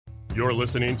You're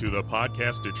listening to the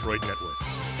Podcast Detroit Network.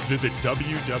 Visit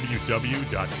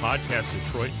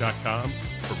www.podcastdetroit.com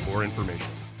for more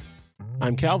information.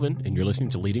 I'm Calvin, and you're listening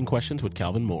to Leading Questions with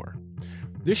Calvin Moore.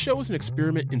 This show is an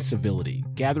experiment in civility,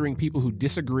 gathering people who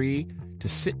disagree to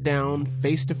sit down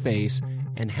face to face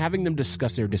and having them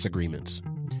discuss their disagreements.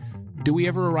 Do we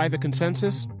ever arrive at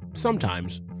consensus?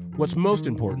 Sometimes. What's most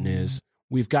important is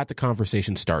we've got the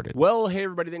conversation started. Well, hey,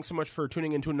 everybody. Thanks so much for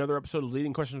tuning into another episode of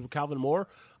Leading Questions with Calvin Moore.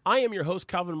 I am your host,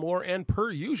 Calvin Moore, and per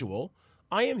usual,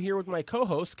 I am here with my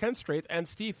co-hosts, Ken Straith and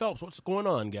Steve Phelps. What's going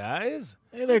on, guys?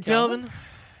 Hey there, Calvin.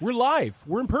 We're live.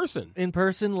 We're in person. In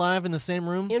person, live in the same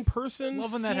room. In person,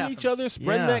 Loving that seeing each happens. other,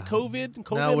 spreading that COVID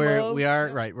No, love. we are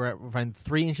right. We're finding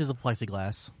 3 inches of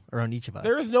plexiglass around each of us.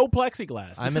 There is no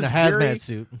plexiglass. I'm This in a is hazmat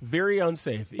suit. Very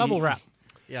unsafe. Bubble wrap.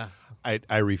 Yeah.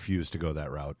 I refuse to go that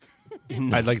route.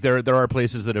 There are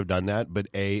places that have done that, but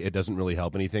A, it doesn't really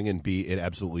help anything, and B, it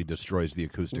absolutely destroys the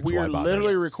acoustics. We Why are bother?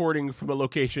 literally recording from a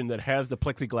location that has the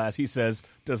plexiglass he says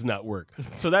does not work.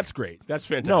 So that's great. That's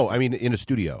fantastic. No, I mean in a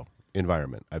studio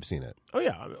environment. I've seen it. Oh,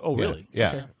 yeah. Oh, really? Yeah.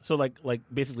 Okay. So like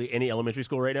basically any elementary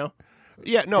school right now?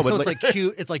 Yeah, no, So but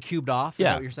it's like cubed off. Is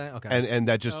that what you're saying? Okay. and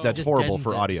that's Just horrible dens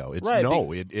for it. audio. It's Right,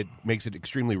 it makes it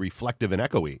extremely reflective and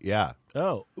echoey. Yeah.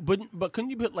 Oh, but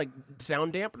couldn't you put like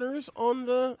sound dampeners on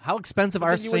the? How expensive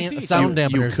are Then you wouldn't see each sound you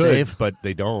dampeners, could, Dave? but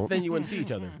they don't. Then you wouldn't see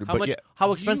each other.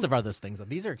 How expensive are those things?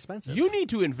 These are expensive. You need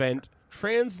to invent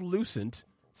translucent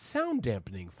sound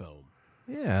dampening foam.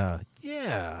 Yeah.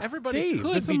 Everybody Dave,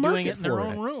 could there's a be doing market it in their for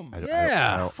own it. room.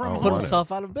 Yeah. I don't Put want himself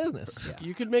out of business.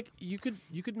 You could make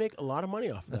a lot of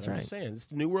money off that. That's I'm right. just saying, it's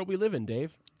the new world we live in,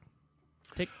 Dave.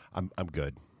 I'm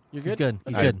good. You're He's good. good.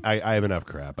 He's I, good. I have enough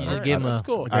crap. I You don't- just gave him that's a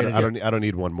cool. great idea. I don't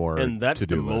need one more. And that's the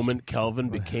to-do list. moment Calvin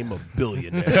became a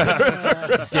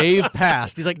billionaire. Dave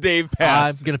passed. He's like, Dave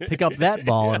passed. I'm going to pick up that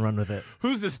ball and run with it.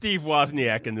 Who's the Steve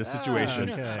Wozniak in this situation?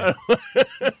 Okay.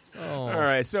 All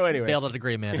right. So anyway, Bailed out a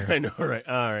gray matter. I know. Right.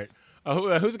 All right.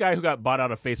 Who's the guy who got bought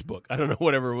out of Facebook? I don't know.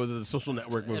 Whatever it was, a social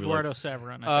network movie. Eduardo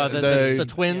Saverin. I think. The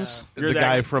twins. You're The that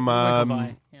guy guy. from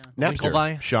Winklevi, yeah. Napster,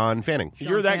 Winklevi? Sean Fanning.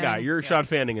 You're that Sean guy. Fanning. You're Sean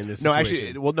Fanning in this No, situation.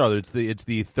 actually, well, no. It's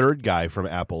the third guy from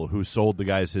Apple who sold the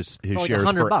guys his like shares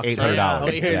 $100, for right?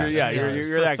 $800. Yeah,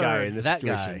 you're For that guy third. in this That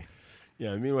situation. guy.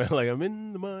 Yeah, meanwhile, like I'm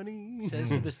in the money. Says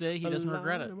to this day he doesn't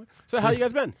regret it. So how you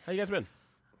guys been? Good.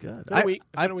 It's been a week.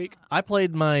 It's been a week. I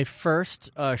played my first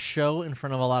show in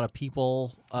front of a lot of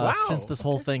people Wow, since this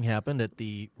whole okay. thing happened at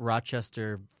the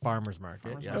Rochester Farmers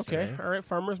Market yesterday. Okay, all right.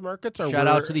 Farmers markets are Shout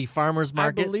where- out to the Farmers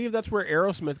Market. I believe that's where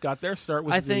Aerosmith got their start.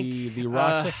 Was I think, the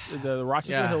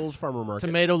Rochester yeah. Hills Farmer Market.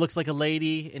 Tomato looks like a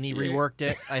lady, and he reworked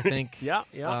it, I think. Yeah.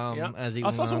 As he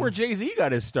That's went also on. where Jay-Z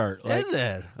got his start. Like, Is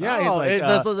it? Yeah, Oh, he's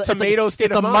like, it's tomato state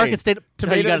it's of a mind. market state.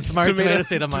 Tomato- you got a smart tomato- tomato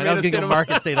state of mind. I was tomato going to state go of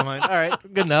market state of mind. All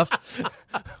right, good enough.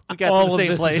 We got All to the of same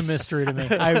this place. is a mystery to me.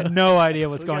 I have no idea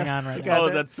what's going on right now. Oh,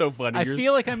 that's so funny. I You're-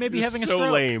 feel like I may be you're having a so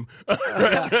stroke. lame.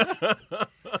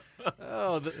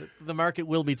 Oh, the market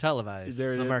will be televised.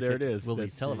 There the market it is. will be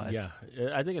That's- televised.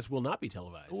 Yeah, I think it will not be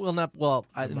televised. Will not. Well,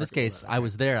 in this case, I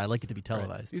was there. I like it to be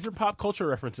televised. These are pop culture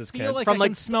references, Ken. feel like From I like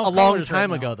can smell a long colors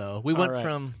time right ago, now. though. We went All right.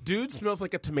 from Dude smells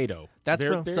like a tomato. That's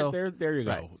there, from- there, so- there you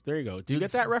go. right. There you go. Do you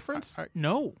get that reference?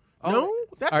 No. No,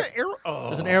 that's Our- an arrow. Oh.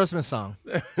 there's an Aerosmith song.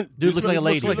 Dude looks like a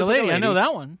lady. Looks like a lady. I know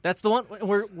that one. That's the one.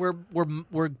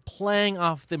 We're playing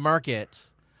off the market.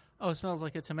 Oh, it smells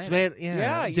like a tomato. Tomato,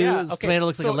 Yeah, Dude, yeah. this Okay. tomato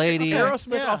looks like So a lady.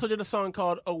 Aerosmith Yeah. also did a song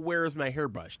called "Oh, Where's My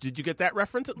Hairbrush." Did you get that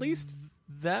reference at least?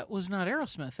 That was not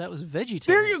Aerosmith. That was VeggieTales.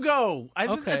 There you go.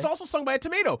 Okay. It's also sung by a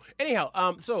tomato. Anyhow,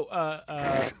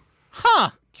 Huh.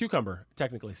 cucumber,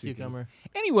 technically speaking. Cucumber.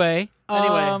 Anyway,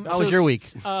 How was your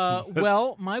week?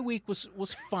 Well, my week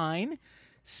was fine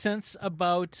since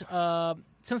about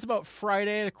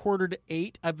Friday at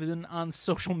 7:45. I've been on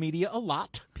social media a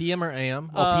lot. PM or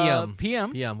AM? Oh, PM.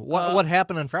 PM. PM. What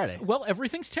happened on Friday? Well,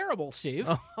 everything's terrible, Steve.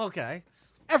 Oh, okay.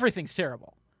 Everything's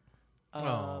terrible.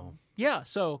 Oh. Yeah.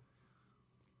 So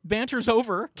banter's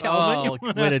over, Calvin. You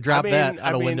wanna- Way to drop that out I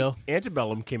a mean, window.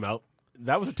 Antebellum came out.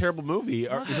 That was a terrible movie.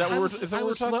 Is that what we're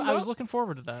talking about? I was looking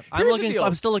forward to that. I'm Here's the deal.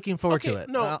 I'm still looking forward Okay, to it.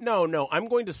 No. I'm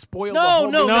going to spoil the No,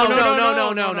 whole no, movie. no, no,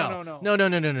 no, no,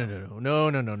 no,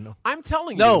 no, no, no. I'm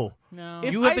telling you. No. No.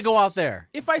 If You have I to go out there.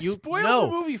 If I You- spoil no. the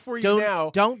movie for you Don't- now,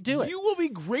 don't do it. You will be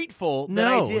grateful that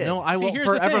No, I did. no, I See, will here's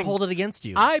the forever thing. hold it against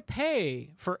you. I pay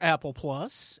for Apple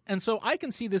Plus, and so I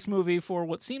can see this movie for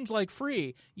what seems like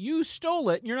free. You stole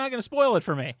it, and you're not going to spoil it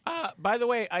for me. By the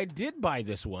way, I did buy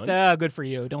this one. Good for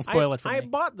you. Don't spoil it for I me.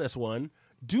 bought this one.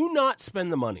 Do not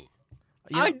spend the money.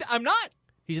 I'm not.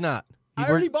 He's not. I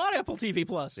already bought Apple TV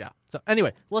Plus. Yeah. So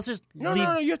anyway, let's just No, leave.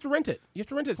 no, you have to rent it. You have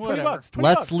to rent it. It's Whatever. $20. $20.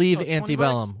 Let's leave $20.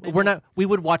 Antebellum. Maybe We're not. We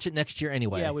would watch it next year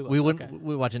anyway. Yeah, we would. We wouldn't. Okay.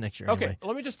 We watch it next year. Okay, Anyway.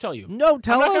 let me just tell you. No,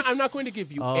 tell us. I'm not going to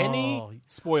give you any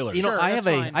spoilers. You know, Sure, I that's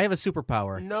have fine. I have a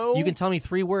superpower. No. You can tell me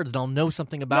 3 words and I'll know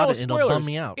something about no it and it'll spoilers. bum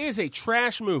me out. It is a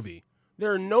trash movie.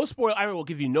 There are no spoilers. I will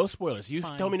give you no spoilers. You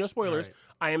Fine. tell me no spoilers. All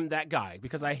right. I am that guy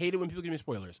because I hate it when people give me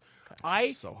spoilers.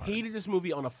 I hated this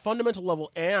movie on a fundamental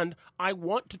level, and I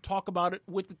want to talk about it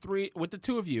with the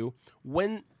two of you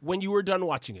when you were done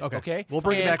watching it. Okay, We'll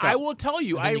bring it And back up. I will tell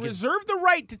you. And then I you can- reserve the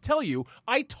right to tell you.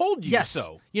 I told you Yes.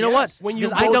 so. You know what? When you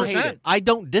 'Cause I both don't hate it. I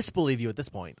don't disbelieve you at this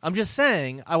point. I'm just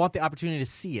saying I want the opportunity to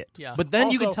see it. Yeah. But then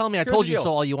you can Also, tell me I here's told the you deal.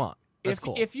 so all you want. That's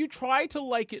cool. If you try to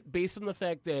like it based on the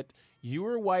fact that you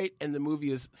are white and the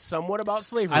movie is somewhat about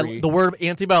slavery, the word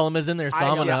antebellum is in there, so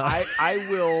I'm gonna.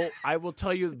 I will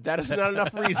tell you that is not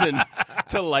enough reason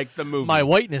to like the movie. My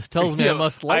whiteness tells me I You know,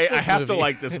 must like this I have movie. to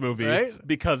like this movie Right?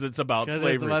 because it's about 'Cause it's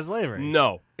slavery. about slavery.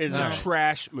 No, it is All a right.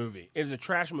 trash movie. It is a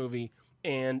trash movie,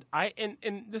 and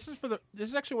this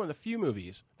is actually one of the few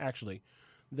movies actually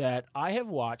that I have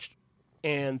watched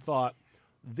and thought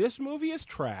this movie is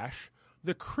trash.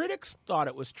 The critics thought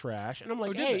it was trash, and I'm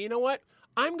like, did hey, they? you know what?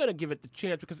 I'm going to give it the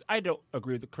chance because I don't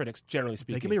agree with the critics, generally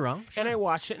speaking. could be wrong. And I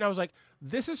watched it, and I was like,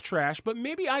 this is trash, but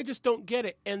maybe I just don't get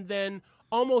it. And then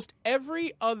almost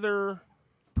every other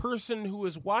person who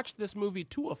has watched this movie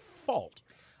to a fault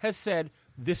has said,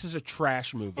 this is a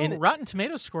trash movie. And Rotten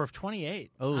Tomatoes score of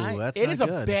 28. Oh, that's It not is good.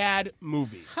 a bad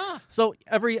movie. So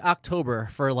every October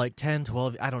for like 10,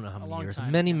 12, I don't know how many long years,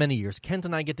 time, many years, Kent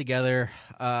and I get together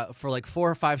for like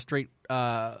 4 or 5 straight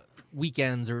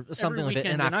weekends or something like that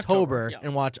in weekend in October, October, yeah.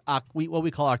 and watch what we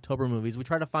call October movies. We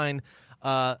try to find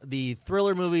the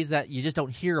thriller movies that you just don't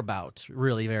hear about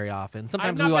really very often. I've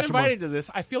Sometimes not we watch been them on- invited to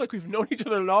this. I feel like we've known each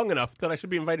other long enough that I should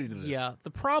be invited to this. Yeah,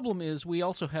 the problem is we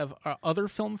also have other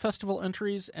film festival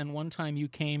entries, and one time you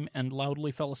came and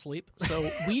loudly fell asleep. So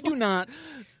we do not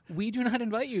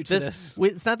invite you to this.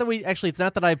 It's not that it's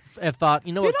not that I have thought,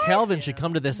 you know what, Calvin should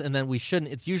come to this, and then we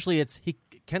shouldn't. It's usually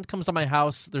Kent comes to my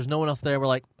house. There's no one else there. We're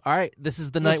like, all right, this is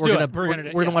the night Let's we're do gonna it. We're gonna do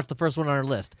it, we're gonna yeah. watch the first one on our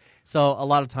list. So a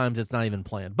lot of times it's not even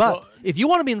planned. But Well, if you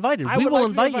want to be invited, I we would will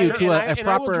like to be invite you to invited, a and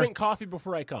I will proper. drink coffee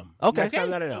before I come. Okay. Next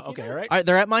time that I know. Okay, all right? All right,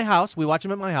 they're at my house. We watch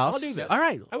them at my house. I'll do this. All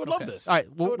right. I would love this. All right,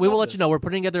 I would we will love let this. you know. We're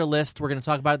putting together a list. We're going to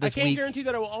talk about it this I can't week. guarantee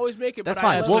that I will always make it, That's but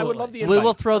fine. I would love the invite. We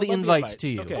will throw I the would love invites invite. to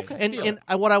you. Okay. And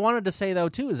what I wanted to say though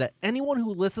too is that anyone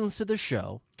who listens to the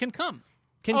show Can come.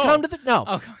 can come to the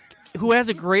Oh. who has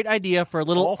a great idea for a All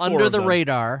little 4 under of the them.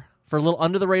 radar,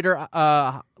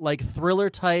 like thriller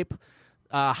type,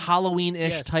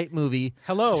 Halloween-ish Yes. type movie.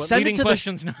 Hello, send leading it to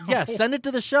questions the, now. Yes, send it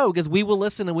to the show because we will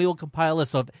listen and we will compile a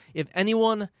list. So if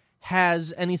anyone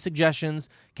has any suggestions,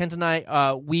 Kent and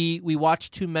I, we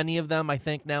watch too many of them. I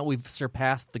think now we've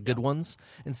surpassed the good ones,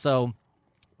 and so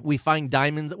we find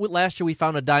diamonds. Last year we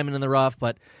found a diamond in the rough,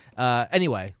 but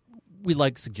anyway. We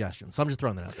like suggestions, so I'm just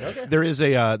throwing that out there. Okay. There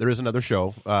is another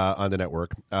show on the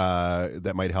network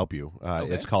that might help you.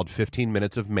 It's called 15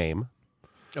 Minutes of Mame.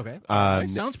 Okay.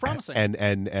 Sounds promising.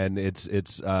 And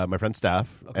it's my friend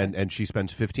Steph, and she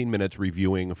spends 15 minutes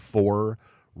reviewing 4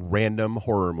 random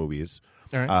horror movies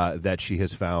All right. that she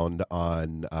has found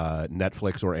on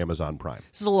Netflix or Amazon Prime.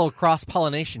 This is a little cross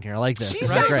pollination here. I like this. She This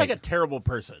is sounds great. like a terrible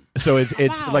person. So it's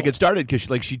Wow. like it started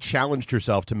because she challenged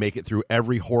herself to make it through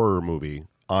every horror movie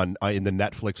on in the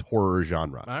Netflix horror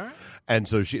genre. All right. And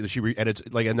so and it's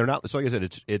like, and they're not, so like I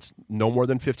said, it's no more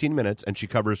than 15 minutes, and she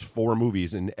covers 4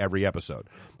 movies in every episode.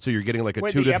 So you're getting like a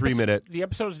 2 to 3 minute. The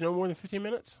episode is no more than 15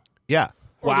 minutes? Yeah.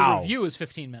 Or the review is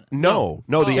 15 minutes. No,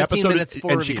 the 15 episode, minutes,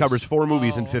 4 and she reviews. covers 4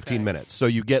 movies in Oh, 15 okay. minutes. So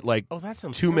you get like Oh, that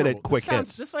sounds 2-minute terrible. quick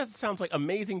hits. This sounds like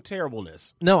amazing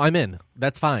terribleness. No, I'm in.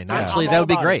 That's fine. Actually, I'm that all would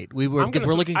be about great. it. Because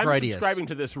we're looking for I'm ideas. subscribing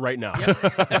to this right now.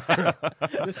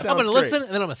 This sounds I'm going to great. listen,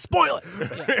 and then I'm going to spoil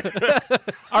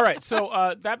it. All right.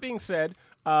 So that being said,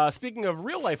 speaking of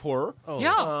real life horror,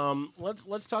 Yeah.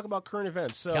 let's talk about current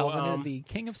events. So Calvin is the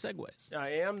king of segues. I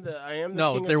am the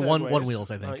No, king of they're one segues.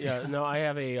 wheels, I think. I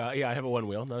have a one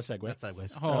wheel, not a Segway. That's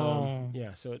sideways.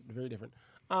 Yeah, so very different.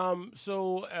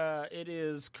 So it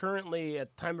is currently,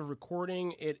 at time of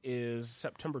recording, it is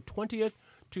September 20th,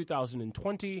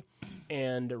 2020,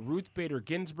 and Ruth Bader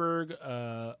Ginsburg,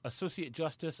 Associate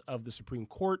Justice of the Supreme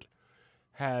Court,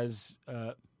 has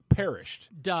perished.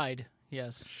 Died.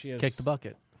 Yes. She has Kick the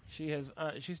bucket. she's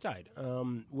died,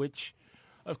 which,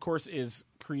 of course, is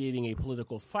creating a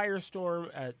political firestorm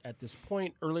at this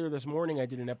point. Earlier this morning, I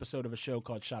did an episode of a show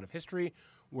called Shot of History,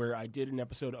 where I did an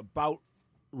episode about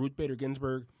Ruth Bader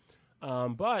Ginsburg.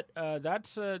 But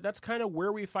that's kind of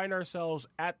where we find ourselves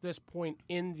at this point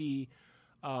in the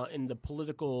in the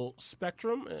political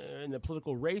spectrum, in the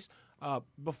political race.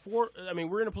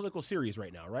 We're in a political series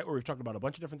right now, right, where we've talked about a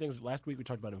bunch of different things. Last week we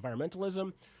talked about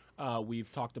environmentalism.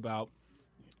 We've talked about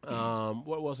what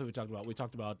else have we talked about? We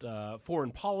talked about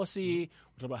foreign policy. We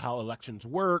talked about how elections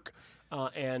work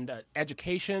and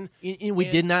education. We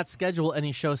did not schedule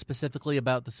any show specifically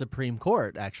about the Supreme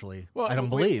Court, actually. Well, I don't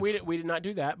believe. We did not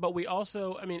do that, but we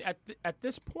also, at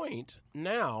this point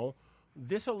now,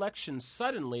 this election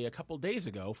suddenly, a couple days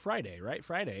ago,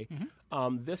 Friday,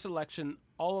 this election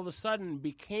all of a sudden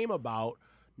became about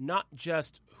not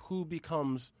just who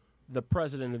becomes the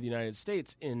president of the United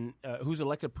States who's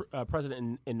elected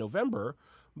president in November,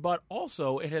 but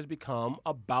also it has become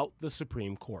about the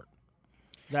Supreme Court.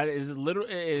 That is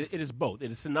literally, it is both.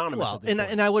 It is synonymous. Well, at this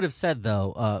point. and I would have said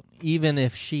though, even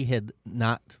if she had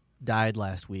not died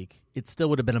last week, it still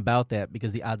would have been about that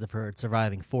because the odds of her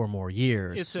surviving 4 more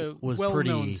years It's a was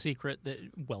well-known pretty secret.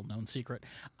 Well-known secret.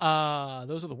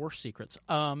 Those are the worst secrets.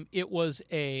 It was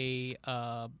an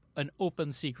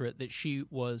open secret that she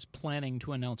was planning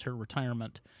to announce her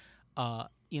retirement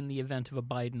in the event of a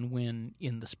Biden win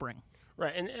in the spring.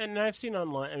 Right, and I've seen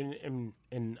online,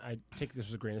 and I take this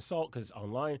with a grain of salt because it's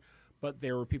online, but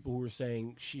there were people who were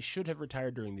saying she should have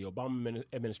retired during the Obama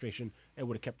administration and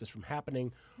would have kept this from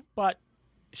happening, but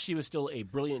she was still a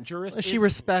brilliant jurist. She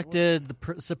respected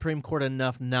the Supreme Court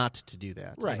enough not to do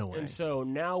that. Right, in a way. and so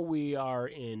now we are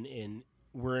in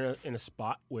a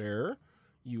spot where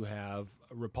you have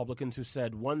Republicans who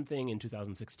said one thing in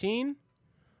 2016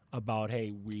 about,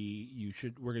 hey, we're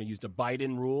going to use the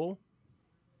Biden rule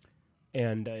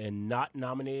and not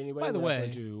nominate anybody. By the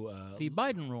way, to, the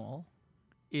Biden rule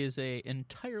is a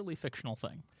entirely fictional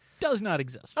thing. Does not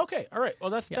exist. Okay, all right.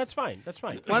 Well, that's fine. That's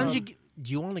fine. Why don't you?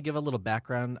 Do you want to give a little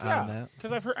background on that?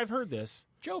 Because I've heard this.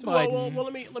 Joe So, Biden. Well,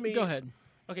 let me Go ahead.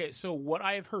 Okay, so what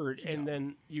I've heard, and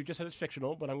then you just said it's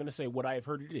fictional, but I'm going to say what I've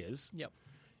heard it is. Yep.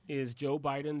 Is Joe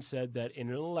Biden said that in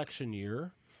an election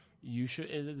year, you should.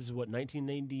 This is what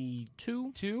 1992.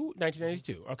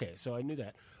 1992. Okay, so I knew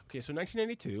that. Okay, so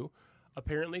 1992.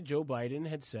 Apparently, Joe Biden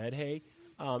had said, "Hey,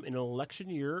 in an election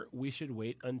year, we should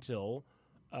wait until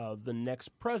the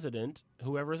next president,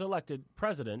 whoever is elected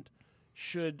president,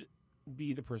 should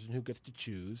be the person who gets to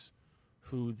choose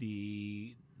who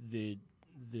the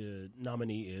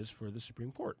nominee is for the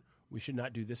Supreme Court. We should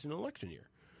not do this in an election year."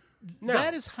 Now,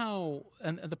 that is how,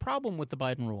 and the problem with the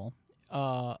Biden rule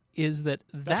is that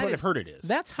that's what I've heard it is.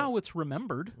 That's how it's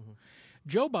remembered. Mm-hmm.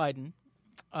 Joe Biden,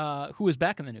 who is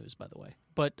back in the news, by the way,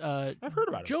 but I've heard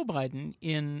about Joe Biden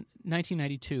in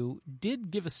 1992 did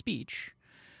give a speech,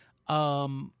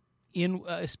 in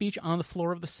a speech on the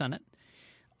floor of the Senate,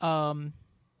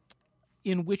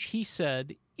 in which he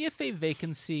said, if a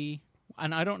vacancy,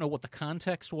 and I don't know what the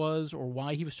context was or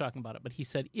why he was talking about it, but he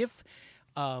said if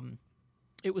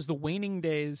it was the waning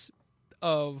days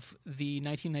of the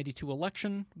 1992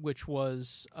 election, which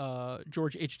was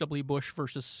George H.W. Bush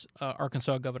versus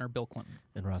Arkansas Governor Bill Clinton.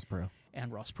 And Ross Perot.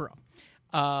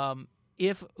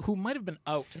 Who might have been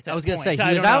out at that I was going to point. say,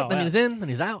 he was out, then he was in, then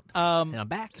he was out, and I'm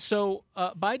back. So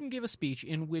Biden gave a speech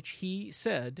in which he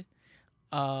said,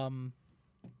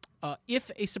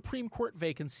 if a Supreme Court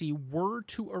vacancy were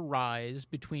to arise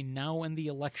between now and the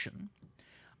election,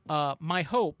 my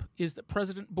hope is that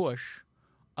President Bush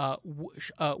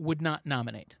would not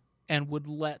nominate and would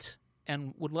let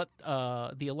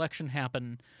the election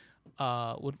happen.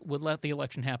 Would let the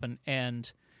election happen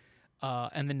and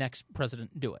the next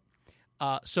president do it.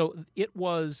 So it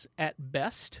was at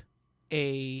best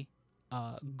a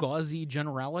gauzy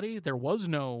generality. There was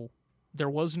no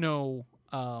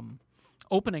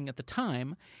opening at the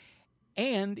time,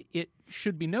 and it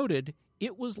should be noted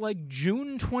it was like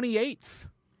June 28th.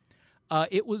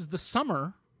 It was the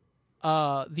summer.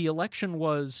 The election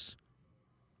was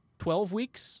 12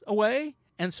 weeks away,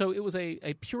 and so it was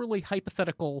a purely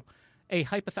hypothetical. I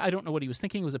don't know what he was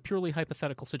thinking. It was a purely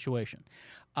hypothetical situation.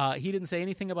 He didn't say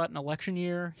anything about an election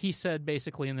year. He said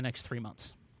basically in the next 3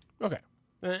 months. Okay,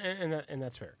 and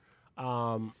that's fair.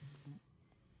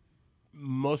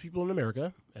 Most people in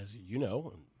America, as you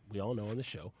know, and we all know on the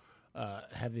show,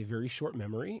 have a very short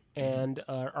memory and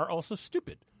are also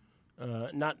stupid.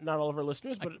 Not all of our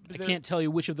listeners, but I can't tell you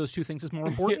which of those two things is more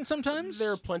important. Sometimes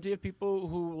there are plenty of people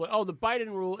who the Biden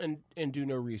rule and do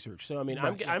no research. So I mean,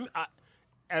 Right. I'm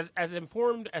as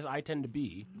informed as I tend to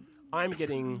be, I'm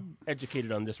getting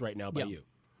educated on this right now by you.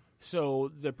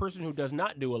 So the person who does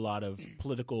not do a lot of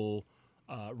political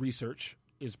research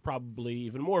is probably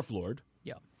even more floored.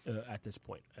 Yeah. At this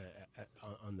point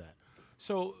on that.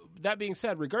 So that being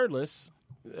said, regardless,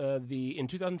 in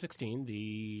 2016,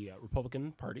 the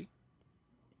Republican Party,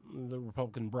 the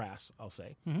Republican brass, I'll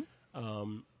say,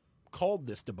 called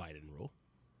this the Biden rule.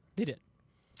 They did.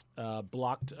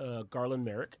 Blocked Garland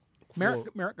Merrick.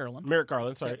 Merrick Garland. Merrick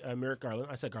Garland, sorry. Merrick Garland.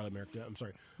 I said Garland Merrick. I'm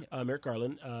sorry. Merrick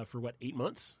Garland for what, 8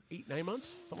 months? 9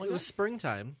 months? Something like It was that?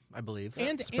 springtime, I believe.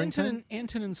 And Springtime?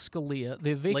 Antonin Scalia,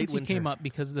 the vacancy winter. came up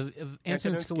because Antonin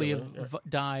Scalia Scalia,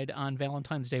 died on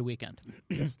Valentine's Day weekend.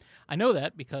 I know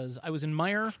that because I was in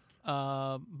Meijer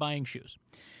buying shoes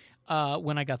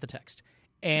when I got the text.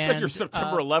 And, It's like your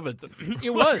September 11th.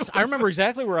 It was. I remember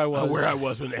exactly where I was. Where I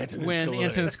was when Antonin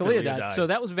Scalia died. So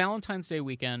that was Valentine's Day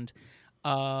weekend.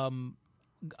 So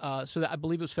that I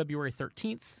believe it was February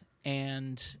 13th,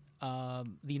 and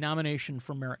the nomination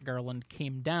for Merrick Garland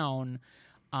came down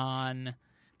on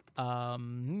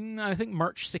I think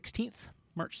March 16th.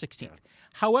 Yeah.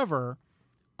 However,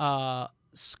 Scalia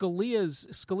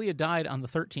died on the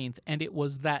 13th, and it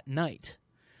was that night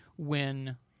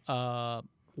when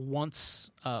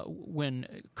when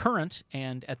current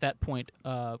and at that point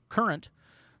current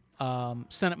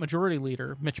Senate Majority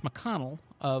Leader Mitch McConnell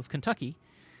of Kentucky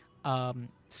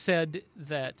said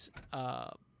that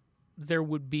there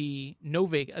would be no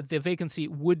the vacancy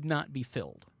would not be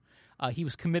filled. He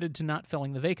was committed to not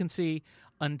filling the vacancy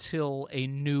until a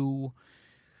new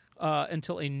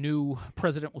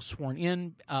president was sworn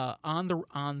in on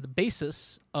the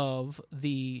basis of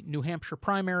the New Hampshire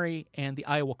primary and the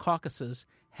Iowa caucuses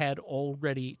had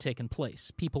already taken place.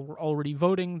 People were already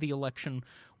voting. The election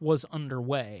was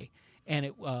underway, and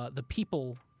the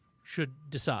people should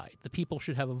decide. The people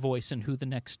should have a voice in who the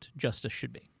next justice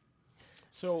should be.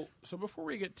 So before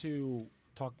we get to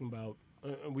talking about,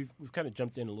 we've kind of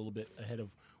jumped in a little bit ahead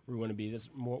of where we want to be.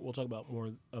 We'll talk about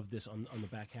more of this on the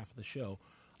back half of the show.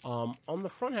 On the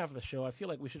front half of the show, I feel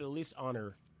like we should at least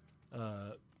honor,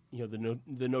 the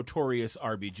notorious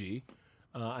RBG.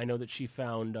 I know that she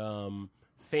found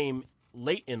fame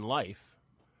late in life.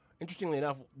 Interestingly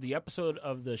enough, the episode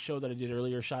of the show that I did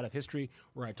earlier, Shot of History,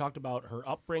 where I talked about her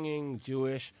upbringing,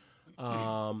 Jewish,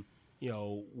 was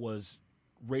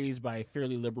raised by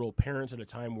fairly liberal parents at a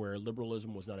time where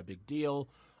liberalism was not a big deal.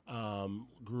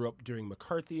 Grew up during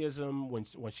McCarthyism when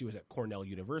she was at Cornell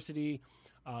University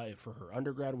for her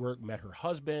undergrad work. Met her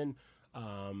husband.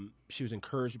 She was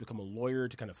encouraged to become a lawyer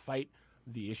to kind of fight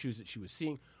the issues that she was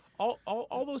seeing.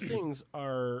 All those things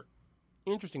are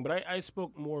interesting, but I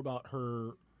spoke more about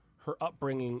her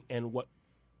upbringing and what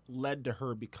led to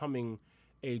her becoming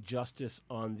a justice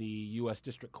on the U.S.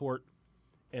 District Court,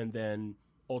 and then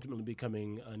ultimately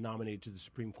becoming nominated to the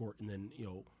Supreme Court, and then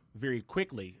very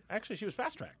quickly. Actually, she was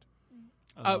fast tracked.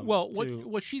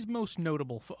 What she's most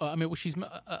notable for, what she's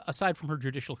aside from her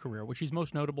judicial career, what she's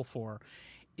most notable for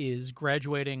is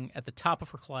graduating at the top of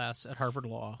her class at Harvard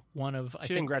Law. She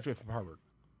didn't graduate from Harvard.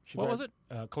 What was it?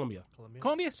 Columbia.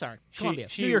 Columbia. New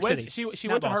She York went, City. She Not went to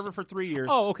Boston. Harvard for 3 years.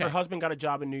 Oh, okay. Her husband got a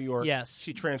job in New York. Yes.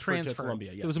 She transferred to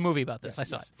Columbia. Yes. There was a movie about this. I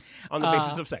saw it. On the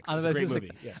basis of sex. It's a great movie.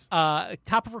 Yes.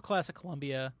 Top of her class at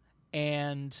Columbia,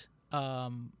 and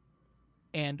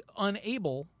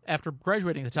unable after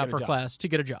graduating at the top of her class to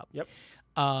get a job. Yep.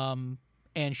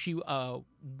 And she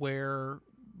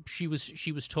she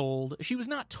was told, she was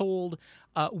not told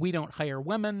we don't hire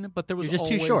women, but there was You're just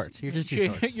too short. You're just too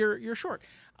short. You're short.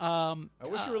 I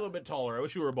wish you were a little bit taller. I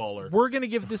wish you were a baller. We're gonna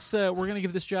give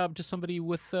this job to somebody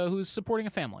with who's supporting a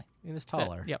family. And is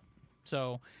taller. Yep.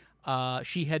 So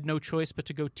she had no choice but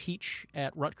to go teach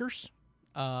at Rutgers,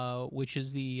 which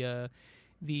is the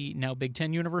now Big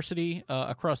Ten university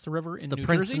across the river in New Jersey. The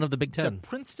Princeton of the Big Ten. The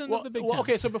Princeton of the Big Ten.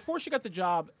 Okay, so before she got the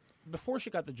job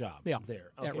Yeah,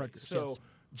 there. at Okay, Rutgers, so yes.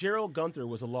 Gerald Gunther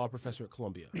was a law professor at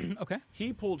Columbia. Okay.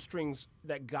 He pulled strings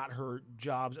that got her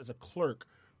jobs as a clerk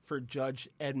for Judge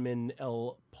Edmund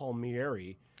L.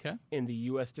 Palmieri in the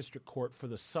U.S. District Court for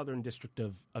the Southern District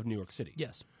of New York City.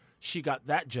 Yes. She got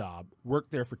that job,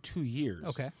 worked there for 2 years.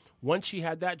 Okay. Once she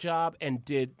had that job and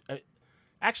did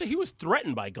actually, he was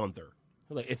threatened by Gunther.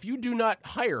 Like, if you do not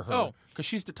hire her, because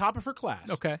she's the top of her class.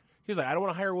 Okay. He's like, I don't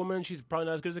want to hire a woman. She's probably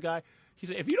not as good as a guy. He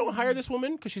said, if you don't hire this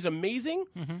woman because she's amazing,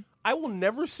 I will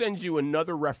never send you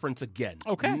another reference again.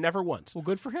 Okay. Never once. Well,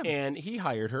 good for him. And he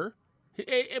hired her.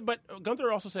 But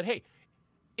Gunther also said, hey,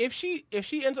 if she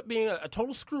ends up being a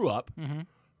total screw up,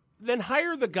 then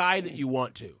hire the guy that you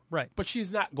want to. Right. But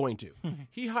she's not going to.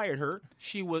 He hired her.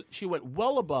 She went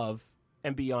well above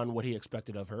and beyond what he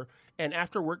expected of her. And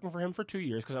after working for him for 2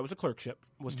 years, because that was a clerkship,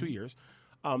 was 2 years,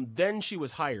 then she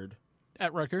was hired.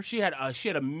 At Rutgers? She had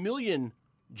a million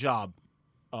job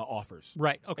offers.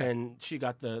 Right, okay. And she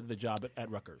got the job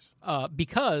at Rutgers.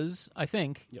 Because, I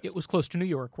think, it was close to New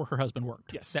York where her husband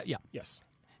worked. Yes. Yes.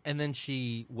 And then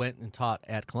she went and taught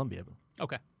at Columbia.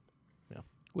 Okay. Yeah.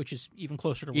 Which is even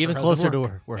closer to Even where her closer husband to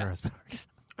worked. where her husband works.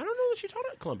 I don't know that she taught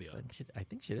at Columbia. I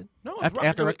think she did. No,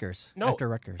 after Rutgers. No, After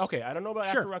Rutgers. Okay, I don't know about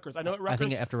after Rutgers. I know at Rutgers. I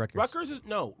think after Rutgers.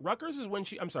 Rutgers is when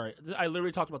she. I'm sorry, I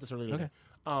literally talked about this earlier today.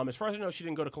 As far as I know, she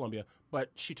didn't go to Columbia, but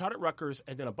she taught at Rutgers,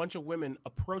 and then a bunch of women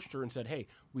approached her and said, "Hey,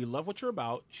 we love what you're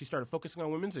about." She started focusing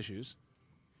on women's issues,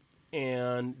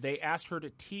 and they asked her to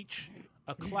teach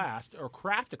a class or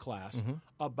craft a class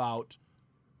about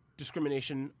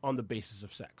discrimination on the basis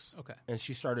of sex. Okay. And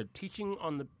she started teaching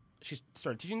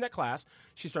that class.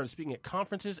 She started speaking at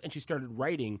conferences, and she started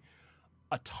writing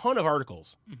a ton of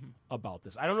articles about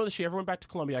this. I don't know that she ever went back to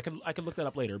Columbia. I could look that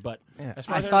up later. But as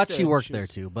far as I thought she understand, worked there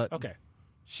too. But okay,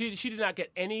 she did not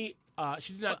get any.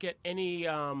 She did not get any.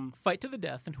 Fight to the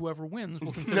death, and whoever wins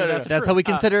will consider No, that. that's how we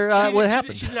consider what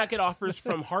happened. She did not get offers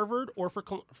from Harvard or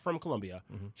from Columbia.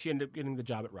 She ended up getting the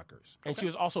job at Rutgers, and she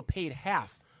was also paid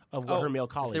half of what her male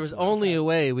colleagues. There was were. only a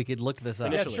way we could look this up.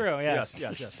 Initially. That's true,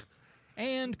 yes. Yes.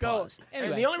 And Go. pause. Anyway,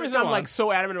 And the only reason I'm like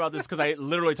so adamant about this because I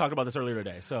literally talked about this earlier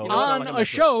today. So on a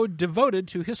show devoted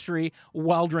to history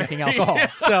while drinking alcohol,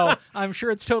 so I'm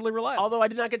sure it's totally reliable. Although I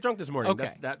did not get drunk this morning.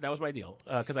 Okay. That was my deal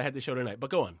because I had the show tonight. But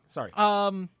go on. Sorry.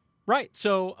 Right.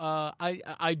 So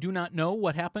I do not know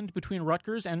what happened between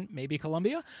Rutgers and maybe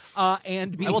Columbia,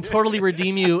 and I will totally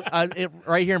redeem you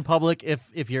right here in public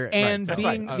if you're and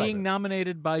right, so. being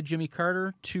nominated by Jimmy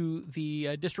Carter to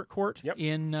the district court Yep.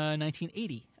 in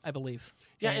 1980, I believe.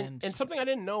 Yeah, and something I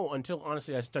didn't know until,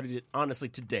 honestly, I studied it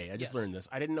today. I just learned this.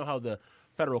 I didn't know how the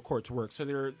federal courts work. So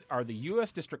there are the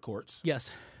U.S. district courts.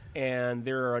 Yes. And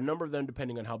there are a number of them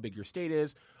depending on how big your state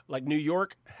is. Like New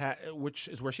York, which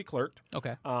is where she clerked.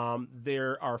 Okay.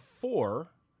 There are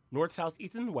 4, north, south,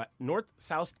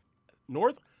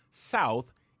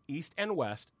 east, and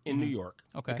west in New York.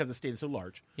 Okay. Because the state is so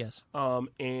large. Yes.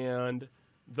 And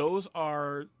those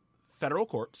are federal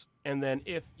courts. And then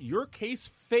if your case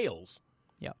fails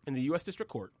in the U.S. District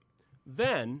Court,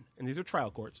 then, and these are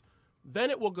trial courts,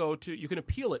 then it will go to, you can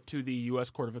appeal it to the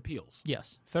U.S. Court of Appeals.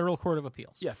 Yes. Federal Court of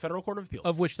Appeals. Yeah, Federal Court of Appeals.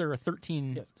 Of which there are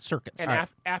 13 circuits. And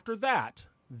after that,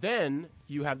 then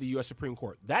you have the U.S. Supreme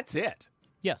Court. That's it.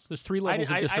 Yes. There's 3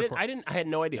 levels of district court. I had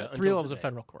no idea. 3 levels of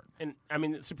federal court. And I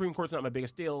mean, the Supreme Court's not my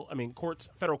biggest deal. I mean,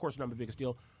 federal courts are not my biggest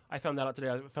deal. I found that out today.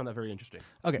 I found that very interesting.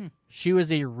 Okay. She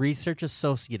was a research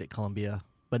associate at Columbia,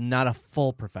 but not a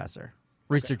full professor.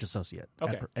 Research associate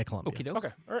at Columbia. Okie doke. Okay.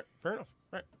 All right. Fair enough.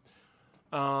 All right.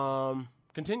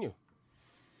 Continue.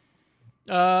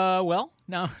 Well,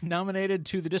 now nominated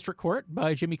to the district court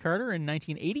by Jimmy Carter in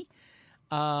 1980,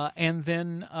 and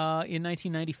then in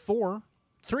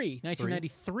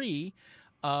 1993,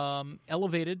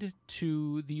 elevated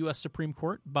to the U.S. Supreme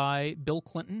Court by Bill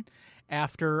Clinton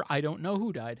after I don't know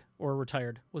who died or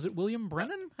retired. Was it William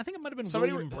Brennan? I think it might have been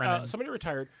William Brennan. Somebody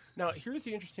retired. Now, here's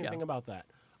the interesting thing about that.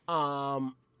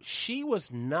 She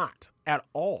was not at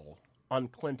all on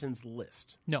Clinton's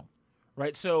list. No.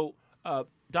 Right? So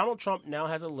Donald Trump now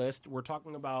has a list. We're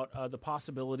talking about the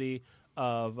possibility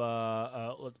of,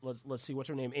 let's see, what's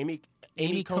her name? Amy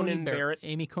Coney Barrett.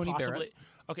 Amy Coney Barrett.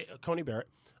 Okay, Coney Barrett.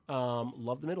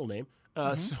 Love the middle name.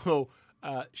 So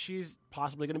she's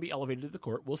possibly going to be elevated to the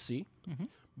court. We'll see.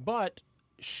 But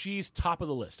she's top of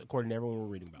the list, according to everyone we're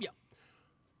reading about. Yeah.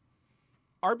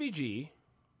 RBG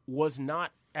was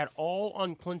not at all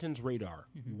on Clinton's radar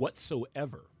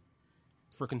whatsoever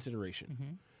for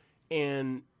consideration.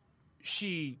 And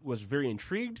she was very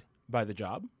intrigued by the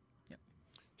job. Yep.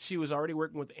 She was already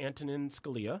working with Antonin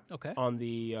Scalia on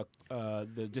the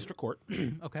district court.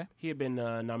 Okay. He had been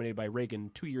nominated by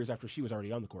Reagan 2 years after she was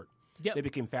already on the court. Yep. They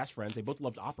became fast friends. They both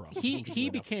loved opera.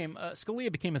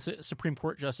 Scalia became a Supreme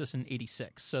Court justice in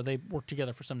 '86, so they worked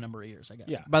together for some number of years, I guess.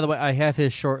 Yeah. By the way, I have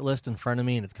his short list in front of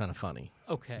me, and it's kind of funny.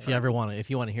 Okay. If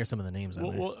you want to hear some of the names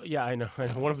on there. Well, yeah, I know.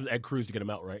 One of them, Ed Cruz, to get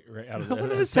him out right out of the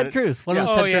One of it's Ted Cruz. One of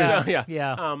it's Ted Cruz.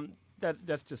 Yeah.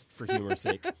 That's just for humor's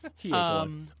sake. He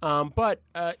ain't going. But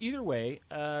either way,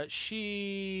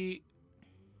 she.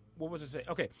 What was it say?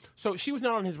 Okay, so she was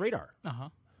not on his radar.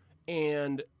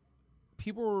 And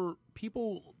people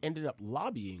ended up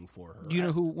lobbying for her. Do you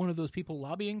know who one of those people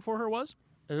lobbying for her was?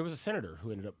 There was a senator who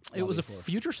ended up. It was a for her.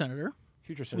 future senator.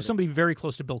 Future senator. It was somebody very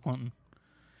close to Bill Clinton.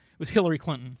 It was Hillary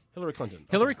Clinton. Hillary Clinton.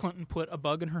 Hillary Clinton put a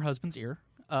bug in her husband's ear,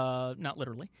 not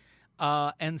literally,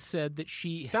 and said that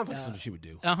she Sounds like something she would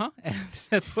do.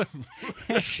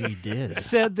 She did.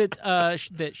 Said that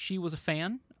that she was a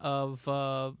fan of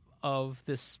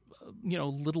this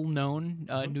little known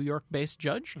New York based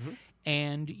judge.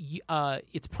 And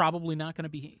it's probably not going to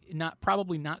be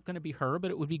her,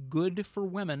 but it would be good for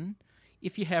women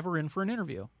if you have her in for an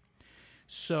interview.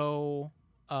 So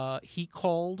he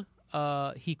called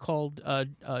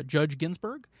Judge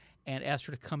Ginsburg and asked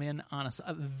her to come in on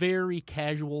a very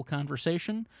casual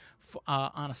conversation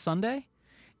on a Sunday.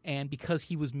 And because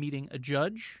he was meeting a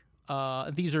judge,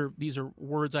 these are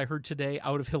words I heard today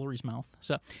out of Hillary's mouth.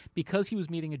 So because he was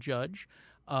meeting a judge,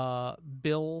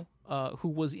 Bill, who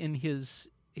was in his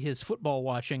football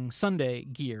watching Sunday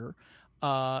gear,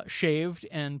 shaved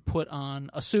and put on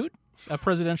a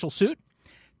presidential suit,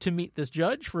 to meet this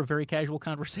judge for a very casual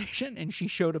conversation, and she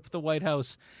showed up at the White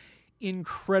House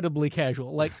incredibly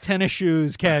casual, like tennis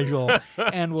shoes casual,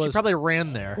 and was She probably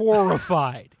ran there.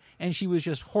 horrified. And she was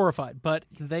just horrified. But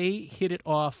they hit it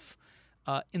off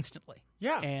instantly.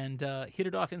 Yeah. And hit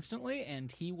it off instantly,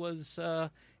 and he was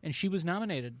and she was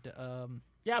nominated.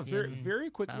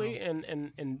 Very quickly,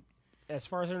 and as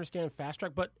far as I understand, fast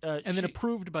track, but And then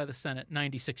approved by the Senate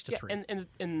 96-3.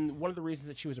 And one of the reasons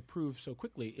that she was approved so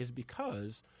quickly is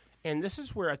because, and this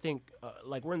is where I think,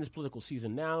 like we're in this political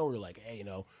season now, we're like, hey,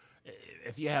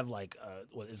 if you have like,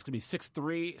 it's going to be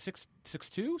 6'3", 6'2",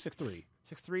 6'3",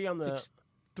 6'3" on the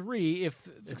 6'3" if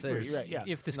 6'3", right? Yeah,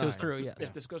 if this goes through, yes.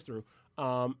 If this goes through,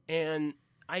 and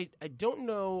I don't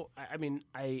know. I mean,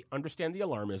 I understand the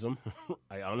alarmism.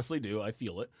 I honestly do. I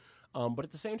feel it. But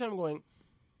at the same time, I'm going,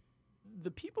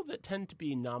 the people that tend to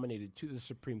be nominated to the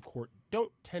Supreme Court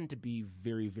don't tend to be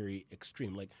very, very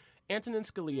extreme. Like Antonin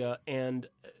Scalia, and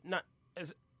not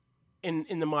as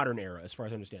in the modern era, as far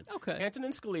as I understand. Okay.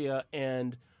 Antonin Scalia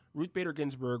and Ruth Bader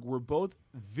Ginsburg were both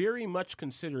very much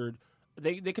considered.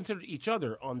 They considered each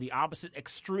other on the opposite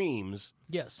extremes.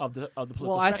 Yes. Of the political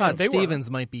Well, I spectrum. thought They were.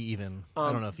 Stevens might be even.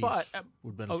 I don't know if he's but,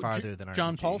 would have been farther than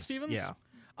John RBG. Paul Stevens? Yeah.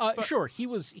 Sure, he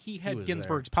had was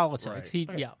Ginsburg's there. politics.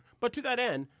 Right. Yeah. But to that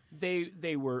end,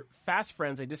 they were fast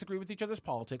friends. They disagreed with each other's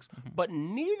politics, Mm-hmm. but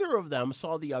neither of them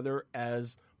saw the other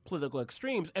as political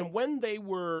extremes. And when they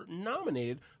were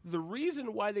nominated, the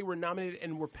reason why they were nominated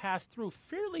and were passed through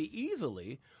fairly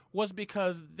easily was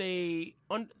because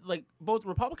like both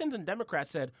Republicans and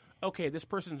Democrats said, okay, this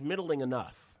person's middling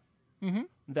enough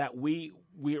that we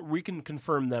can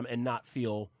confirm them and not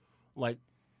feel like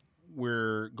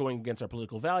we're going against our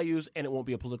political values, and it won't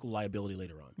be a political liability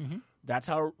later on. That's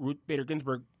how Ruth Bader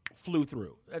Ginsburg flew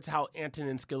through. That's how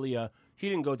Antonin Scalia, he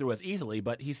didn't go through as easily,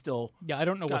 but he still Yeah, I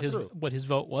don't know got what through. his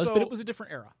vote was, So- but it was a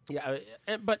different era. Yeah,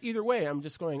 but either way, I'm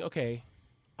just going, okay,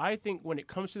 I think when it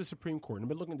comes to the Supreme Court, and I've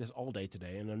been looking at this all day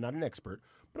today, and I'm not an expert,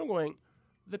 but I'm going,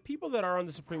 the people that are on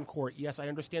the Supreme Court, yes, I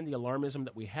understand the alarmism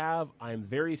that we have. I'm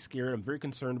very scared. I'm very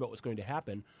concerned about what's going to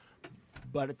happen.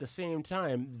 But at the same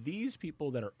time, these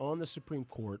people that are on the Supreme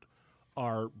Court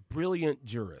are brilliant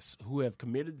jurists who have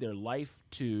committed their life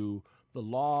to the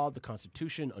law, the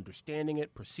Constitution, understanding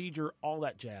it, procedure, all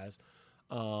that jazz.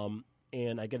 And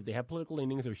I get it. They have political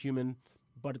leanings. They're human.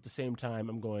 But at the same time,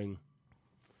 I'm going,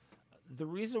 the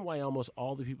reason why almost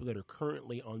all the people that are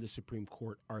currently on the Supreme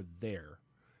Court are there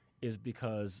is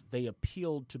because they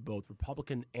appealed to both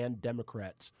Republican and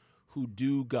Democrats who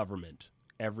do government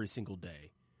every single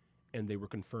day. And they were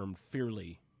confirmed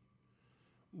fairly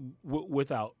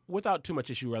without too much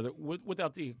issue, rather with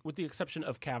the exception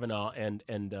of Kavanaugh and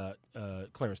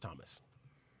Clarence Thomas.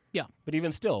 Yeah. But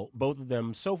even still, both of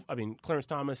them. Clarence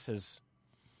Thomas has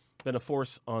been a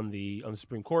force on the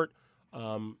Supreme Court.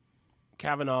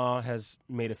 Kavanaugh has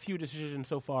made a few decisions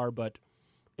so far, but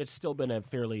it's still been a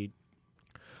fairly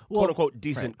quote unquote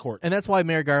decent court. And that's why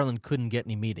Merrick Garland couldn't get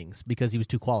any meetings, because he was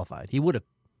too qualified.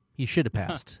 He should have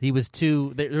passed. He was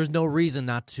too. There's no reason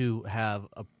not to have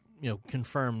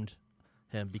confirmed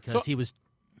him, because he was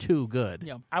too good.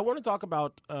 Yeah. I want to talk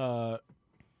about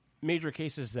major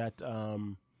cases that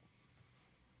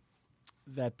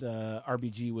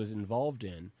RBG was involved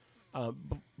in,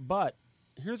 but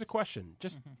here's a question,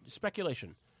 just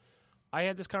speculation. I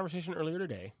had this conversation earlier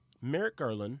today. Merrick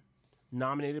Garland,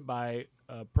 nominated by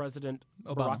President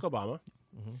Barack Obama.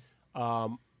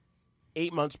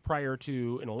 8 months prior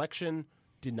to an election,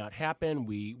 did not happen.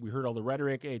 We heard all the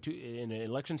rhetoric. Hey, in an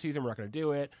election season, we're not going to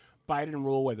do it. Biden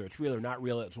rule, whether it's real or not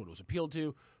real, that's what it was appealed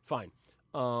to. Fine.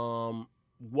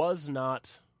 Was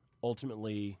not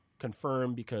ultimately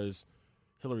confirmed because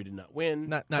Hillary did not win.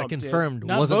 Not Trump confirmed. did.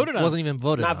 Not wasn't voted on. Wasn't even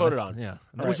voted on. Not voted on. Yeah.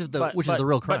 All Which right. is the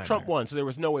real crime. But Trump there. won, so there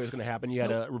was no way it was going to happen. You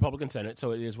had a Republican Senate,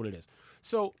 so it is what it is.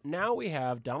 So now we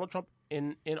have Donald Trump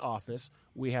in office.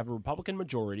 We have a Republican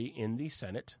majority in the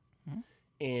Senate.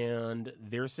 And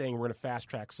they're saying we're going to fast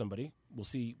track somebody. We'll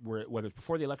see whether it's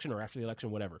before the election or after the election,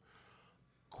 whatever.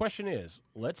 Question is,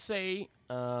 let's say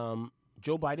Joe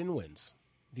Biden wins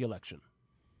the election.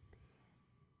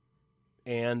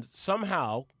 And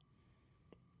somehow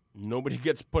nobody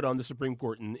gets put on the Supreme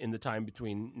Court in the time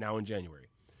between now and January.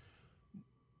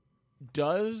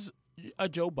 Does a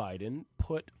Joe Biden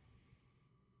put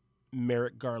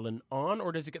Merrick Garland on,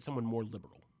 or does it get someone more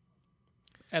liberal?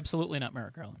 Absolutely not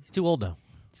Merrick Garland. He's too old now.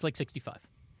 He's like 65.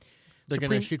 They're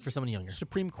going to shoot for someone younger.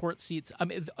 Supreme Court seats. I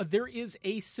mean, there is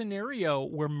a scenario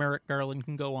where Merrick Garland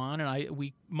can go on, and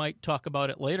we might talk about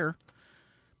it later.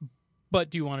 But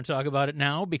do you want to talk about it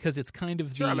now? Because it's kind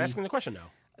of Sure, I'm asking the question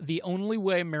now. The only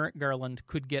way Merrick Garland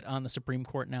could get on the Supreme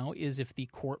Court now is if the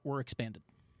court were expanded.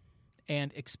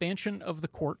 And expansion of the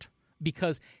court,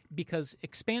 because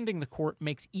expanding the court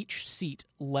makes each seat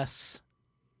less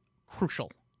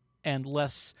crucial and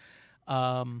less...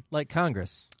 like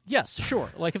Congress. Yes, sure.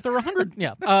 Like if there were 100,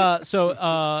 yeah.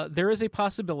 So there is a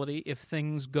possibility if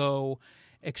things go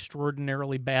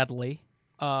extraordinarily badly,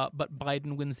 but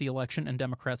Biden wins the election and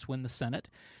Democrats win the Senate,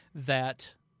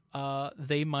 that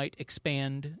they might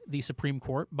expand the Supreme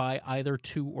Court by either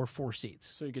 2 or 4 seats.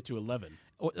 So you get to 11.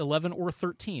 11 or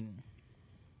 13.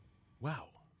 Wow.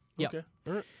 Yeah. Okay.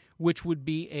 All right. Which would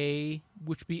be a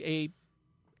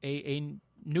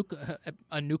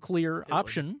nuclear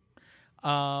option.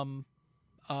 For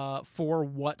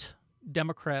what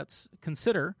Democrats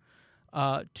consider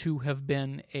to have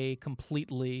been a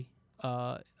completely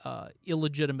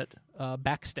illegitimate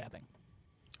backstabbing.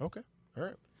 Okay. All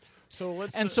right. So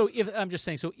let's. And so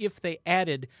if they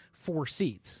added 4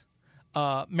 seats,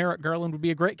 Merrick Garland would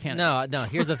be a great candidate. No.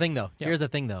 Here's the thing, though. Yeah. Here's the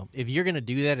thing, though. If you're going to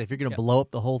do that, if you're going to blow up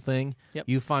the whole thing,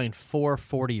 you find 4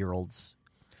 40-year-olds.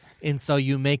 And so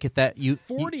you make it that you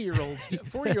 40-year-olds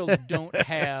don't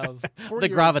have the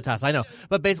gravitas. I know,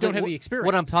 but basically, don't have the experience.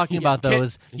 What I'm talking about though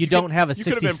is you don't have a 60.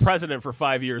 You could have been president for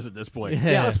 5 years at this point.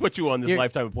 Yeah. Let's put you on this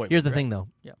lifetime appointment. Here's the thing, though.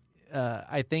 Yeah.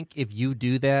 I think if you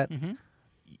do that,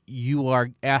 you are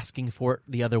asking for it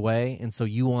the other way, and so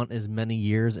you want as many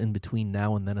years in between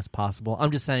now and then as possible.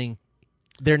 I'm just saying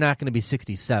they're not going to be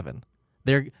 67.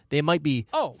 They might be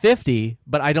 50,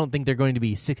 but I don't think they're going to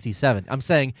be 67. I'm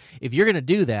saying if you're going to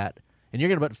do that and you're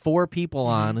going to put 4 people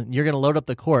on and you're going to load up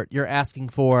the court, you're asking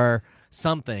for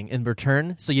something in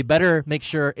return. So you better make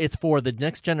sure it's for the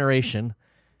next generation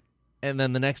and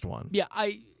then the next one. Yeah,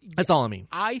 that's all I mean.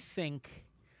 I think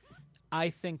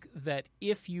that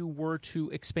if you were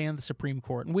to expand the Supreme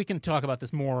Court, and we can talk about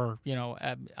this more,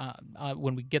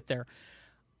 when we get there.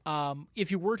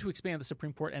 If you were to expand the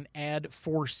Supreme Court and add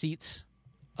 4 seats,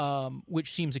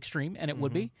 which seems extreme, and it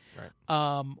would be. Right.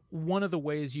 One of the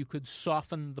ways you could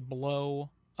soften the blow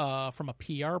from a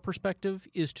PR perspective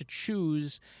is to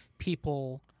choose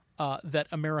people that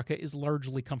America is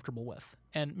largely comfortable with.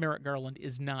 And Merrick Garland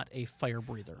is not a fire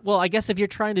breather. Well, I guess if you're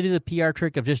trying to do the PR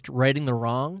trick of just righting the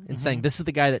wrong and saying this is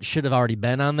the guy that should have already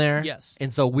been on there, yes,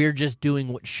 and so we're just doing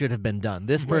what should have been done.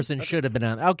 This person should have been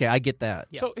on. Okay, I get that.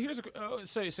 Yeah. So here's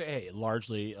say hey,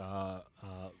 largely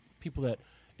people that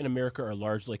in America are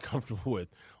largely comfortable with.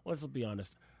 Let's be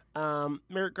honest.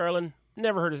 Merrick Garland,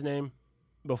 never heard his name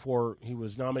before he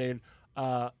was nominated.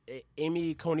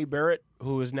 Amy Coney Barrett,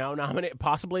 who is now nominated,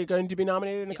 possibly going to be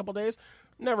nominated in a couple days.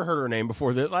 Never heard her name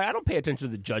before. Like, I don't pay attention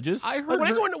to the judges. I heard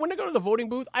when I go to the voting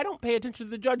booth, I don't pay attention to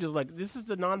the judges. Like, this is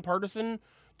the nonpartisan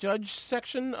judge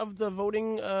section of the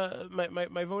voting.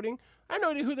 My voting. I have no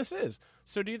idea who this is.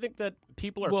 So, do you think that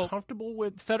people are comfortable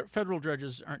with federal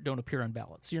judges don't appear on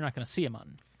ballots? You're not going to see them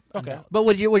on. Okay, but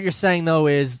what you're saying though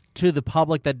is to the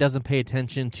public that doesn't pay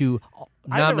attention to nominees.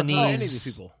 I never heard any of these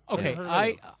people. Okay,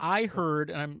 I heard,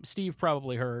 and Steve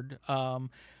probably heard of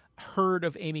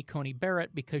Amy Coney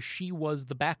Barrett because she was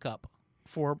the backup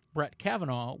for Brett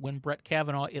Kavanaugh when Brett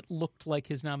Kavanaugh, it looked like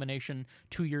his nomination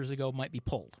 2 years ago might be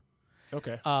pulled.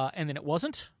 Okay, and then it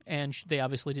wasn't, and they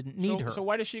obviously didn't need her. So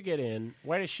why does she get in?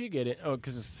 Oh,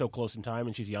 because it's so close in time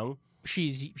and she's young.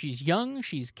 She's young.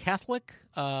 She's Catholic.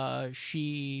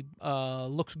 She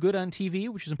looks good on TV,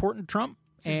 which is important to Trump.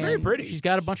 She's very pretty. She's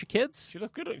got a bunch of kids. She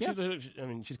looks good. Yeah.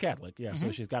 She's Catholic. Yeah,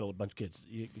 so she's got a bunch of kids.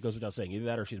 It goes without saying. Either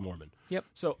that or she's Mormon. Yep.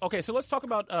 So so let's talk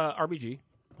about RBG.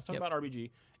 Let's talk about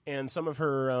RBG and some of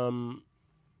her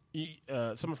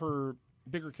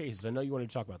bigger cases. I know you wanted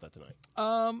to talk about that tonight.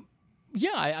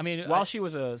 Yeah, I mean, while she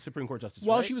was a Supreme Court justice.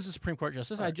 While she was a Supreme Court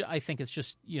justice, right. I think it's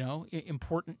just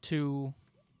important to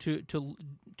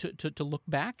look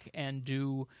back and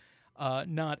do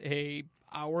not a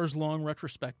hours-long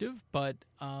retrospective, but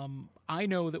I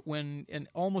know that and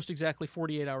almost exactly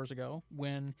 48 hours ago,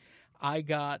 when I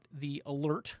got the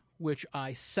alert, which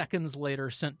I seconds later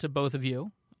sent to both of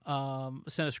you,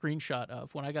 sent a screenshot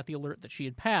of, when I got the alert that she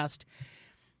had passed,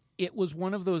 it was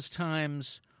one of those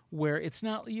times where it's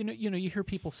not, you hear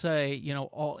people say,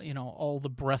 all the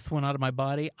breath went out of my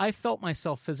body. I felt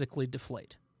myself physically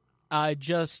deflate. I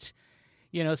just,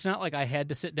 it's not like I had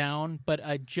to sit down, but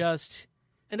I just...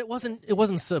 And it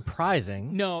wasn't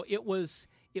surprising. No, it was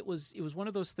it was one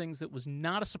of those things that was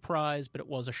not a surprise, but it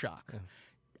was a shock.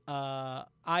 I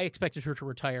expected her to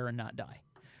retire and not die.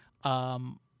 I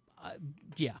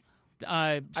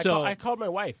called my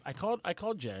wife. I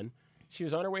called Jen. She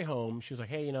was on her way home. She was like,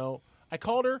 "Hey, I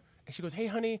called her." And she goes, "Hey,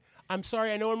 honey, I'm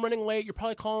sorry. I know I'm running late. You're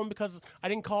probably calling because I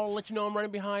didn't call to let you know I'm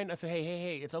running behind." I said,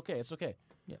 "Hey, it's okay. It's okay."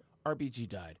 Yeah. RBG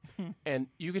died, and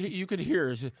you could hear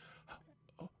her. She said,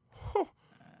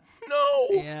 "No,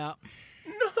 Yeah.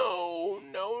 no."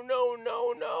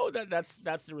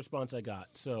 That's the response I got.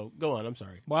 So go on. I'm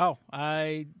sorry. Wow.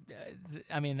 I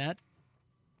mean that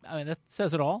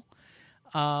says it all.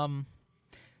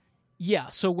 Yeah.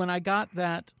 So when I got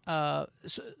that,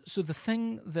 so the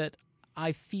thing that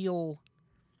I feel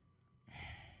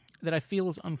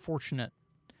is unfortunate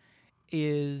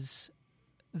is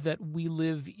that we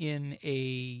live in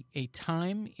a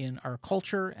time in our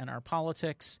culture and our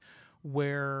politics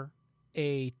where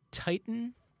a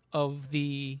titan of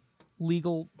the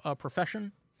legal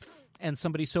profession and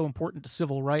somebody so important to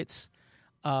civil rights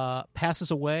passes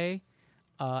away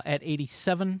at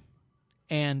 87,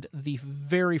 and the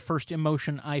very first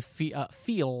emotion I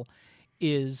feel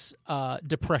is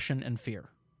depression and fear,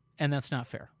 and that's not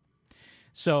fair.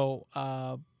 So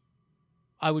I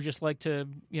would just like to,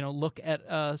 look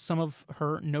at some of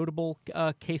her notable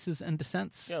cases and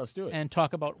dissents. Yeah, let's do it. And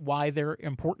talk about why they're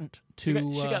important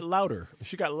to. She got louder.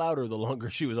 She got louder the longer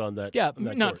she was on that. Yeah, on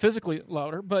that not court. physically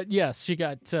louder, but yes, she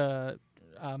got. So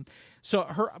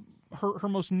her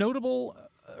most notable.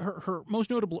 Her most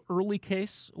notable early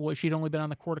case was she'd only been on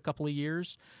the court a couple of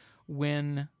years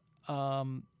when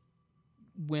the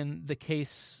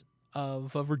case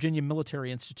of Virginia Military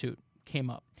Institute came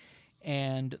up,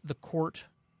 and the court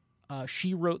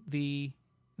she wrote the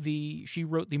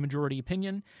majority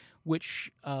opinion, which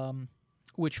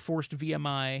forced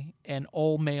VMI, an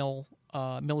all male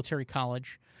military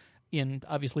college in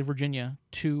obviously Virginia,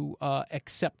 to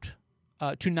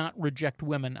not reject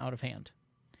women out of hand.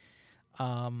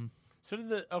 So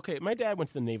my dad went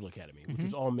to the Naval Academy, which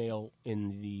was all male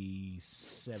in the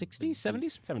 60s,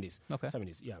 70s? 70s. Okay.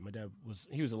 70s. Yeah, my dad was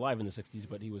alive in the 60s,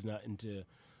 but he was not into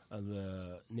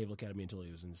the Naval Academy until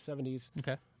he was in the 70s.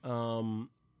 Okay.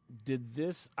 Did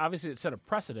this, obviously it set a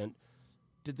precedent.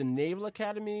 Did the Naval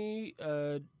Academy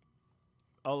start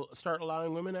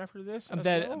allowing women after this?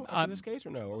 After this case,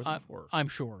 or no? Or was it before? I'm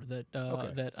sure that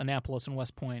that Annapolis and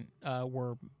West Point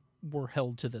were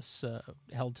held to this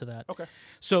held to that. Okay.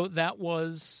 So that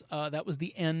was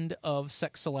the end of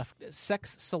sex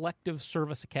selective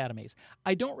service academies.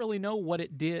 I don't really know what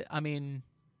it did. I mean,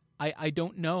 I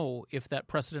don't know if that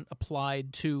precedent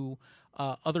applied to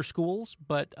other schools,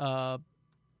 but actually,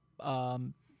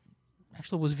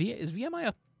 is VMI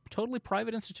a totally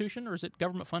private institution, or is it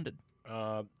government funded?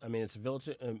 I mean, it's a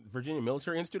Virginia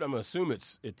Military Institute. I'm going to assume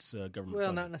it's government. Well,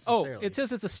 funded. not necessarily. Oh, it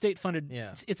says it's a state funded.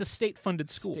 Yeah. It's a state funded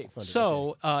school. State-funded,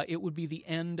 so it would be the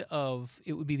end of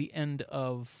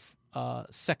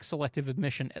sex selective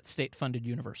admission at state funded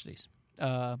universities,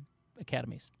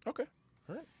 academies. Okay.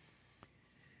 All right.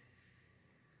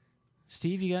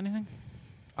 Steve, you got anything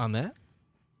on that?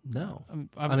 No.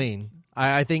 I mean,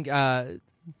 I think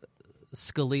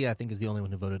Scalia, I think, is the only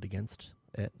one who voted against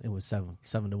it. It was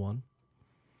 7-1.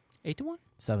 8-1.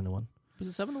 7-1. Was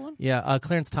it 7-1? Yeah,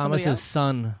 Clarence Somebody Thomas's else?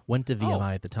 son went to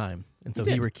VMI Oh. at the time, and so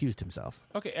He he did. recused himself.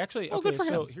 Okay. Actually, Oh, good for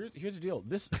so him. here's the deal.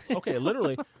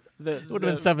 Literally, It would have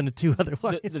been 7-2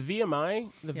 otherwise. the VMI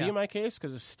Yeah. VMI case,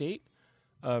 because it's state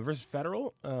versus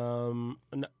federal,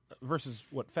 versus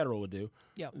what federal would do.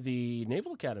 Yeah. The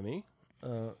Naval Academy.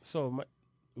 It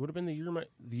would have been the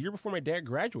year before my dad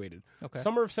graduated. Okay.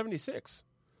 Summer of '76.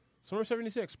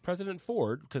 President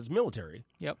Ford, because military,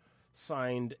 Yep.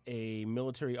 signed a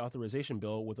military authorization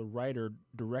bill with a rider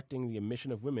directing the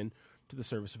admission of women to the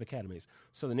service of academies.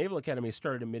 So the Naval Academy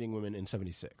started admitting women in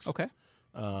 '76. Okay.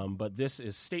 But this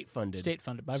is state funded. State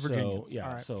funded by Virginia. So, yeah.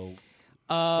 All right. So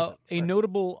A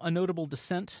notable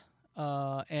dissent,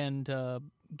 and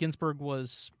Ginsburg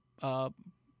was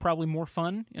probably more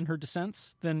fun in her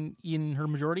dissents than in her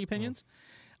majority opinions.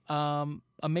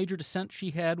 A major dissent she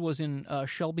had was in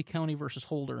Shelby County versus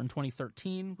Holder in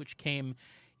 2013, which came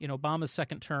in Obama's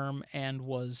second term and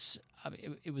was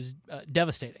it was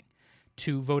devastating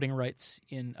to voting rights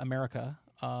in America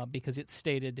because it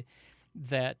stated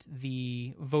that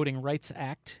the Voting Rights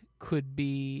Act could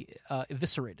be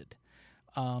eviscerated.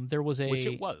 There was which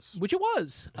it was.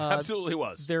 Absolutely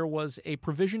was. There was a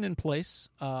provision in place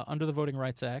under the Voting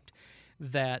Rights Act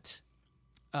that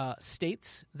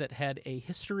states that had a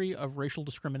history of racial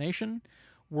discrimination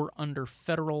were under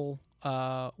federal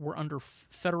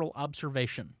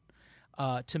observation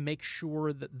to make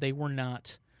sure that they were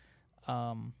not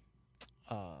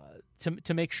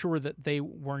to make sure that they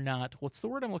were not, what's the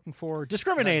word I'm looking for?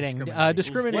 Discriminating.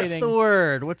 Discriminating.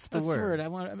 What's the word? I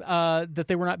want that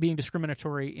they were not being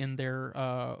discriminatory in their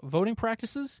voting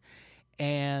practices.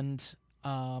 And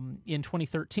in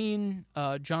 2013,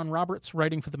 John Roberts,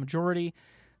 writing for the majority,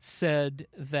 said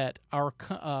that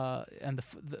the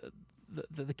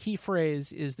key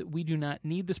phrase is that we do not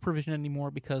need this provision anymore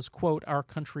because, quote, our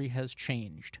country has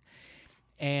changed.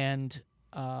 And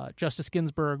Justice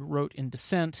Ginsburg wrote in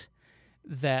dissent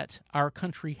that our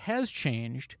country has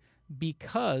changed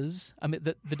because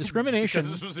the discrimination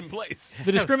because this was in place.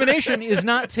 The discrimination is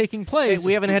not taking place. Hey,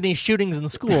 we haven't had any shootings in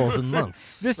schools in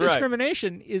months. This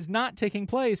discrimination is not taking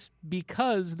place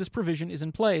because this provision is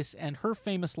in place. And her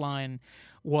famous line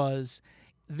was,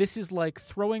 "This is like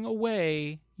throwing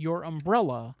away your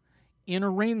umbrella in a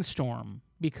rainstorm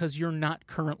because you're not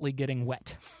currently getting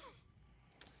wet."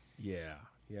 Yeah,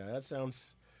 that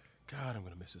sounds... God, I'm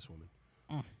going to miss this woman.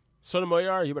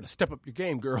 Sotomayor, you better step up your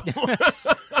game, girl. It's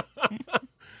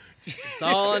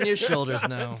all on your shoulders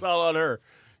now. It's all on her.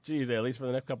 Geez, at least for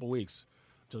the next couple of weeks,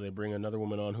 until they bring another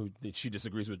woman on who she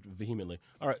disagrees with vehemently.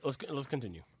 All right, let's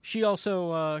continue. She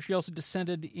also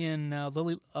dissented in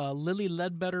Lilly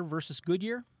Ledbetter versus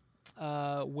Goodyear,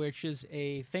 which is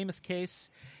a famous case.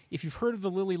 If you've heard of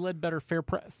the Lilly Ledbetter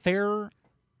Fair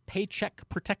Paycheck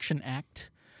Protection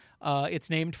Act, it's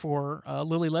named for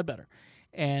Lilly Ledbetter.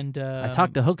 And I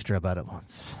talked to Hoekstra about it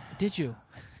once. Did you?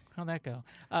 How'd that go?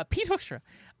 Pete Hoekstra.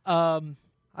 I've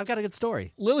got a good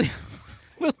story. Lilly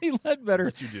Ledbetter.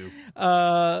 What you do?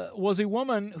 Was a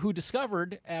woman who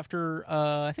discovered after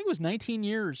I think it was 19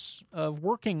 years of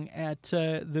working at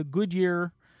the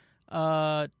Goodyear,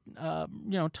 tire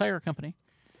company,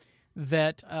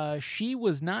 that she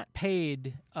was not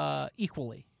paid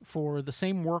equally for the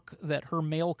same work that her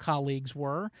male colleagues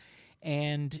were,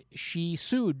 and she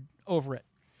sued over it.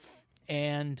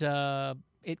 And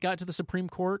it got to the Supreme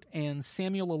Court, and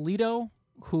Samuel Alito,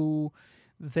 who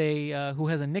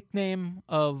has a nickname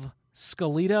of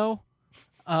Scalito,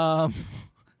 Samuel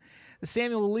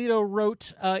Alito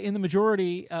wrote in the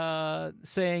majority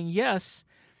saying, yes,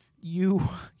 you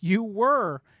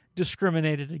were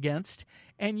discriminated against,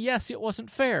 and yes, it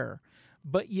wasn't fair,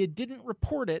 but you didn't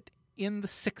report it in the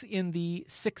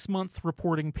 6-month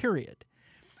reporting period.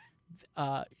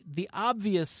 The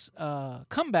obvious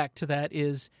comeback to that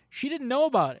is she didn't know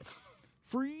about it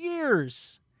for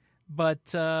years, but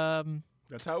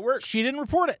that's how it works. She didn't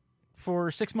report it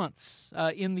for 6 months,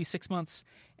 in the 6 months,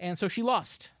 and so she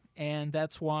lost. And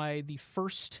that's why the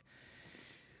first,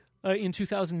 in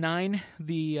 2009,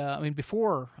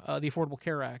 before the Affordable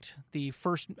Care Act, the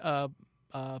first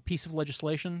piece of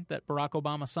legislation that Barack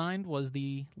Obama signed was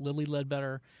the Lilly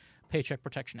Ledbetter Paycheck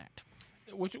Protection Act.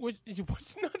 What's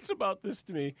nuts about this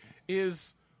to me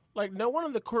is, like, no one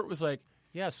in the court was like,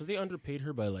 yeah, so they underpaid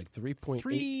her by like $3.8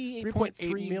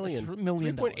 million.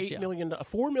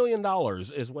 $4 million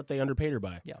is what they underpaid her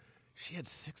by. Yeah. She had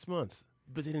 6 months,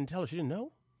 but they didn't tell her. She didn't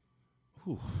know?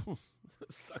 Ooh.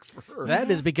 Sucks for her.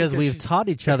 That is because we've taught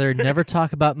each other never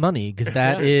talk about money, because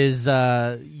that is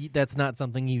that's not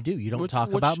something you do. You don't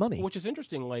talk about money. Which is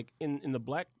interesting. Like in the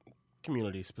black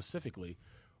community specifically,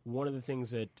 one of the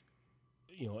things that,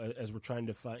 as we're trying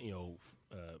to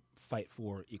fight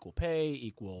for equal pay,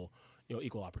 equal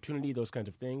opportunity, those kinds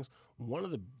of things, one of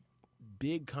the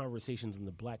big conversations in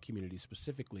the black community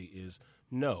specifically is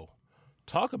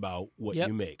talk about what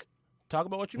you make. Talk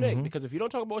about what you make, because if you don't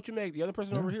talk about what you make, the other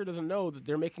person over here doesn't know that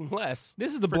they're making less.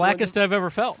 This is the blackest I've ever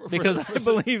felt, because I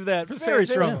believe that very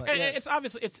strongly. And it's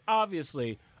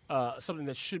obviously something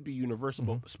that should be universal,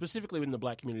 but specifically in the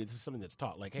black community, this is something that's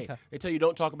taught. Like, hey, they tell you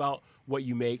don't talk about what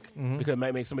you make because it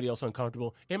might make somebody else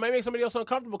uncomfortable. It might make somebody else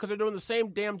uncomfortable because they're doing the same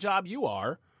damn job you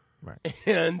are,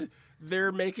 and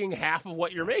they're making half of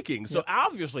what you're making. So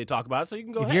obviously talk about it so you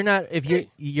can go,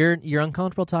 you're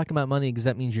uncomfortable talking about money because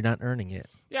that means you're not earning it.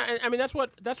 Yeah, and I mean that's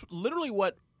literally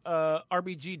what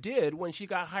RBG did when she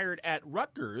got hired at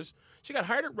Rutgers. She got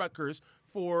hired at Rutgers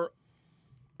for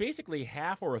basically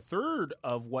half or a third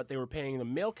of what they were paying the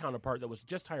male counterpart that was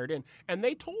just hired in, and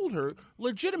they told her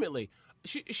legitimately.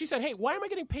 She said, "Hey, why am I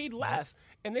getting paid less?"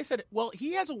 And they said, "Well,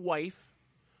 he has a wife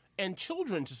and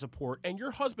children to support, and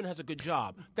your husband has a good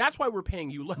job. That's why we're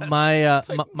paying you less." My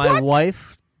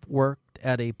wife worked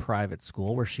at a private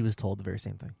school where she was told the very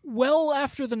same thing. Well,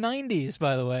 after the 90s,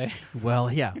 by the way.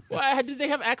 Well, yeah. Well, did they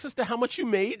have access to how much you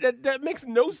made? That makes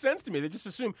no sense to me. They just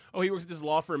assume, he works at this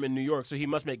law firm in New York, so he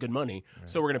must make good money,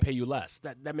 so we're going to pay you less.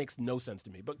 That makes no sense to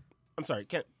me. But I'm sorry,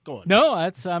 Kent, go on. No,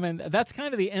 that's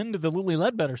kind of the end of the Lilly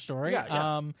Ledbetter story.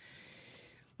 Yeah.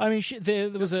 There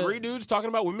was 3 dudes talking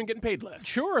about women getting paid less.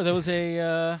 Sure, there was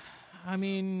a I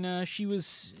mean, she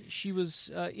was Dave's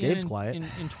in, quiet. in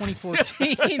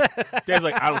 2014. Dave's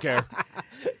like, I don't care.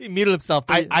 He muted himself.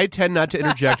 I tend not to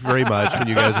interject very much when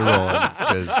you guys are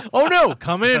rolling. 'Cause Oh no!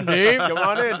 Come in, Dave. Come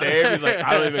on in, Dave. He's like,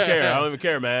 I don't even care. I don't even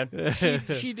care, man.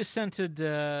 she dissented.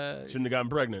 Shouldn't have gotten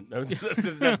pregnant.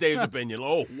 That's Dave's opinion.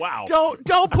 Oh, wow.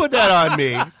 don't put that on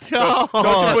me. Don't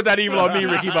you put that evil on me,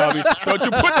 Ricky Bobby. Don't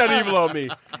you put that evil on me.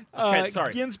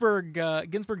 Sorry.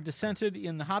 Ginsburg dissented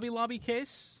in the Hobby Lobby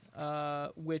case,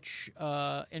 which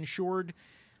ensured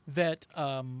that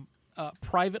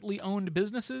privately owned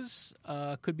businesses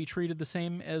could be treated the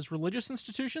same as religious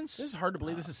institutions. This is hard to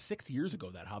believe. This is 6 years ago,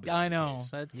 that hobby. I know. Case.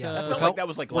 That's, I felt like that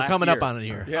was like We're last coming year. up on it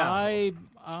here. Yeah.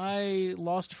 I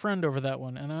lost a friend over that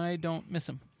one, and I don't miss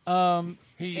him.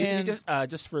 He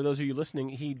just for those of you listening,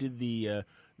 he did the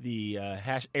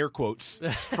hash air quotes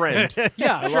friend.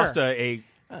 Yeah, I sure. lost a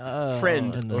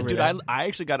friend no. over Dude, that. I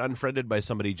actually got unfriended by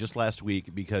somebody just last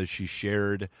week because she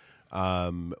shared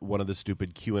one of the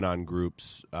stupid QAnon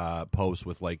groups posts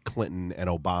with like Clinton and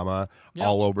Obama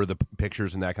all over the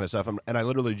pictures and that kind of stuff. And I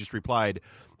literally just replied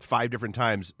 5 different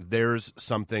times, there's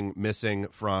something missing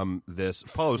from this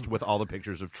post with all the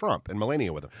pictures of Trump and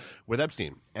Melania with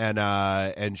Epstein.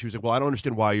 And she was like, well, I don't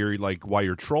understand why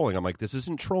you're trolling. I'm like, this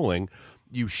isn't trolling.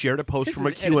 You shared a post from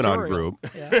a QAnon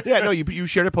group. You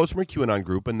shared a post from a QAnon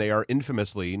group, and they are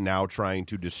infamously now trying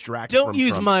to distract Don't from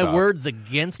use Trump my stuff. words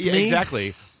against Yeah, me.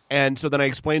 exactly. And so then I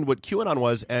explained what QAnon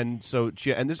was, and so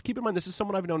keep in mind, this is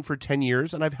someone I've known for 10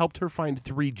 years, and I've helped her find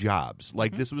 3 jobs.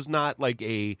 Like this was not like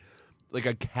a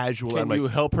casual. Can you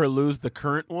help her lose the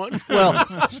current one? Well,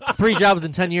 3 jobs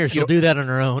in 10 years. She'll do that on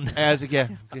her own. I'm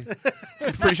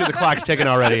pretty sure the clock's ticking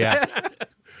already. Yeah.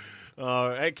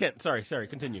 I can't. Sorry.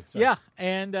 Continue. Sorry. Yeah,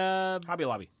 and Hobby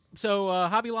Lobby. so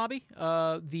Hobby Lobby,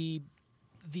 the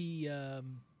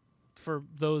for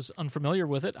those unfamiliar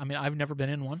with it, I mean, I've never been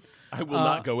in one. I will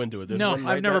not go into it. There's No, one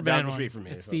I've never been down in the one. street from me.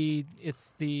 It's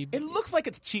folks. the. It looks like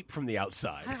it's cheap from the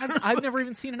outside. I've never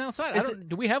even seen an outside.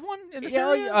 Do we have one in this Yeah,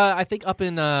 area? I think up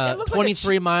in looks like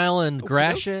 23 Mile and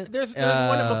Gratiot. There's one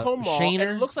at Macomb Mall. Shaner,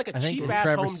 And it looks like a I think, cheap and ass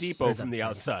Traverse- Home Depot where's from that the place?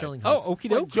 outside. Sterling Heights. Oh, okie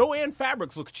Well, doke. Joanne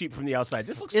Fabrics looks cheap from the outside.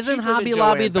 This looks Isn't cheaper Hobby than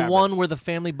Lobby Joanne the one Fabrics. where the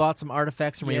family bought some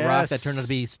artifacts from Iraq that turned out to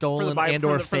be for the stolen Bible, and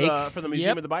or fake? for the Museum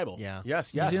Yep. of the Bible? Yeah.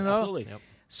 Yes, Museum of- absolutely. Yep.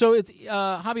 So it's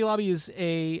Hobby Lobby is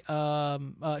a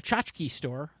tchotchke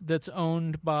store that's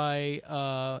owned by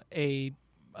a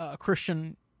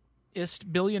Christianist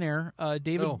billionaire,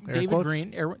 David air quotes? Green.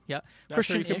 Not sure you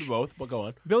Christian can be both, but go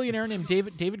on. billionaire named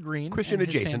David Green. Christian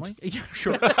and his adjacent. family. Yeah,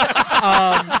 sure.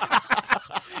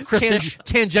 Christish.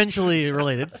 Tangentially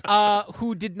related.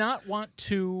 Who did not want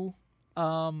to.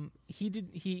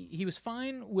 He was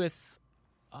fine with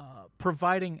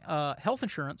providing health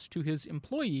insurance to his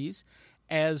employees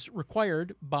as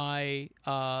required by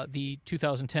the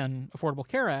 2010 Affordable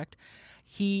Care Act.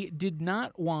 He did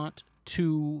not want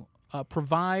to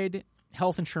provide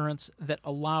health insurance that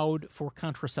allowed for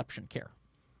contraception care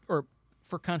or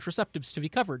for contraceptives to be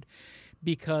covered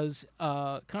because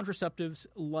contraceptives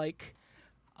like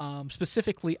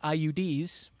specifically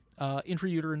IUDs,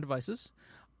 intrauterine devices,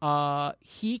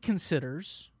 he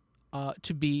considers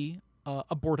to be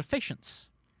abortifacients.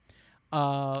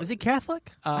 Is he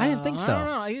Catholic? I didn't think so. I don't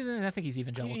know. I think he's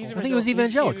evangelical. I think it was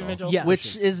evangelical. Yes.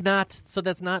 Which is not, so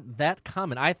that's not that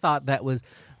common. I thought it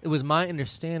was my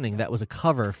understanding that was a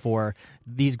cover for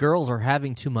these girls are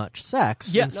having too much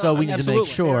sex, Yeah, and so we need to make absolutely.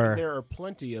 sure. There are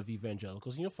plenty of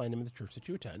evangelicals, and you'll find them in the church that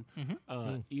you attend.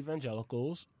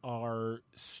 Evangelicals are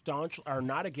staunch, are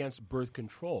not against birth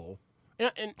control,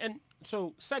 and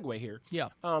so segue here. Yeah.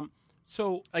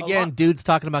 So Again, dudes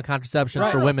talking about contraception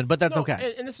for women, but that's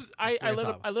okay. And this is I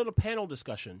led a panel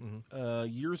discussion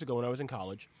years ago when I was in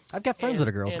college. I've got friends that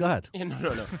are girls. Go ahead.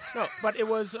 No. But it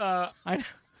was I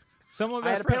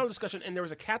had a panel discussion, and there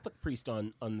was a Catholic priest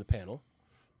on the panel,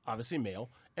 obviously male,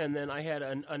 and then I had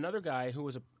another guy who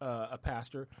was a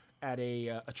pastor at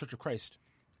a Church of Christ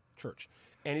church,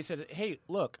 and he said, "Hey,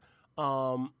 look."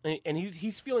 And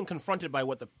he's feeling confronted by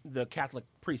what the Catholic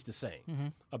priest is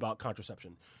saying about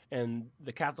contraception. And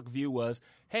the Catholic view was,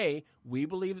 hey, we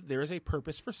believe that there is a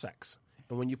purpose for sex.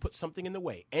 And when you put something in the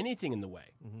way, anything in the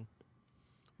way,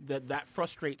 that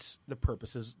frustrates the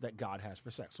purposes that God has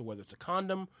for sex. So whether it's a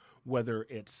condom, whether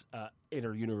it's an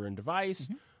intrauterine device,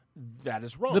 that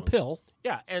is wrong. The pill.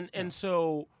 Yeah, and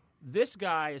so this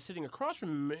guy is sitting across from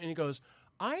him, and he goes,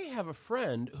 I have a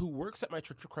friend who works at my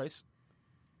Church of Christ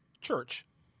church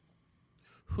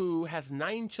who has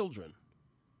 9 children,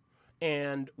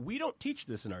 and we don't teach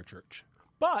this in our church,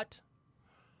 but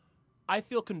I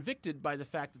feel convicted by the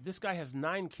fact that this guy has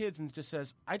 9 kids and just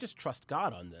says, I just trust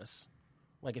God on this.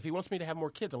 Like, if he wants me to have more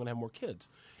kids, I'm going to have more kids.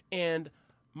 And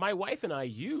my wife and I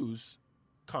use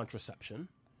contraception,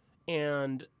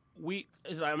 and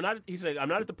he's like, I'm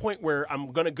not at the point where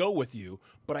I'm going to go with you,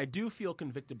 but I do feel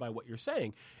convicted by what you're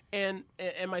saying. And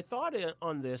my thought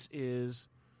on this is,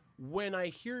 when I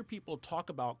hear people talk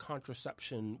about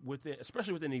contraception,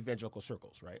 especially within evangelical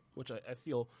circles, right, which I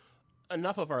feel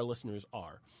enough of our listeners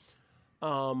are,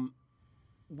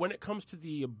 when it comes to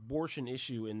the abortion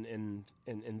issue in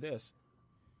this,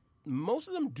 most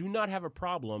of them do not have a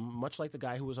problem, much like the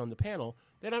guy who was on the panel.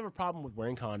 They don't have a problem with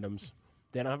wearing condoms.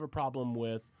 They don't have a problem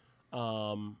with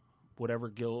what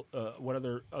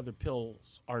other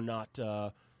pills are not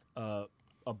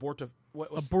abortifacients.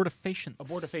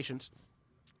 Abortifacients.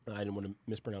 I didn't want to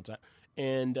mispronounce that.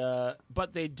 And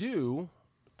but they do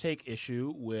take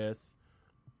issue with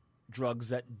drugs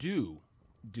that do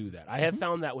that. I have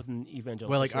found that within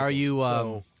evangelical Well, like,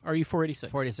 circles. are you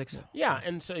 486? 486? Yeah,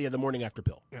 and so the morning after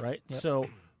pill, right? Yep. So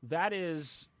that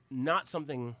is not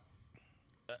something.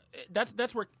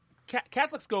 That's where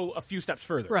Catholics go a few steps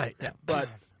further, right? Yeah. But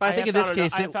I think in this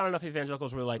case, I found enough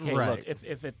evangelicals who were like, "Hey, right. look,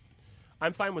 if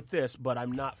I'm fine with this, but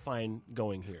I'm not fine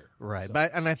going here." Right, So.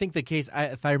 but I think the case,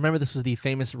 if I remember, this was the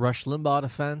famous Rush Limbaugh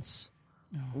defense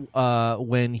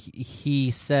when he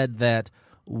said that.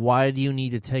 Why do you need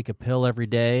to take a pill every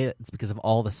day? It's because of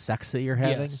all the sex that you're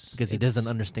having. Yes, because he doesn't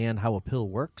understand how a pill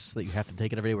works, that you have to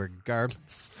take it every day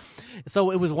regardless.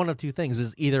 So it was one of two things. It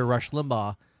was either Rush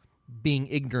Limbaugh being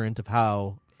ignorant of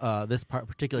how this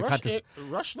particular Rush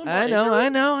Limbaugh. I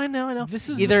know. This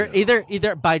is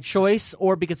either by choice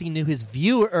or because he knew his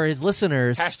viewer or his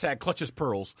listeners. # clutches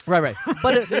pearls. Right.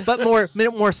 But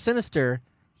more sinister,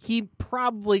 he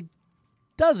probably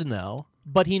does know,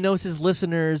 but he knows his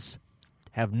listeners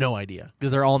have no idea because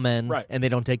they're all men, right. And they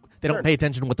don't pay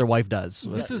attention to what their wife does.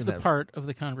 This is the part of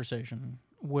the conversation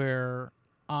where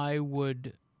I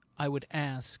would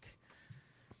ask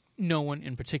no one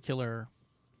in particular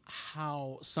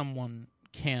how someone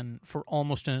can, for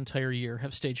almost an entire year,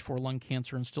 have stage 4 lung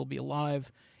cancer and still be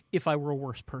alive if I were a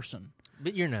worse person.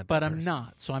 But you're not. But I'm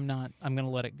not, so I'm not. I'm going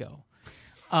to let it go.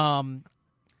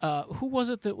 Who was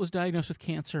it that was diagnosed with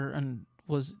cancer and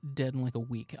was dead in like a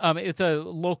week? It's a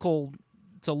local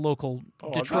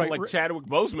Detroit, like Chadwick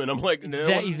Boseman. I'm like, no.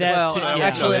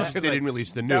 Actually, they didn't release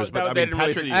the news, but they didn't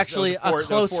release the news. Actually, a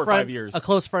close 4 or 5 years. A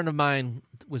close friend of mine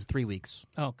was 3 weeks.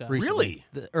 Oh God, really?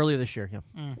 Earlier this year,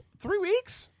 yeah. 3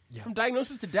 weeks from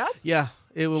diagnosis to death. Yeah,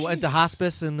 it went to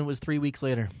hospice, and it was 3 weeks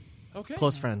later. Okay,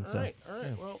 close friend. All right.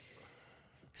 Well,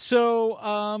 so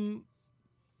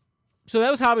that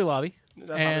was Hobby Lobby.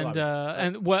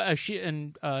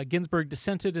 Ginsburg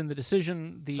dissented in the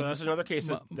decision. So that's another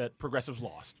case that progressives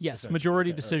lost. Yes,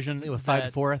 majority decision. It was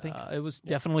 5-4, I think. It was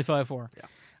definitely 5-4.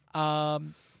 Yeah.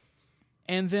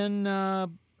 And then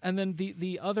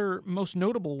the other most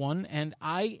notable one, and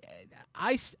I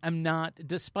am not,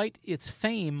 despite its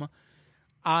fame,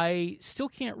 I still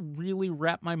can't really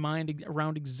wrap my mind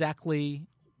around exactly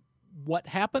what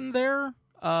happened there.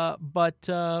 But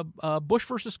Bush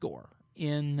versus Gore.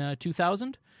 In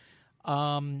 2000,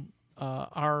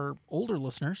 our older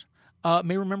listeners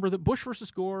may remember that Bush versus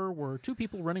Gore were two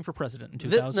people running for president in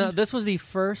 2000. This was the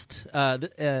first.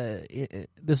 This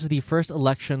was the first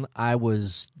election I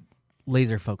was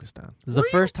laser focused on. This is the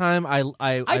first time I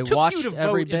took watched you to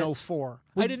every vote bit. in 04.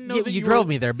 Well, I didn't know that you drove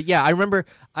me there, but yeah, I remember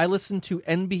I listened to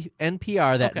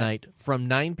NPR that night from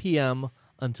 9 p.m.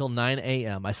 until 9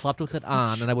 a.m. I slept with it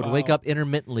on, and I would wake up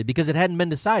intermittently because it hadn't been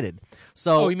decided.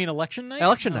 So, you mean election night?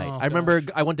 Election night. Oh, I remember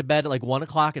I went to bed at like 1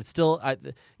 o'clock. It's still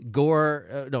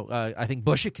Gore. I think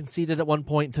Bush had conceded at one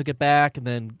point and took it back, and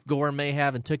then Gore may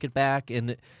have and took it back.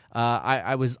 And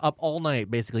I was up all night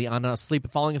basically on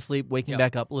falling asleep, waking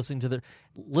back up, listening to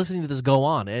this go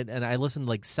on. And I listened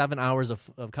like 7 hours of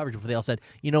coverage before they all said,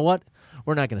 "You know what?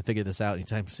 We're not going to figure this out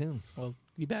anytime soon." Well,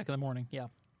 be back in the morning. Yeah.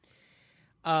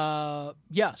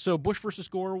 So Bush versus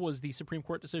Gore was the Supreme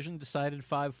Court decision decided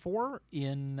 5-4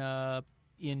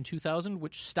 in 2000,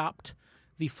 which stopped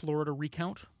the Florida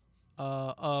recount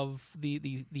of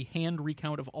the hand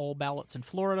recount of all ballots in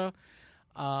Florida.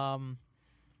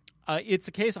 It's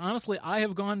a case, honestly, I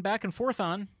have gone back and forth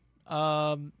on,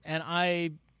 and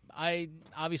I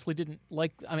obviously didn't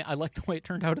like. I mean, I liked the way it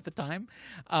turned out at the time.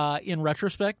 In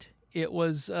retrospect, it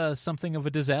was something of a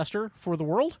disaster for the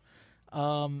world.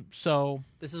 So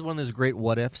this is one of those great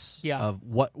what ifs of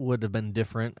what would have been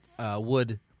different.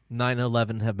 Would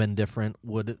 9/11 have been different?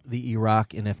 Would the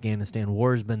Iraq and Afghanistan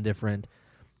wars been different?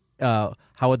 How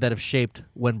would that have shaped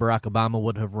when Barack Obama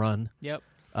would have run? Yep.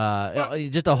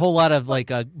 Just a whole lot of like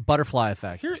a butterfly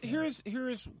effect.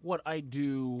 Here's what I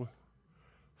do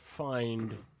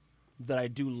find that I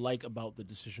do like about the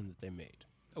decision that they made.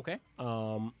 Okay.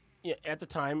 Yeah, at the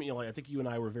time, like, I think you and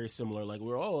I were very similar. Like,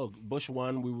 Bush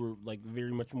won. We were like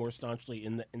very much more staunchly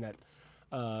in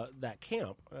that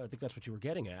camp. I think that's what you were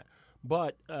getting at.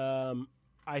 But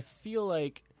I feel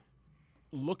like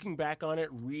looking back on it,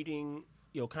 reading,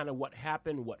 kind of what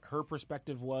happened, what her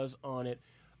perspective was on it,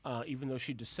 even though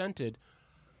she dissented,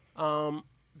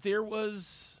 there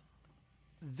was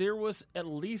at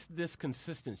least this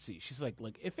consistency. She's like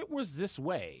if it was this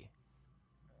way,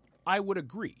 I would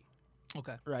agree.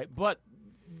 Okay. Right, but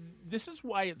this is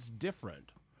why it's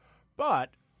different.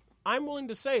 But I'm willing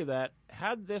to say that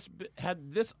had this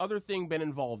other thing been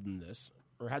involved in this,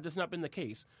 or had this not been the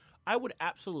case, I would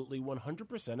absolutely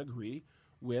 100% agree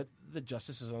with the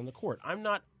justices on the court. I'm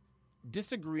not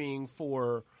disagreeing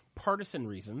for partisan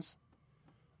reasons.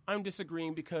 I'm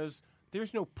disagreeing because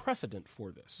there's no precedent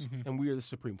for this, and we are the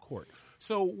Supreme Court.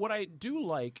 So what I do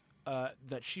like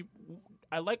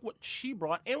I like what she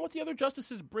brought and what the other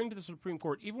justices bring to the Supreme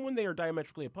Court, even when they are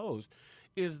diametrically opposed,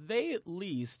 is they at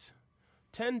least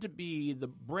tend to be the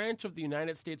branch of the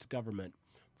United States government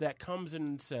that comes in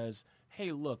and says,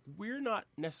 hey, look, we're not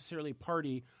necessarily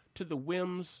party to the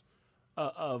whims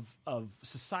of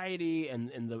society and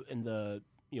the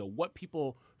what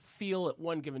people feel at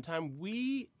one given time.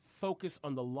 We focus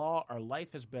on the law. Our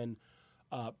life has been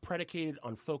predicated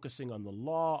on focusing on the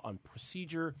law, on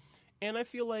procedure. And I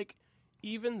feel like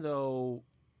even though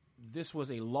this was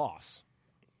a loss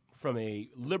from a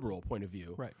liberal point of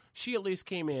view, Right. she at least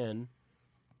came in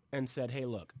and said, hey,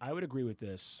 look, I would agree with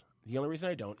this. The only reason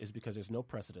I don't is because there's no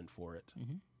precedent for it.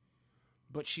 Mm-hmm.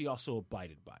 But she also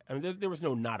abided by it. I mean, there was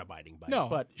no not abiding by it.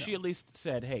 But she at least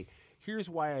said, hey, here's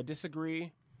why I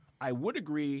disagree. I would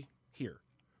agree here,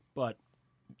 but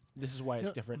this is why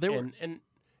it's different. And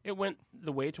it went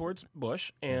the way towards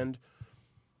Bush, and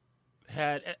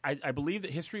I believe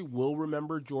that history will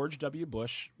remember George W.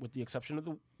 Bush, with the exception of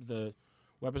the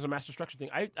weapons of mass destruction thing.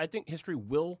 I think history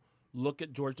will look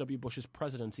at George W. Bush's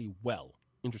presidency well,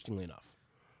 interestingly enough.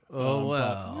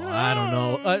 I don't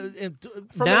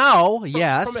know.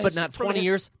 Yes, but not 20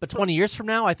 years. But 20 years from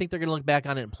now, I think they're going to look back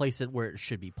on it and place it where it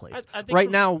should be placed. I think right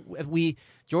now,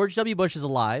 George W. Bush is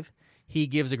alive. He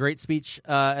gives a great speech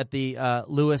at the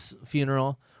Lewis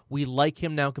funeral. We like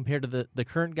him now compared to the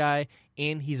current guy,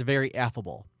 and he's very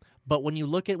affable. But when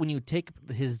you take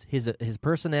his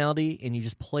personality and you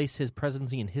just place his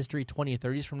presidency in history 20 or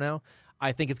 30 years from now,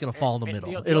 I think it's going to fall in the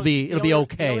middle. It'll be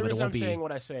okay, but it won't be. I'm saying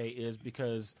what I say is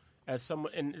because as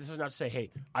someone, and this is not to say, hey,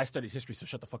 I studied history, so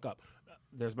shut the fuck up.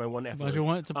 There's my one F word.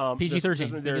 It's a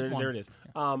PG-13. There it is.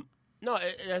 Yeah. No,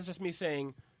 that's just me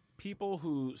saying people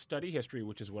who study history,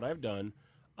 which is what I've done,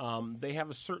 they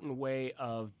have a certain way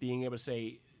of being able to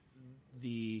say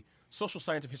the social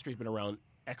science of history has been around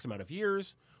X amount of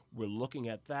years. We're looking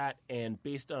at that, and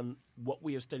based on what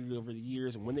we have studied over the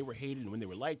years and when they were hated and when they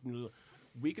were liked,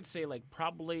 we could say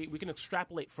probably we can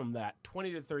extrapolate from that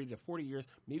 20 to 30 to 40 years,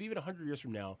 maybe even 100 years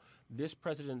from now, this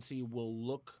presidency will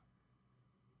look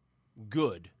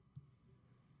good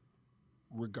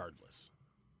regardless.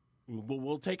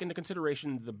 We'll take into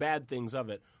consideration the bad things of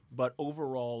it, but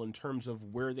overall, in terms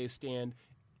of where they stand,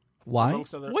 why?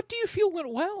 What do you feel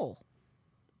went well?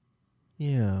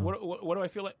 Yeah. What do I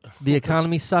feel like? The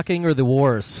economy sucking or the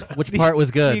wars? Which part was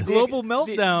good? The global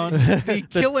meltdown, the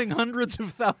killing hundreds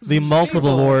of thousands. The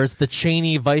multiple wars, the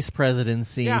Cheney vice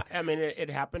presidency. Yeah, I mean,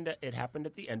 it happened. It happened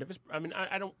at the end of his. I mean,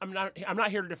 I'm not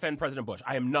here to defend President Bush.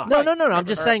 I am not. No. I'm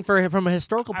just saying, from a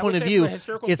historical point of view,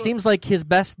 it seems like his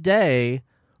best day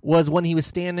was when he was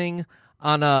standing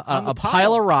on a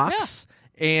pile of rocks,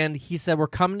 and he said, "We're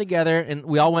coming together," and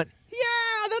we all went,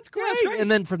 "Yeah, that's great." Right. And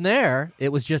then from there,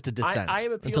 it was just a descent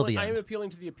until the end. I am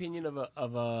appealing to the opinion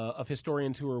of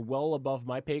historians who are well above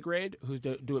my pay grade, who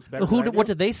do it better. What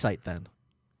did they cite then?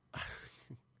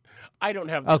 I don't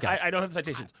have. Okay. I don't have the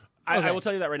citations. I will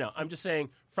tell you that right now. I'm just saying,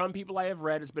 from people I have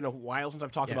read, it's been a while since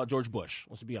I've talked about George Bush.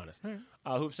 Let's be honest.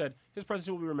 Who've said his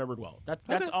presidency will be remembered well.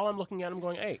 That's all I'm looking at. I'm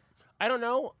going, hey, I don't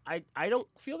know. I don't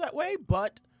feel that way,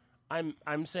 but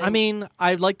I'm saying. I mean,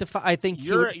 I'd like to. I think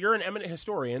you're an eminent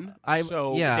historian. David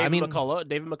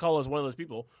McCullough is one of those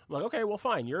people. I'm like, okay, well,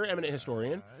 fine. You're an eminent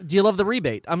historian. Do you love the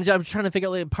rebate? I'm trying to figure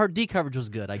out. Part D coverage was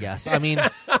good, I guess. I mean,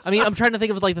 I'm trying to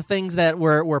think of the things that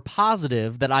were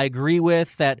positive that I agree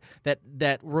with. That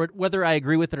whether I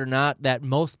agree with it or not, that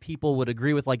most people would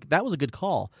agree with. Like, that was a good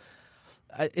call.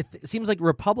 It seems like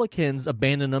Republicans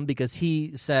abandoned him because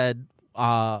he said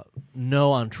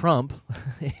no on Trump.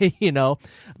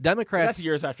 Democrats. That's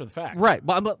years after the fact, right?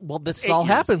 Well, this all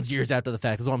happens years after the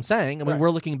fact. Is what I'm saying. I mean, we're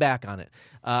looking back on it.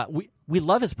 We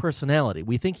love his personality.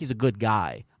 We think he's a good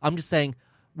guy. I'm just saying,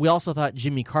 we also thought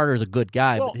Jimmy Carter is a good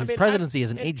guy, Well, but his I mean, presidency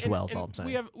hasn't and- aged and- well. Is and all I'm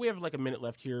saying. We have like a minute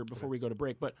left here before we go to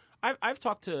break. But I've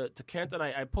talked to Kent, and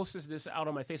I posted this out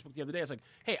on my Facebook the other day. I was like,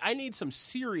 hey, I need some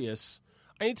serious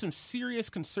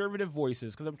conservative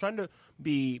voices because I'm trying to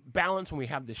be balanced when we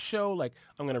have this show. Like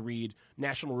I'm going to read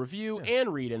National Review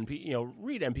and read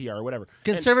NPR or whatever.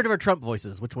 Conservative or Trump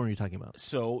voices? Which one are you talking about?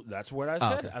 So that's what I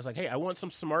said. okay. I was like, hey, I want some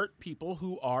smart people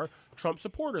who are Trump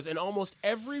supporters. And almost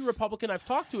every Republican I've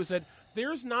talked to has said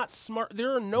there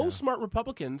are no smart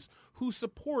Republicans who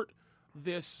support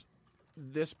this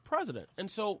president.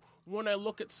 And so when I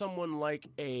look at someone like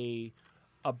a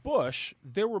Bush,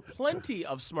 there were plenty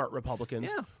of smart Republicans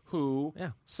who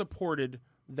supported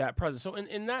that president. So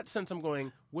in that sense, I'm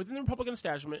going within the Republican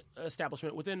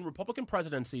establishment, within Republican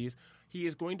presidencies, he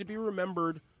is going to be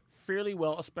remembered fairly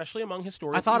well, especially among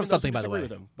historians. I thought even of those who something, by the disagree way.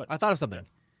 with him. But I thought of something.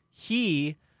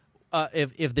 He,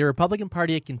 if the Republican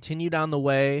Party had continued on the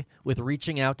way with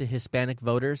reaching out to Hispanic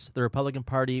voters, the Republican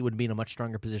Party would be in a much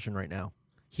stronger position right now.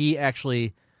 He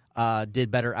actually did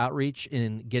better outreach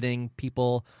in getting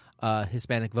people,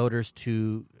 Hispanic voters,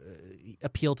 to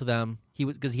appeal to them.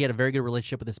 Because he had a very good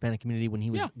relationship with the Hispanic community when he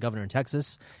was governor in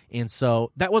Texas, and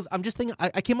so that was. I'm just thinking.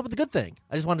 I came up with a good thing.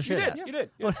 I just wanted to share that. You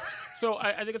did. Yeah. So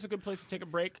I think it's a good place to take a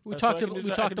break. We talked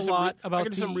a lot about I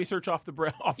can do some research off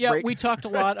break. we talked a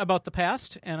lot about the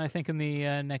past, and I think in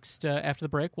the next after the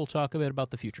break we'll talk a bit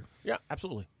about the future. Yeah,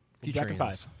 absolutely. We'll be back in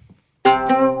 5.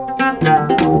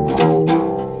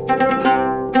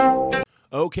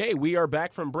 Okay, we are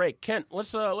back from break. Kent,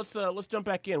 let's jump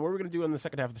back in. What are we going to do in the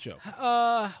second half of the show?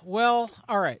 Well,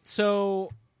 all right.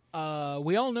 So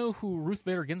we all know who Ruth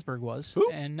Bader Ginsburg was.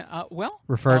 Who? And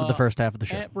Refer to the first half of the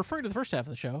show. Referring to the first half of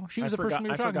the show, she was the person we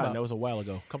were talking about. That was a while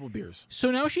ago. A couple of beers.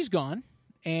 So now she's gone,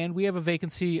 and we have a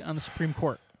vacancy on the Supreme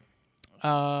Court.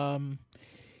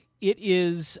 It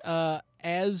is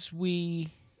as we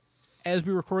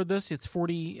record this, it's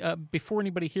 40. Before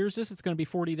anybody hears this, it's going to be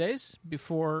 40 days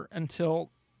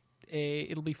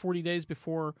it'll be 40 days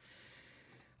before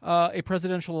a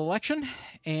presidential election,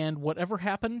 and whatever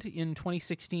happened in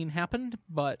 2016 happened.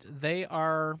 But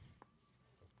they're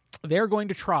going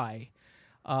to try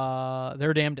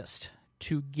their damnedest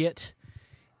to get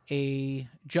a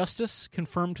justice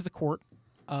confirmed to the court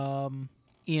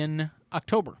in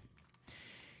October,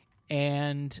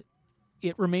 and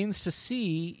it remains to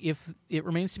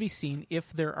be seen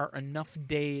if there are enough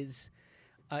days,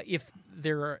 in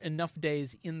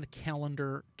the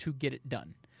calendar to get it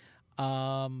done.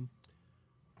 I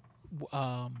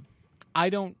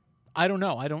don't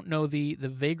know. I don't know the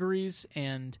vagaries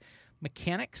and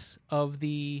mechanics of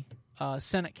the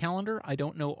Senate calendar. I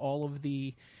don't know all of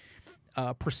the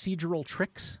procedural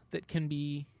tricks that can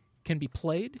be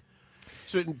played.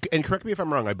 So, and correct me if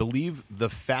I'm wrong, I believe the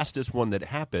fastest one that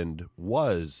happened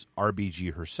was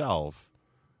RBG herself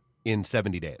in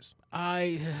 70 days.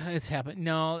 It's happened.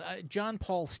 No, John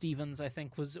Paul Stevens, I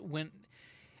think,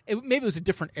 maybe it was a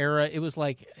different era. It was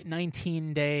like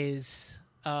 19 days.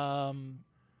 There's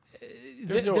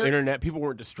no internet. People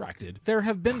weren't distracted. There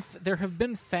have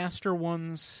been faster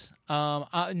ones.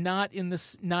 Not in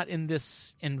this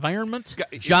environment.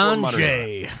 John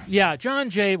Jay. Yeah, John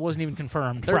Jay wasn't even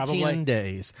confirmed. 13 probably.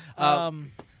 days.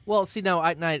 Well, see, now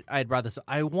I'd brought this up.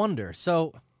 I wonder,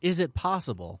 so is it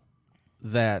possible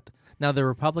that now the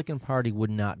Republican Party would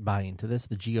not buy into this,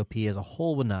 the GOP as a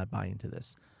whole would not buy into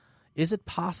this? Is it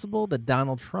possible that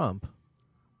Donald Trump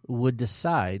would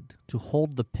decide to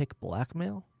hold the pick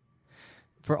blackmail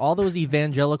for all those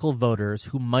evangelical voters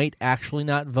who might actually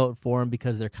not vote for him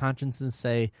because their consciences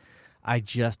say, I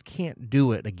just can't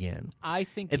do it again? I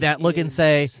think that look and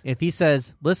say, if he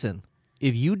says, listen,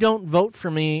 if you don't vote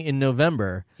for me in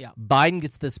November, Biden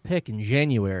gets this pick in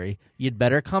January, you'd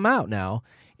better come out now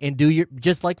and do your,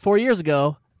 just like 4 years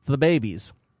ago, for the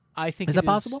babies. I think is that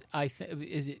possible?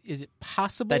 Is it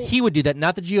possible that he would do that?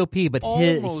 Not the GOP, but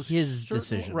his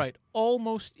decision. Right. It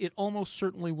almost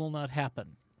certainly will not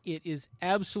happen. It is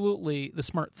absolutely the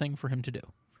smart thing for him to do.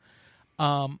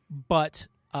 But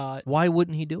why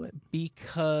wouldn't he do it?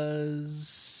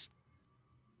 Because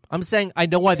I'm saying I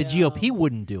know why the GOP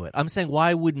wouldn't do it. I'm saying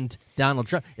why wouldn't Donald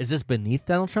Trump? Is this beneath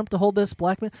Donald Trump to hold this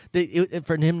blackmail?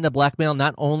 For him to blackmail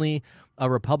not only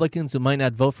Republicans who might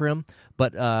not vote for him,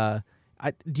 but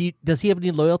does he have any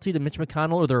loyalty to Mitch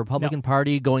McConnell or the Republican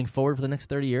Party going forward for the next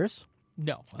 30 years?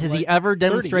 No. Has he ever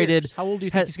demonstrated? How old do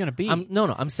you think he's going to be?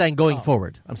 No. I'm saying going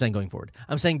forward. I'm saying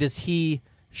does he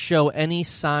show any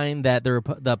sign that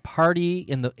the party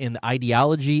in the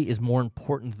ideology is more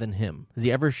important than him? Has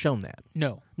he ever shown that?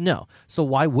 No. So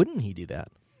why wouldn't he do that?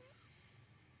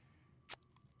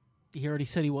 He already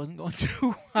said he wasn't going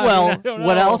to. Well, I don't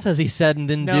what know. else has he said and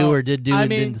didn't do, or did do and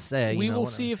didn't say? We will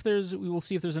whatever. see if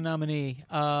there's a nominee.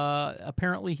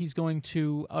 Apparently, he's going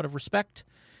to, out of respect,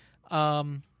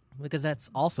 because that's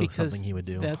also something he would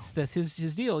do. That's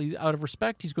his deal. He's out of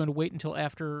respect. He's going to wait until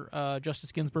after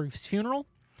Justice Ginsburg's funeral.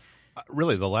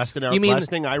 Really, the last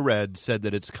thing I read said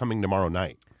that it's coming tomorrow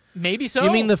night. Maybe so.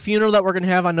 You mean the funeral that we're going to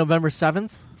have on November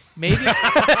 7th? Maybe.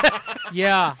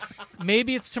 Yeah.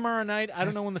 Maybe it's tomorrow night. I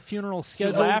don't know when the funeral's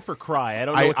scheduled. Laugh or cry? I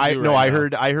don't know what to do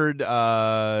right now. I heard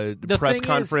the press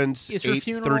conference is her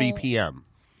 8:30 p.m.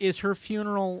 Is her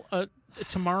funeral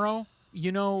tomorrow?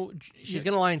 You know, She's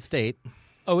going to lie in state.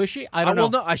 Oh, is she? I don't know.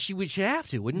 Well, no, she have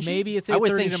to, wouldn't she? Maybe it's 8:30 I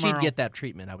would think tomorrow. she'd get that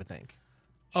treatment. I would think.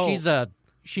 Oh, She's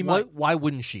she why, might. why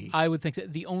wouldn't she? I would think so.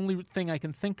 The only thing I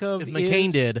can think of If McCain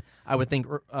is did, I would think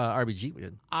RBG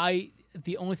would.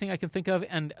 The only thing I can think of,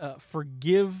 and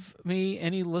forgive me,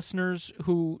 any listeners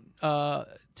who to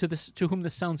whom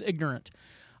this sounds ignorant.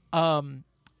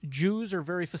 Jews are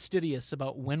very fastidious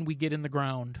about when we get in the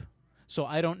ground, so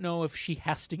I don't know if she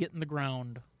has to get in the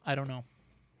ground. I don't know.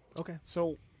 Okay,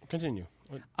 so continue.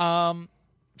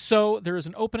 So there is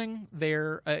an opening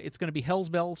there. It's going to be hell's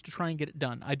bells to try and get it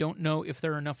done. I don't know if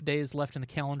there are enough days left in the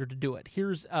calendar to do it.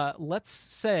 Here's let's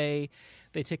say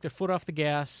they take their foot off the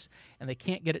gas and they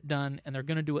can't get it done, and they're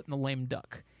going to do it in the lame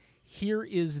duck.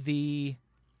 Here's the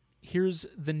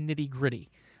nitty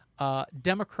gritty.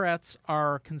 Democrats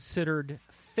are considered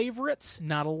favorites,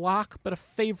 not a lock, but a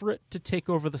favorite to take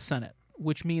over the Senate,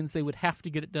 which means they would have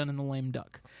to get it done in the lame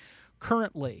duck.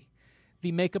 Currently,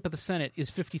 the makeup of the Senate is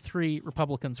 53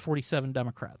 Republicans, 47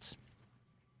 Democrats.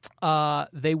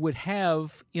 They would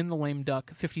have, in the lame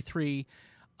duck, 53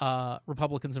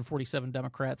 Republicans and 47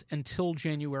 Democrats until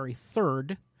January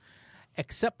 3rd,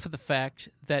 except for the fact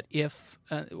that if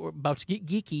we're about to get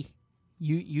geeky,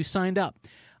 you signed up,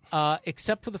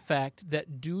 except for the fact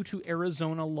that due to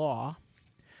Arizona law,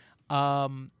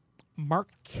 Mark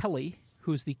Kelly,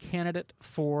 who's the candidate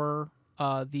for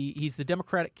he's the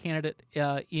Democratic candidate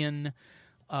in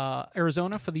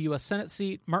Arizona for the U.S. Senate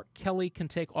seat. Mark Kelly can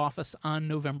take office on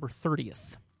November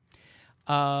 30th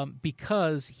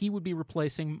because he would be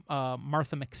replacing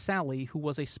Martha McSally, who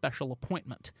was a special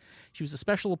appointment. She was a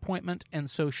special appointment, and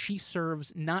so she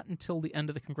serves not until the end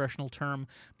of the congressional term,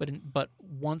 but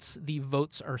once the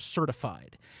votes are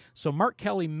certified. So Mark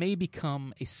Kelly may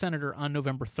become a senator on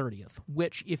November 30th,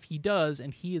 which, if he does,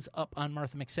 and he is up on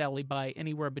Martha McSally by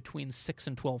anywhere between 6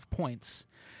 and 12 points.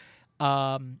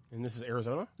 And this is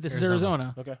Arizona? This is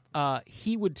Arizona. Okay.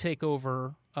 He would take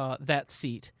over that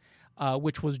seat,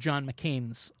 which was John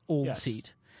McCain's old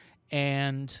seat,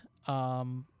 and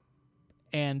the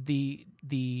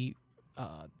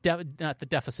not the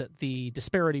deficit, the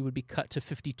disparity would be cut to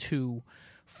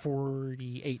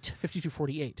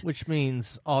 52-48, Which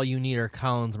means all you need are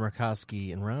Collins,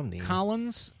 Murkowski, and Romney.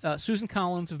 Susan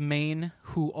Collins of Maine,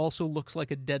 who also looks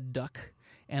like a dead duck,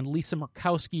 and Lisa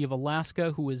Murkowski of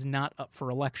Alaska, who is not up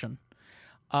for election,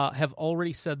 have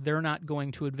already said they're not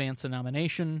going to advance a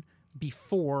nomination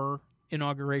before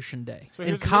Inauguration Day. So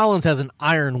and Collins has an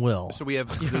iron will. So we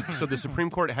have so the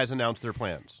Supreme Court has announced their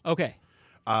plans. Okay.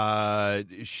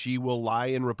 She will lie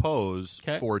in repose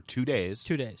for 2 days.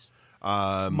 2 days.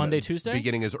 Monday, Tuesday?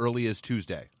 Beginning as early as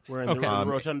Tuesday. We're in the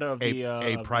rotunda of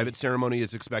a private ceremony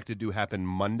is expected to happen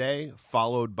Monday,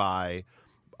 followed by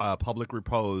public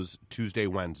repose Tuesday,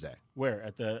 Wednesday. Where?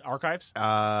 At the archives?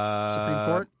 Supreme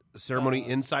Court? Ceremony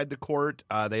inside the court.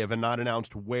 They have not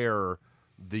announced where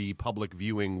the public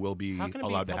viewing will be How can it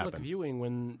allowed be to public happen. viewing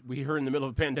when we are in the middle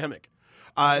of a pandemic?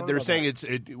 They're saying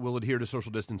it will adhere to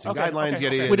social distancing guidelines. Okay, yada,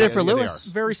 okay. yada, We did yada, for yada, Lewis.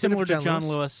 yada. Very similar to John John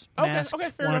Lewis. Masked,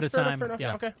 Fair one enough, at a time. Fair enough.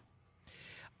 Yeah. Okay.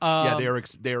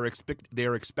 They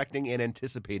are expecting and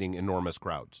anticipating enormous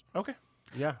crowds. Okay.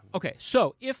 Yeah. Okay,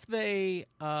 so if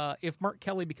Mark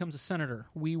Kelly becomes a senator,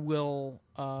 we will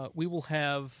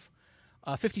have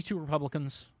 52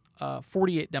 Republicans,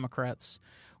 48 Democrats,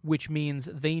 which means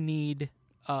they need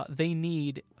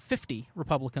 50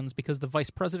 Republicans because the vice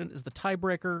president is the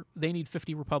tiebreaker. They need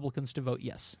 50 Republicans to vote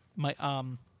yes.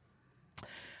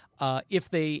 If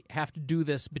they have to do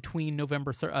this between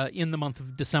in the month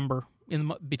of December,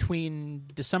 between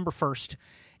December 1st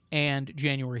and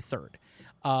January 3rd.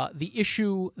 The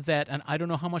issue that, and I don't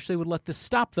know how much they would let this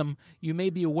stop them, you may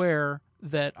be aware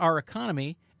that our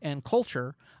economy and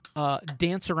culture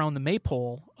dance around the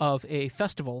maypole of a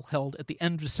festival held at the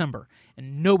end of December,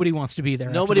 and nobody wants to be there.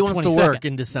 Nobody after the wants to 22nd. work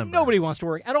in December. Nobody wants to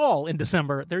work at all in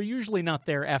December. They're usually not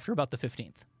there after about the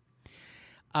 15th.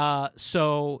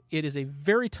 So it is a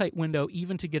very tight window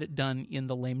even to get it done in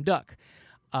the lame duck.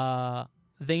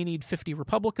 They need 50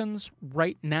 Republicans.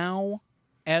 Right now,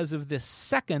 as of this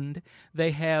second,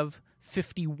 they have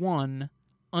 51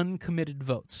 uncommitted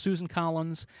votes. Susan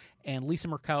Collins and Lisa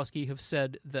Murkowski have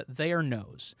said that they are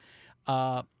no's.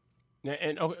 Hold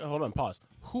on, pause.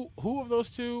 Who of those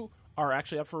two are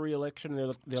actually up for re-election? They're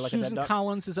like Susan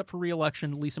Collins is up for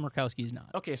re-election. Lisa Murkowski is not.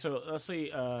 Okay, so let's say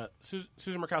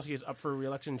Susan Murkowski is up for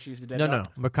re-election. She's the dead No,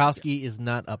 duck. Murkowski is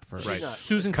not up for. Right.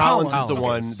 Susan Collins Collins is the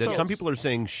one that So- some people are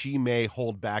saying she may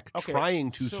hold back, Okay,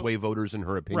 trying to so- sway voters in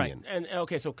her opinion. And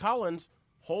okay, so Collins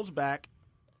holds back.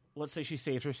 Let's say she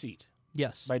saves her seat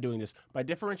Yes. by doing this, by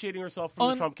differentiating herself from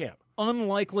the Trump camp.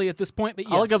 Unlikely at this point, but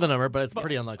yes. I'll look up the number, but it's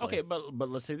pretty unlikely. Okay, but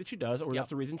let's say that she does, or Yep. that's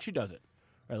the reason she does it.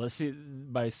 All right, let's say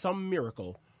by some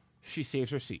miracle she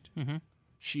saves her seat. Mm-hmm.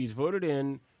 She's voted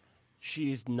in.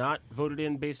 She's not voted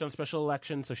in based on special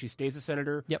election, so she stays a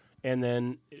senator. Yep. And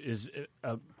then is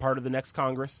a part of the next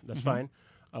Congress. That's fine.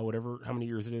 Whatever, how many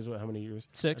years it is? How many years?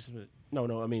 6.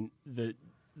 No. I mean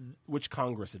which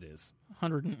Congress it is.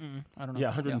 100. I don't know. Yeah,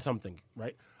 100 and something,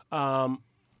 right?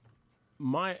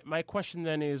 My question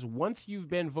then is, once you've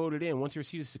been voted in, once your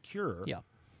seat is secure, Yeah.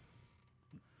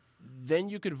 then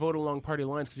you could vote along party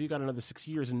lines because you got another 6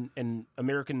 years, and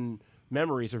American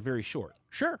memories are very short.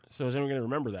 Sure. So is anyone going to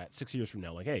remember that 6 years from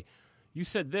now? Like, hey, you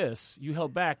said this, you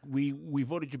held back, we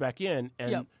voted you back in,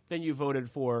 and Yep. then you voted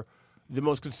for the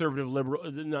most conservative liberal,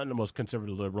 not the most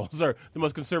conservative liberal, sorry, the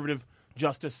most conservative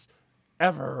justice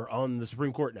ever on the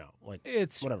Supreme Court now. Like,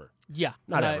 It's whatever. Yeah.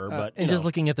 Not I- ever, but And you just know.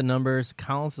 looking at the numbers,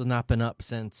 Collins has not been up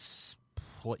since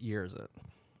what year is it?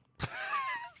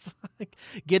 It's like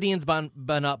Gideon's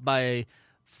been up by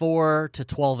 4 to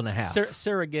 12.5.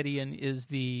 Sarah Gideon is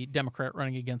the Democrat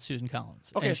running against Susan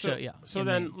Collins. Okay, And so yeah. so in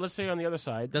then Maine. let's say on the other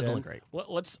side, Doesn't then look great.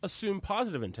 Let's assume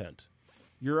positive intent.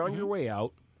 You're on your Mm-hmm. way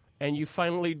out, and you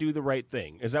finally do the right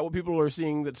thing. Is that what people are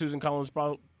seeing that Susan Collins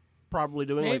probably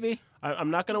doing? Like, Maybe. I'm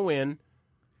not going to win,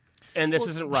 and this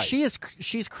isn't right. She's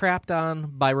crapped on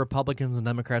by Republicans and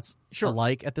Democrats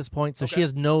alike at this point, so she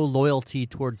has no loyalty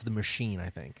towards the machine, I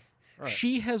think.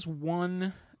 She has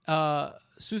won.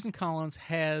 Susan Collins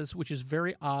has, which is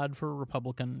very odd for a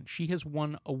Republican. She has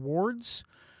won awards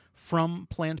from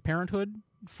Planned Parenthood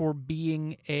for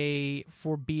being a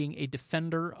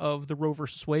defender of the Roe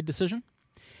versus Wade decision,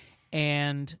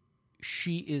 and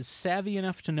she is savvy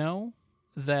enough to know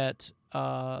that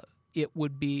it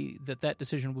would be that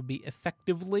decision would be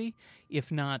effectively,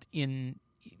 if not in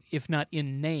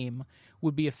name,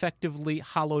 would be effectively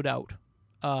hollowed out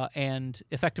and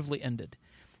effectively ended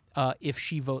if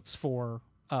she votes for,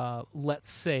 let's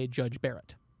say, Judge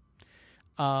Barrett.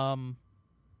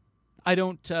 I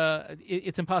don't.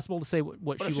 It's impossible to say what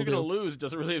but she if will she's going to do. lose,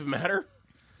 does it really even matter?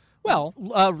 Well,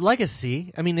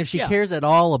 Legacy. I mean, if she cares at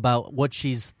all about what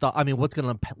she's thought, I mean, what's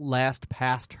going to last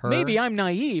past her? maybe I'm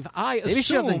naive. Maybe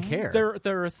she doesn't care.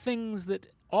 There are things that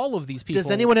all of these people Does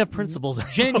anyone have principles?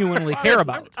 genuinely care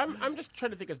about. I'm just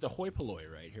trying to think as the hoi polloi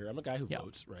right here. I'm a guy who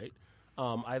votes, right?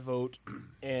 I vote,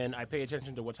 and I pay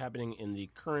attention to what's happening in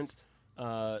the current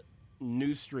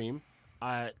news stream.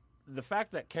 The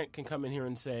fact that Kent can come in here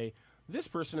and say, this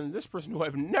person and this person who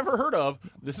I've never heard of,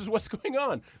 this is what's going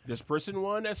on. This person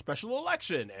won a special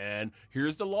election, and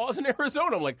here's the laws in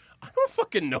Arizona. I'm like, I don't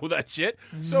fucking know that shit.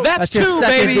 So That's your two,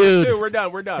 second baby. dude. Two, we're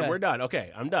done.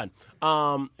 Okay, I'm done.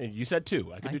 And you said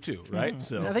two. I could do two, right?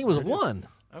 So I think it was one.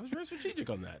 I was very strategic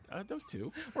on that. Those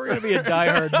two. We're going to be a Die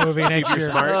Hard movie next year.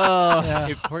 We're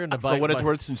going to For what it's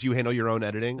worth, since you handle your own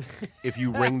editing, if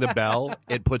you ring the bell,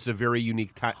 it puts a very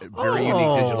unique, unique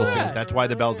digital signature. That's why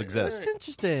the bells exist. That's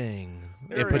interesting.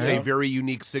 It puts a very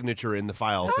unique signature in the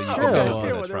file, so you True. can notice where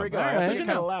There that's we from. go. All I said right. it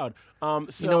kind of loud.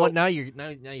 So You know what? Now you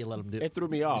let them do it. it threw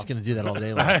me I'm off. just going to do that all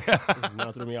day long. Now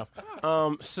it threw me off.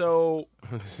 So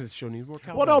this show needs more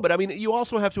Calvin. Well, no, but I mean, you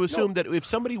also have to assume that if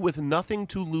somebody with nothing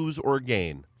to lose or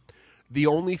gain, the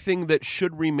only thing that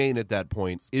should remain at that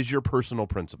point is your personal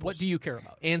principles. What do you care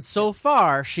about? And so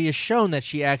far, she has shown that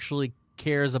she actually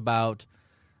cares about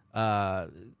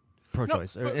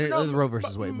pro-choice, or the Roe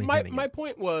versus Wade. My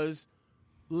point was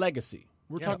legacy.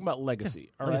 We're talking about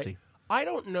legacy. All right. legacy. I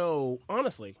don't know,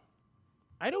 honestly.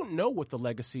 I don't know what the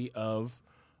legacy of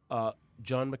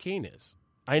John McCain is.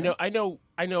 I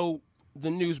know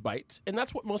the news bites, and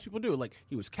that's what most people do. Like,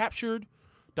 he was captured.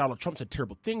 Donald Trump said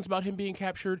terrible things about him being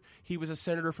captured. He was a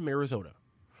senator from Arizona.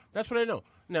 That's what I know.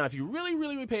 Now, if you really,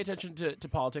 really pay attention to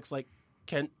politics, like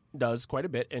Kent does quite a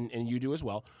bit, and you do as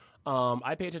well,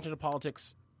 I pay attention to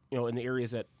politics, in the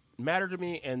areas that matter to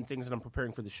me and things that I'm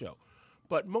preparing for the show.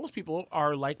 But most people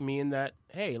are like me in that,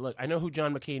 hey, look, I know who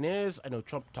John McCain is. I know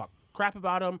Trump talked crap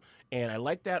about him, and I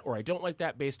like that or I don't like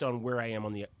that based on where I am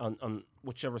on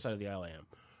whichever side of the aisle I am.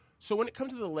 So when it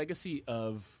comes to the legacy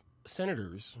of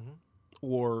senators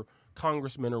or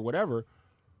congressmen or whatever,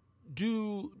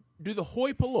 do the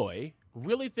hoi polloi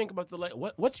really think about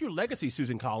what's your legacy,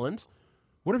 Susan Collins?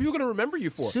 What are people going to remember you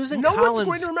for? No one's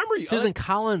going to remember you. Susan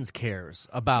Collins cares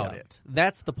about it.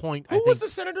 That's the point. Who was the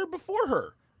senator before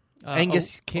her?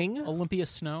 Angus King? Olympia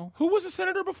Snow. Who was the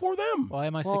senator before them? Why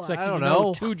am I Well, expecting I don't to know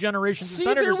know. 2 generations See, of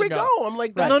senators there we ago? go. I'm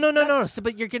like, No. So,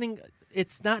 but you're getting.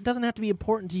 It's not. Doesn't have to be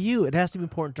important to you. It has to be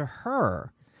important to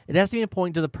her. It has to be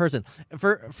important to the person.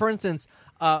 For instance,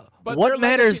 But what their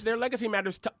matters? Legacy, their legacy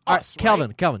matters to All right, us, Calvin.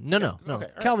 right? Calvin. No. Okay, all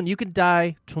right. Calvin, you could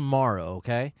die tomorrow,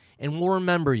 okay? And we'll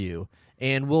remember you,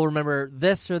 and we'll remember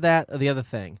this or that or the other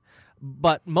thing.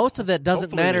 But most of that doesn't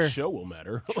Hopefully matter. The show will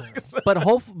matter.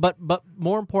 But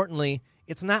more importantly,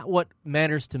 it's not what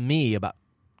matters to me about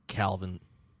Calvin.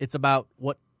 It's about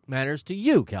what matters to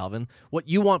you, Calvin. What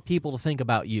you want people to think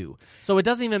about you. So it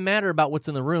doesn't even matter about what's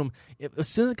in the room. As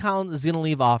Susan Collins is going to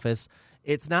leave office,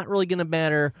 it's not really going to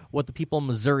matter what the people in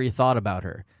Missouri thought about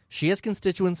her. She has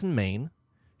constituents in Maine.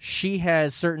 She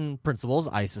has certain principles,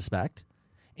 I suspect.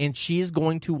 And she's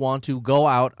going to want to go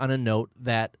out on a note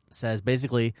that says,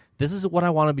 basically, this is what I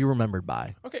want to be remembered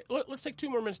by. Okay, let's take 2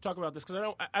 more minutes to talk about this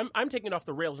because I'm taking it off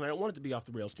the rails and I don't want it to be off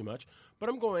the rails too much. But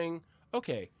I'm going,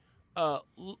 okay.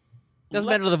 Doesn't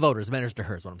matter to the voters. It matters to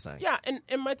her is what I'm saying. Yeah,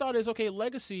 and my thought is, okay,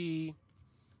 legacy.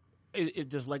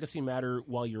 Does legacy matter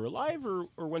while you're alive or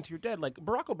once you're dead? Like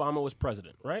Barack Obama was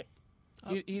president, right?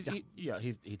 He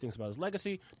thinks about his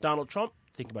legacy. Donald Trump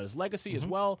thinks about his legacy as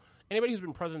well. Anybody who's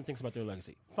been president thinks about their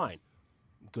legacy. Fine,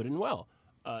 good and well.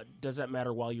 Does that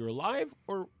matter while you're alive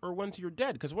or once you're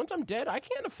dead? Because once I'm dead, I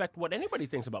can't affect what anybody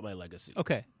thinks about my legacy.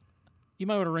 Okay. You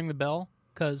might want to ring the bell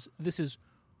because this is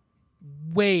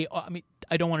way... I mean,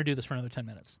 I don't want to do this for another 10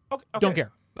 minutes. Okay. Don't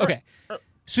care. Okay.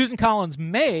 Susan Collins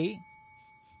may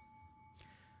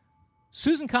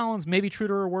be true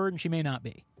to her word, and she may not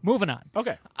be. Moving on.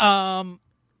 Okay.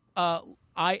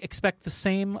 I expect the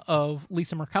same of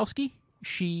Lisa Murkowski.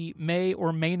 She may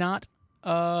or may not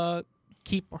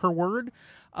keep her word.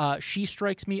 She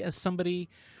strikes me as somebody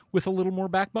with a little more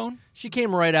backbone. She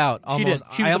came right out. Almost. She did.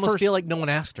 She was I the almost first- feel like no one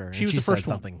asked her. She was and the first said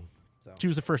one. something. So. She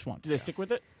was the first one. Do they stick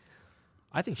with it?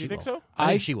 I think Do she you think will. so? I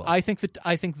think she will. I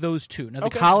think those two. Now,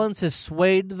 Okay. Collins has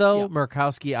swayed, though. Yeah.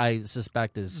 Murkowski, I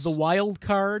suspect, is... the wild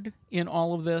card in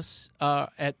all of this,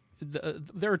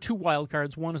 there are 2 wild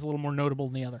cards. One is a little more notable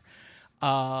than the other.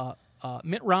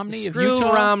 Mitt Romney of Screw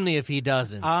Utah. Romney if he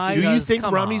doesn't. Do you Because, think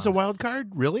come Romney's on. a wild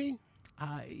card? Really?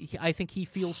 I think he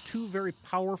feels 2 very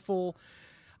powerful.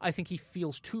 I think he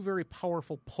feels 2 very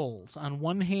powerful pulls. On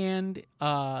one hand,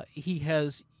 he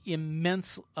has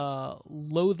immense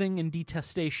loathing and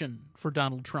detestation for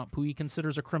Donald Trump, who he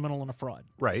considers a criminal and a fraud.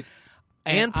 Right.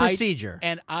 And procedure.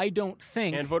 I don't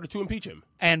think... And voted to impeach him.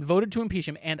 And voted to impeach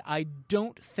him. And I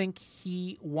don't think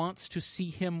he wants to see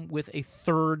him with a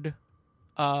third...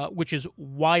 which is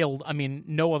wild. I mean,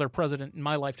 no other president in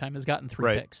my lifetime has gotten 3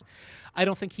 Right. picks. I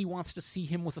don't think he wants to see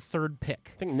him with a third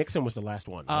pick. I think Nixon was the last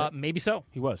one. Right? Maybe so.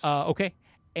 He was. Okay.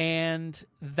 And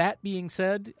that being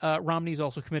said, Romney's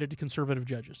also committed to conservative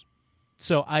judges.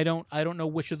 So I don't know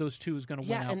which of those 2 is going to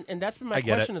win out. and that's been my I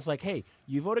get question. it. Is like, hey,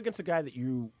 you vote against a guy that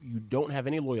you don't have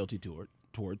any loyalty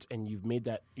towards, and you've made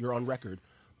that you're on record.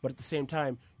 But at the same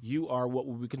time, you are what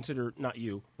we would consider, not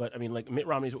you, but I mean, like Mitt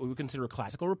Romney is what we would consider a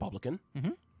classical Republican.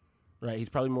 Mm-hmm. Right? He's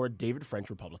probably more a David French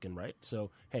Republican, right?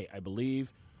 So, hey, I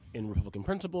believe in Republican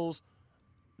principles.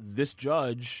 This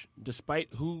judge, despite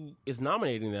who is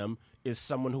nominating them, is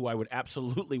someone who I would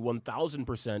absolutely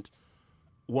 1,000%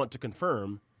 want to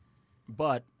confirm.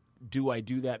 But do I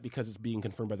do that because it's being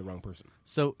confirmed by the wrong person?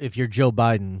 So if you're Joe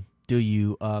Biden, do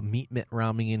you meet Mitt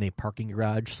Romney in a parking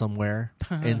garage somewhere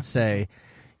and say,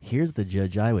 here's the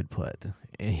judge I would put?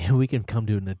 And we can come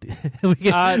to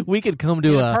we could come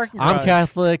to in a a parking I'm garage.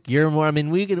 Catholic, you're more. I mean,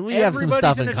 we have some Everybody's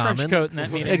stuff in in a trench common. coat in that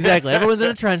meeting. Exactly, everyone's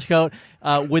in a trench coat.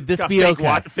 Would this Got be fake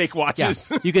okay? fake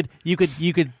watches. Yeah.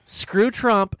 You could screw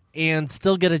Trump and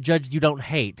still get a judge you don't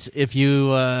hate if you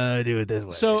do it this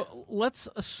way. So let's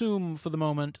assume for the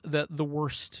moment that the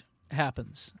worst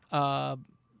happens.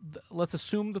 Let's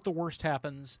assume that the worst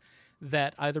happens,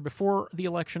 that either before the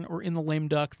election or in the lame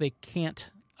duck, they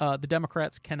can't. The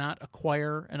Democrats cannot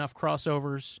acquire enough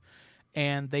crossovers,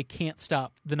 and they can't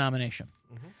stop the nomination.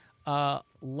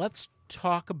 Let's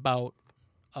talk about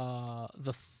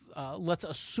let's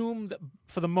assume that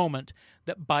for the moment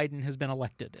that Biden has been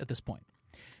elected at this point.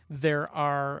 There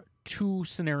are 2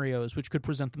 scenarios which could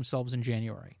present themselves in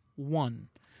January. One,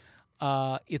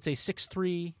 it's a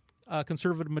 6-3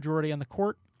 conservative majority on the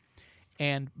court,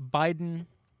 and Biden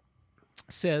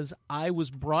says, I was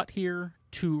brought here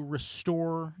to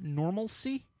restore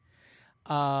normalcy.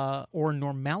 or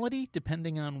normality,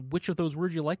 depending on which of those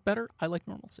words you like better. I like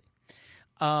normalcy.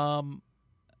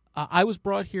 I was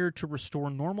brought here to restore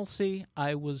normalcy.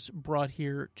 I was brought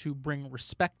here to bring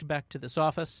respect back to this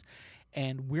office,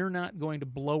 and we're not going to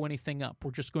blow anything up.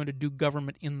 We're just going to do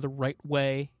government in the right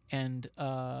way, and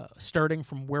starting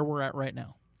from where we're at right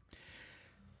now.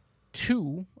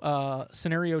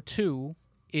 Scenario 2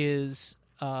 is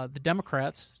the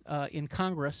Democrats in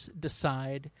Congress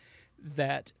decide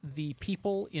that the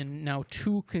people in now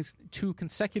two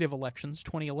consecutive elections,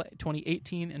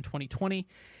 2018 and 2020,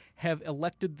 have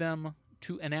elected them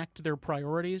to enact their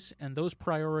priorities, and those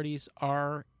priorities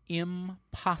are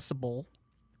impossible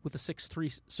with a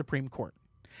 6-3 Supreme Court.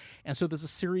 And so there's a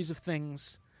series of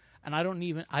things, and I don't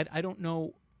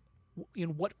know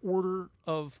in what order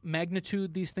of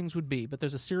magnitude these things would be, but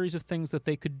there's a series of things that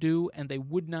they could do, and they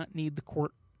would not need the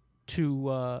court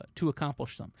to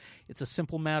accomplish them. It's a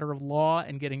simple matter of law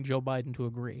and getting Joe Biden to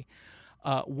agree.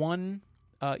 One,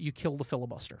 you kill the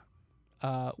filibuster,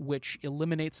 which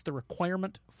eliminates the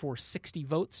requirement for 60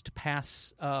 votes to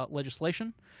pass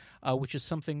legislation, which is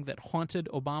something that haunted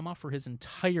Obama for his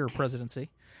entire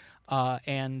presidency.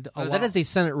 That is a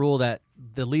Senate rule that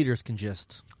the leaders can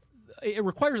just... It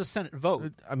requires a Senate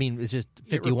vote. I mean, it's just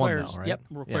 51 now, right? Yep,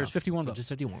 it requires 51 votes. Just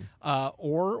 51.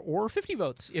 Or 50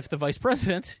 votes if the vice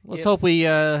president... Let's hope we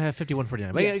have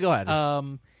 51-49. But yes, go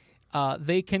ahead.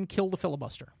 They can kill the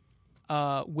filibuster,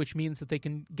 which means that they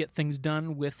can get things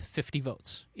done with 50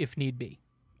 votes, if need be.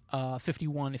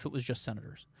 51 if it was just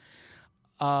senators.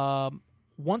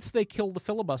 Once they kill the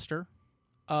filibuster,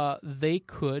 they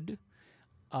could...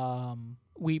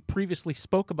 we previously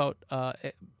spoke about...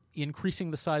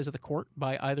 increasing the size of the court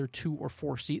by either 2 or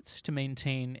 4 seats to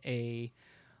maintain an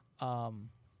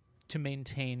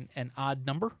odd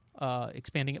number.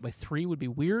 Expanding it by 3 would be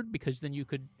weird because then you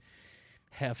could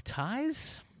have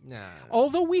ties. Nah.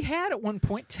 Although we had at one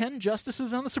point 10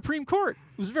 justices on the Supreme Court.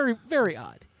 It was very, very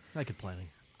odd. I could planning.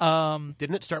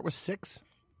 Didn't it start with 6?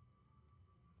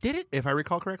 Did it? If I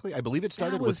recall correctly, I believe it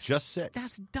started with just 6.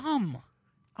 That's dumb.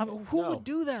 Who would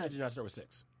do that? I did not start with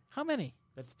 6. How many?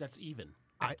 That's even.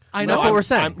 I know. That's what we're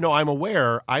saying. I'm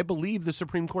aware. I believe the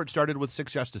Supreme Court started with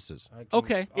 6 justices.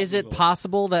 Okay. Is it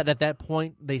possible that at that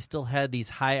point they still had these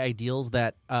high ideals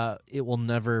that it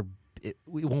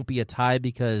won't be a tie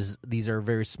because these are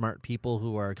very smart people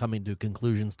who are coming to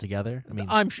conclusions together? I mean,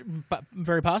 I'm sure,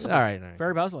 very possibly. All right.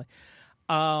 Very possibly.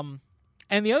 And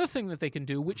the other thing that they can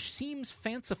do, which seems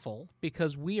fanciful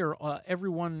because we are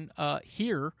everyone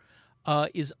here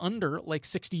is under like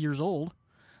 60 years old.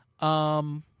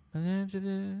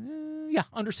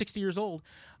 Under 60 years old.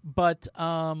 But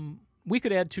we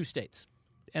could add 2 states.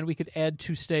 And we could add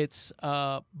 2 states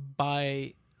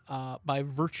by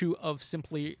virtue of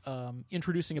simply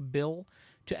introducing a bill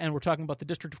and we're talking about the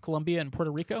District of Columbia and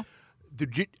Puerto Rico. The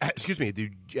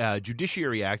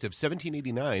Judiciary Act of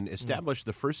 1789 established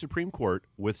the first Supreme Court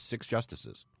with 6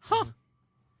 justices. Huh.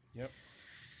 Yep.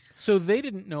 So they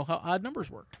didn't know how odd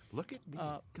numbers worked. Look at me.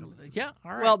 Yeah,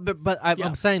 all right. Well, but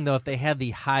I'm saying, though, if they had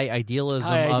the high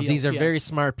idealism of these are very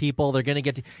smart people, they're going to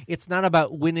get to... It's not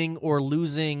about winning or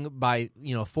losing by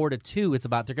 4-2. It's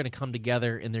about they're going to come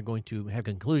together and they're going to have a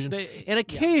conclusion. And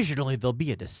occasionally there'll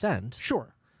be a dissent.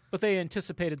 Sure. But they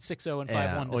anticipated 6-0 and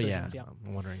 5-1 decisions. Yeah.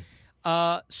 I'm wondering.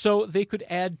 So they could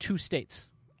add 2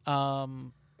 states. The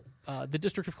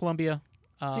District of Columbia...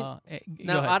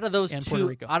 now, out of those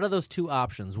 2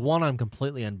 options, one I'm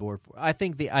completely on board for. I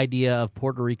think the idea of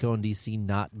Puerto Rico and D.C.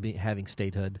 not having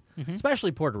statehood,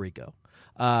 especially Puerto Rico,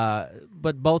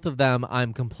 but both of them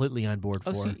I'm completely on board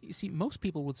for. See, most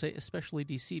people would say especially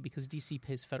D.C. because D.C.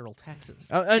 pays federal taxes,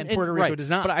 and Puerto Rico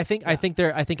does not. But I think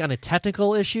on a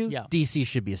technical issue, D.C.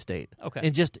 should be a state. Okay,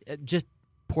 and just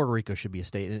Puerto Rico should be a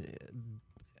state.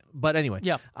 But anyway,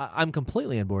 I'm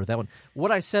completely on board with that one. What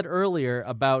I said earlier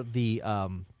about the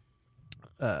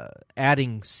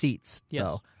adding seats,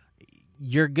 though,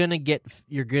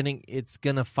 it's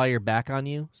gonna fire back on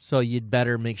you. So you'd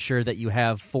better make sure that you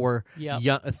have 4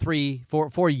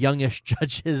 youngish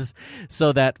judges,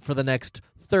 so that for the next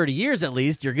 30 years at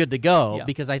least you're good to go. Yeah.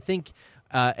 Because I think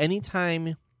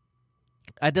anytime.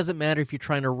 It doesn't matter if you're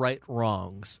trying to right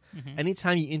wrongs.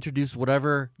 Anytime you introduce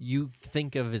whatever you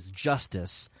think of as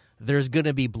justice, there's going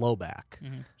to be blowback.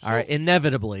 All right,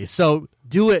 inevitably. So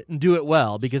do it and do it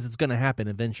well because it's going to happen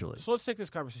eventually. So let's take this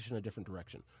conversation in a different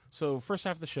direction. So first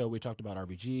half of the show, we talked about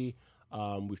RBG.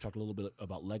 We've talked a little bit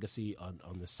about legacy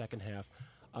on the second half.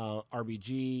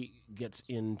 RBG gets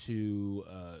into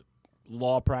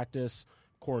law practice,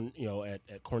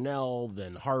 at Cornell,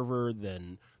 then Harvard,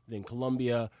 then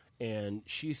Columbia. And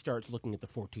she starts looking at the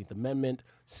 14th Amendment,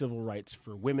 civil rights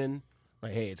for women,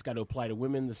 Like, hey, it's got to apply to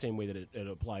women the same way that it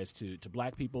applies to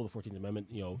black people, the 14th Amendment,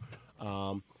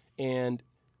 and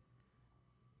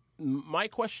my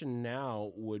question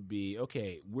now would be,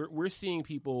 okay, we're seeing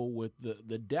people with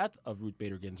the death of Ruth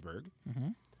Bader Ginsburg,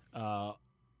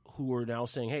 who are now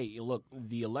saying, hey, look,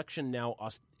 the election now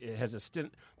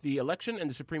the election and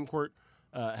the Supreme Court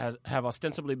have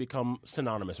ostensibly become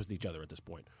synonymous with each other at this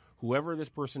point. Whoever this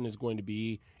person is going to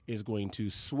be is going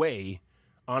to sway,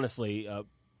 honestly,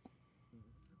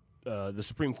 the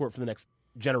Supreme Court for the next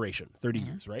generation, 30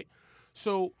 years, right?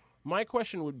 So my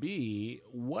question would be,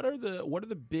 what are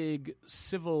the big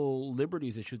civil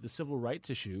liberties issues, the civil rights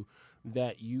issue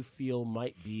that you feel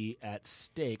might be at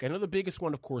stake? I know the biggest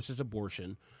one, of course, is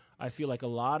abortion. I feel like a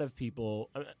lot of people,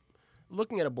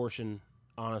 looking at abortion,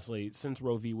 honestly, since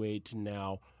Roe v. Wade to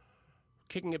now,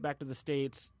 kicking it back to the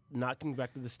states, not kicking it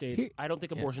back to the states, I don't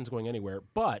think abortion's going anywhere.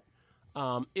 But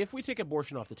if we take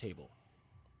abortion off the table,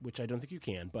 which I don't think you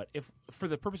can, but if for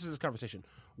the purposes of this conversation,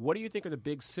 what do you think are the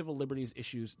big civil liberties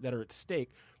issues that are at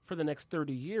stake for the next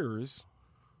 30 years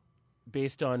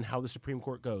based on how the Supreme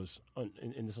Court goes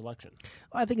in this election?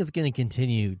 I think it's going to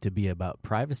continue to be about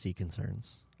privacy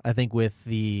concerns. I think with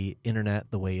the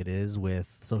internet the way it is,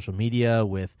 with social media,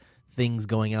 with things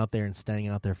going out there and staying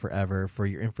out there forever, for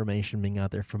your information being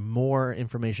out there, for more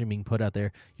information being put out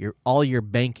there, all your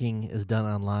banking is done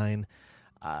online.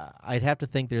 I'd have to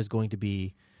think there's going to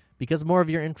be, because more of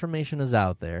your information is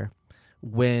out there,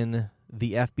 when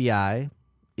the FBI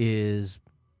is,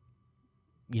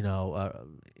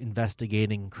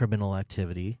 investigating criminal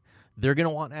activity, they're going to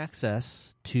want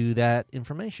access to that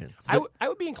information. So I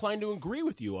would be inclined to agree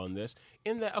with you on this,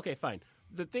 in that, okay, fine,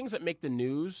 the things that make the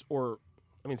news, or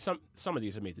I mean, some of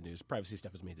these have made the news. Privacy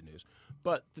stuff has made the news.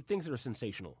 But the things that are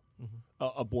sensational,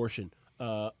 abortion,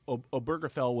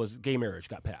 Obergefell was gay marriage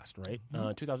got passed, right?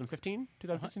 2015?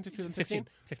 2015?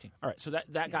 15. All right, so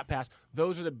that got passed.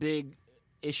 Those are the big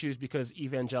issues because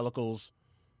evangelicals,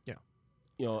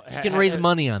 can raise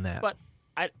money on that. But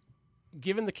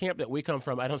given the camp that we come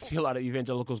from, I don't see a lot of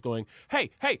evangelicals going,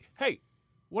 hey,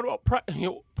 what about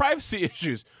privacy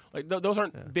issues? Like those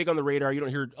aren't big on the radar. You don't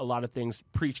hear a lot of things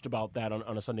preached about that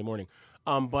on a Sunday morning.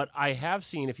 But I have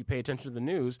seen, if you pay attention to the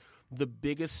news, the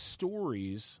biggest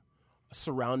stories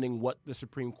surrounding what the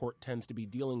Supreme Court tends to be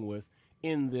dealing with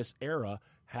in this era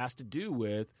has to do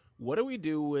with, what do we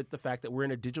do with the fact that we're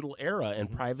in a digital era and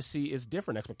privacy is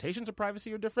different? Expectations of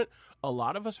privacy are different. A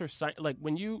lot of us are like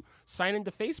when you sign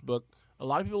into Facebook, a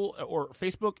lot of people, or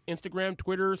Facebook, Instagram,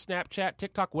 Twitter, Snapchat,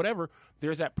 TikTok, whatever,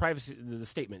 there's that privacy, the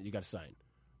statement you got to sign.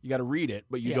 You got to read it,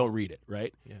 but you don't read it,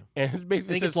 right? Yeah. And it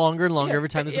basically says, it's longer and longer every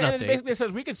time there's an update. It basically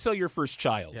says we could sell your first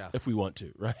child if we want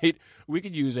to, right? We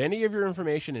could use any of your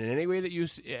information in any way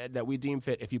that we deem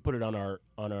fit if you put it on our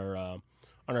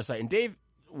site. And Dave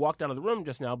walked out of the room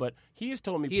just now, but he's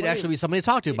told me he'd actually be somebody to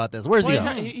talk to about this. Where's he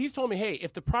on? He's told me, hey,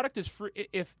 if the product is free,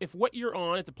 if what you're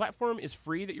on, if the platform is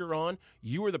free that you're on,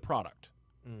 you are the product.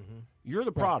 You're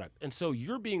the product, and so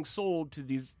you're being sold to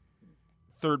these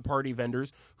third-party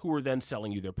vendors who are then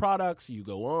selling you their products. You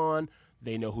go on,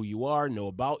 they know who you are, know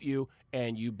about you,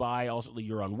 and you buy. Also,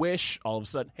 you're on Wish. All of a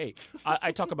sudden, hey,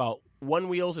 I talk about one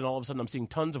wheels, and all of a sudden, I'm seeing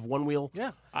tons of one wheel.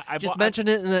 Yeah, just mention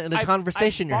it in a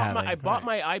conversation you're having. I bought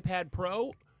my iPad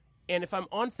Pro, and if I'm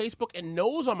on Facebook and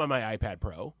knows I'm on my iPad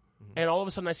Pro, and all of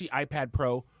a sudden I see iPad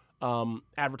Pro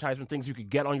advertisement, things you could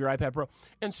get on your iPad Pro,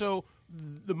 and so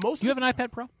you have an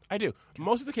iPad Pro? I do.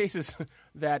 Most of the cases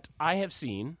that I have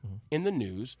seen in the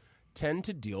news tend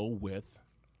to deal with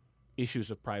issues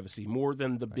of privacy more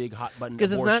than the big hot button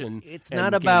abortion. It's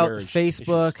not about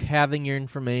Facebook having your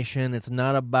information. It's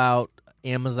not about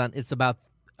Amazon. It's about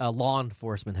law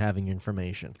enforcement having your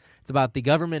information. It's about the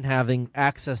government having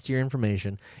access to your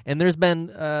information. And there's been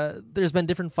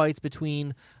different fights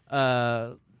between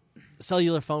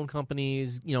cellular phone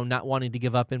companies, not wanting to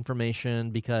give up information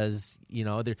because,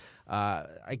 I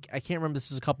can't remember,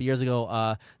 this was a couple years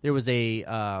ago. There was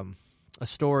a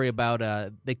story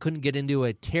about they couldn't get into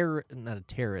not a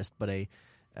terrorist, but they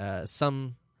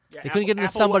couldn't get into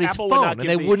somebody's phone, and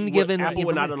they wouldn't give in. Apple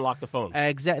would not unlock the phone.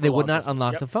 Exactly, they would not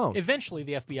unlock the phone. Eventually,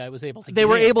 the FBI was able to. They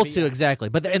were able to,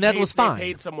 exactly, and that was fine. They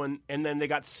paid someone, and then they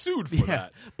got sued for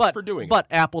that. For doing it. But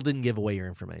Apple didn't give away your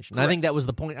information. I think that was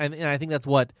the point, and I think that's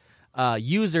what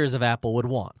users of Apple would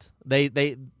want.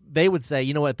 They would say,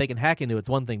 you know what, they can hack into it's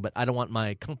one thing, but I don't want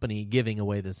my company giving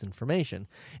away this information.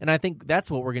 And I think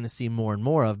that's what we're going to see more and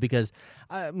more of because,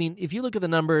 I mean, if you look at the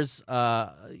numbers,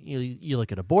 you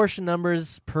look at abortion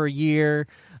numbers per year,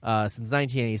 Since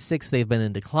 1986, they've been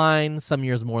in decline. Some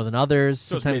years more than others.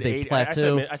 So it's Sometimes they mid-eight-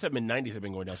 plateau. I said mid 90s have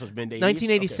been going down. So it's mid 80s.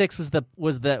 1986 was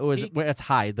Peak? where it's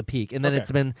high, the peak, and then Okay.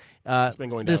 it's been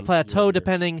going there's down plateau year over year.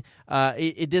 depending.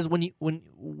 It is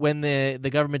when the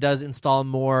government does install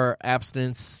more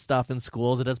abstinence stuff in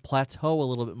schools, it does plateau a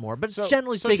little bit more. But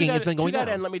generally speaking, to that, it's been going to that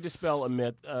down. end, let me dispel a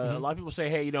myth. A lot of people say,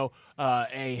 "Hey,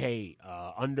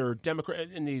 under Democrat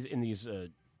in these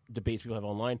debates people have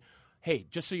online, hey,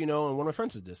 just so you know," and one of my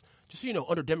friends said this, just so you know,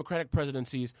 under Democratic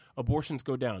presidencies, abortions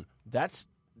go down. That's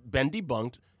been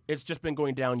debunked. It's just been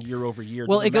going down year over year.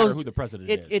 Well, Doesn't it matter goes. who the president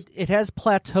it is. it has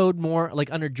plateaued more. Like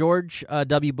under George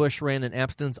W. Bush ran an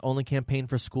abstinence-only campaign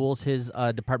for schools. His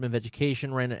Department of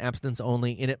Education ran an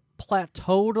abstinence-only, and it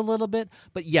plateaued a little bit.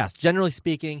 But yes, generally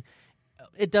speaking,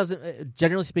 it doesn't.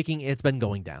 Generally speaking, it's been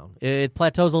going down. It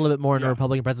plateaus a little bit more in a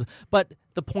Republican president. But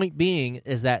the point being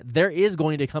is that there is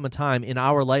going to come a time in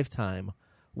our lifetime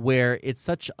where it's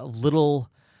such a little.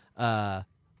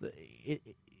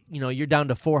 You're down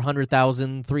to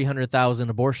 400,000, 300,000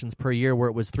 abortions per year, where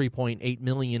it was 3.8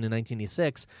 million in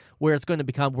 1986, where it's going to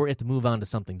become, we have to move on to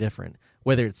something different.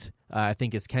 Whether it's, I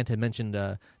think as Kent had mentioned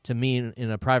to me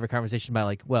in a private conversation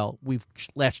about we've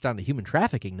latched on to human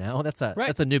trafficking now. That's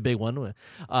a new big one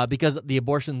because the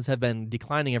abortions have been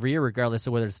declining every year, regardless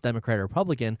of whether it's Democrat or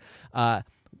Republican.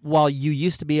 While you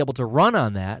used to be able to run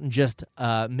on that and just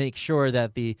make sure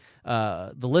that the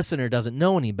listener doesn't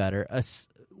know any better,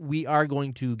 we are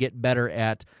going to get better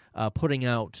at putting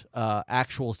out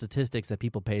actual statistics that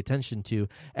people pay attention to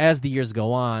as the years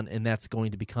go on, and that's going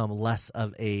to become less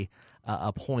of a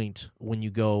point when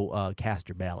you go cast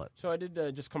your ballot. So I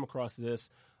did just come across this.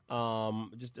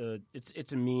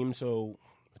 It's a meme, so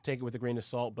take it with a grain of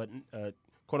salt. But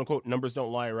quote unquote numbers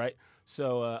don't lie, right?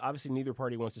 So obviously neither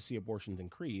party wants to see abortions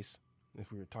increase.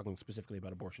 If we were talking specifically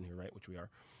about abortion here, right, which we are,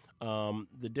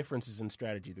 the difference is in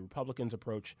strategy. The Republicans'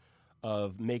 approach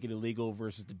of make it illegal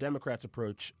versus the Democrats'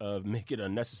 approach of make it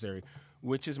unnecessary,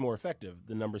 which is more effective.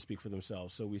 The numbers speak for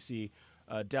themselves. So we see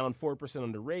down 4%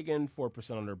 under Reagan,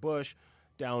 4% under Bush,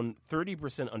 down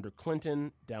 30% under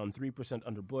Clinton, down 3%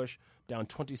 under Bush, down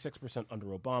 26% under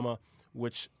Obama,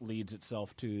 which leads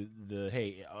itself to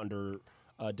under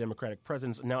Democratic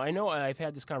presidents. Now, I know I've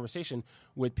had this conversation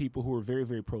with people who are very,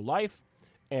 very pro-life,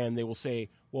 and they will say,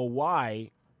 well,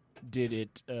 why did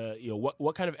it,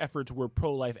 what kind of efforts were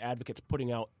pro-life advocates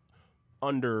putting out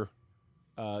under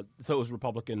those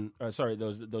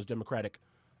Democratic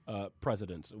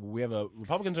presidents? We have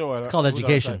Republicans. It's called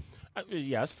education.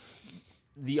 Yes.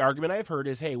 The argument I've heard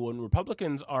is, hey, when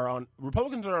Republicans are on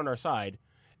our side,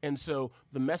 and so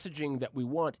the messaging that we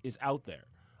want is out there.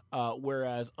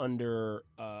 Whereas under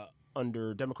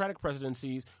Democratic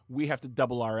presidencies, we have to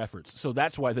double our efforts. So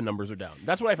that's why the numbers are down.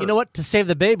 That's what I've heard. You know what? To save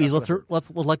the babies, let's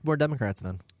elect more Democrats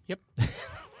then. Yep.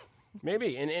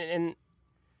 Maybe. And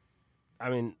I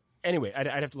mean, anyway, I'd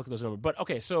have to look at those numbers. But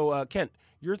okay, so Kent,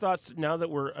 your thoughts now that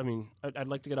I'd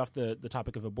like to get off the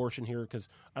topic of abortion here because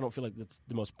I don't feel like that's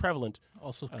the most prevalent.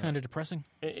 Also kind of depressing.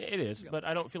 It is, but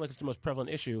I don't feel like it's the most prevalent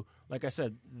issue. Like I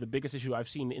said, the biggest issue I've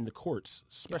seen in the courts,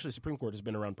 especially Supreme Court, has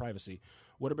been around privacy.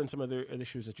 What have been some other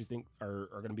issues that you think are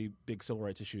going to be big civil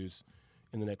rights issues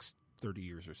in the next 30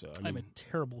 years or so? I'm a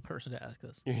terrible person to ask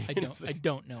this. I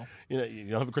don't know. You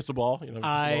don't have a crystal ball? You don't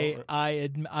have a crystal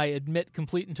ball? I admit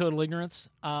complete and total ignorance.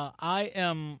 I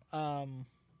am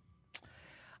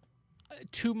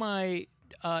to my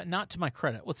not to my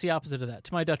credit. What's the opposite of that?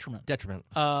 To my detriment.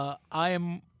 I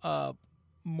am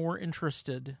more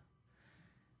interested.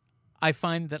 I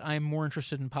find that I am more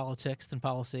interested in politics than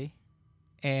policy,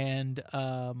 and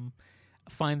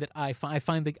find that I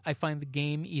find the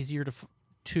game easier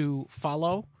to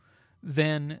follow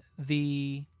than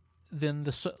the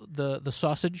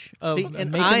sausage of. See,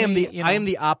 and I am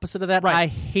the opposite of that. Right. I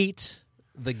hate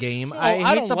the game. So, I hate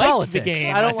I don't the like politics. the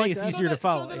game. I don't I like think it's that. easier to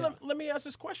follow. So then let me ask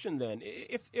this question then.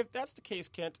 If that's the case,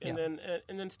 Kent, and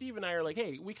then Steve and I are like,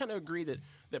 hey, we kind of agree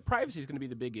that privacy is going to be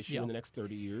the big issue in the next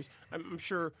 30 years. I'm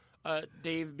sure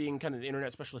Dave, being kind of the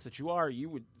internet specialist that you are, you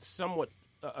would somewhat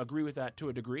agree with that to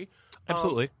a degree.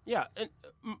 Absolutely. Yeah, and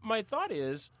my thought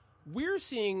is we're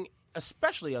seeing,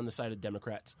 especially on the side of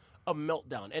Democrats, a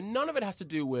meltdown, and none of it has to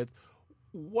do with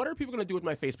what are people going to do with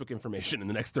my Facebook information in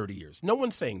the next 30 years? No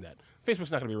one's saying that.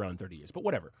 Facebook's not going to be around in 30 years, but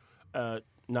whatever.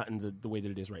 Not in the way that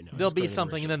it is right now. There'll be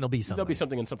something, and then there'll be something. There'll be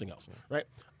something and something else, right?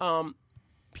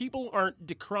 People aren't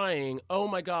decrying, oh,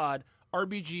 my God,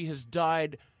 RBG has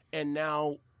died, and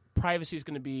now privacy is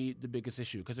going to be the biggest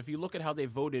issue. Because if you look at how they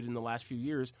voted in the last few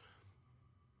years,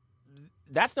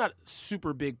 that's not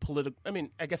super big political. I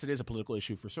mean, I guess it is a political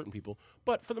issue for certain people,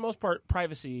 but for the most part,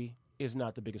 privacy is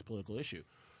not the biggest political issue.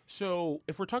 So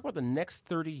if we're talking about the next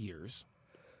 30 years,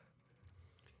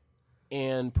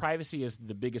 and privacy is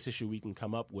the biggest issue we can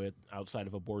come up with outside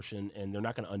of abortion, and they're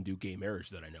not going to undo gay marriage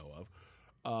that I know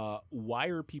of, why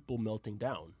are people melting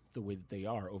down the way that they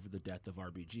are over the death of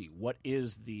RBG? What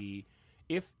is the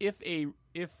if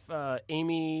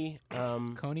Amy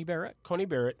Coney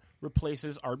Barrett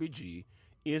replaces RBG,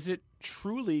 is it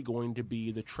truly going to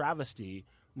be the travesty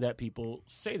that people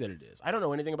say that it is? I don't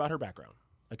know anything about her background.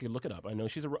 I could look it up. I know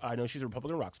she's a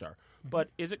Republican rock star, but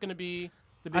is it going to be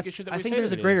the big issue that we say? I think there's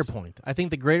that a greater is? point. I think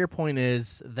the greater point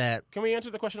is that. Can we answer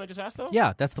the question I just asked, though?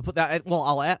 Yeah, that's the. Well,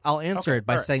 I'll answer Okay, it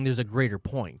by all right. saying there's a greater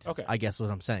point. Okay. I guess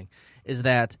what I'm saying is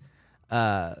that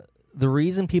the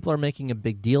reason people are making a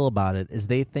big deal about it is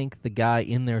they think the guy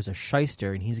in there is a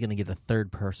shyster and he's going to get a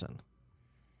third person.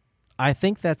 I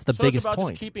think that's the So biggest it's about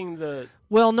point. just keeping the.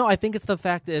 Well, no, I think it's the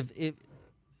fact of if.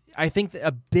 I think that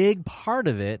a big part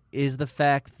of it is the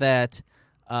fact that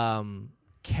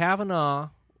Kavanaugh,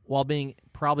 while being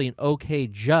probably an okay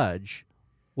judge,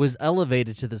 was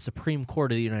elevated to the Supreme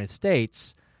Court of the United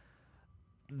States.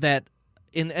 That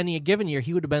in any given year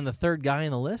he would have been the third guy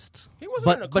on the list. He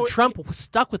wasn't but Trump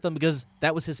stuck with him because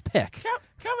that was his pick.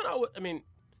 Kavanaugh.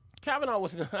 Kavanaugh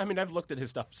was. I mean, I've looked at his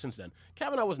stuff since then.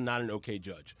 Kavanaugh was not an okay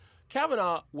judge.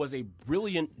 Kavanaugh was a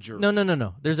brilliant jurist.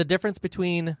 No. There's a difference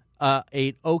between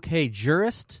an okay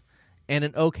jurist and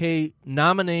an okay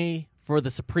nominee for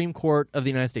the Supreme Court of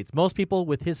the United States. Most people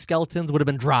with his skeletons would have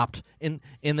been dropped, and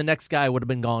the next guy would have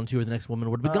been gone to, or the next woman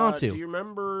would have been gone to. Do you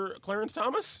remember Clarence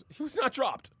Thomas? He was not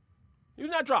dropped.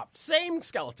 Same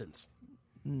skeletons.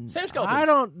 Same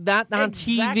skeletons. Not on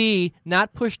TV,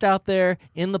 not pushed out there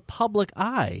in the public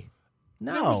eye.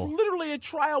 No. There was literally a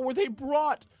trial where they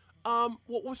brought,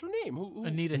 what was her name?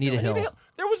 Anita Hill.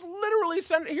 There was literally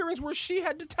Senate hearings where she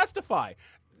had to testify.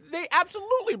 They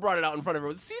absolutely brought it out in front of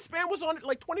everyone. C-SPAN was on it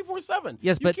like 24/7.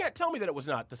 Yes, you but can't tell me that it was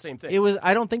not the same thing. It was.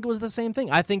 I don't think it was the same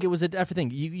thing. I think it was a different thing.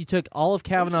 You took all of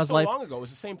Kavanaugh's so life. long ago, it was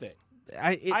the same thing.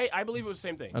 I believe it was the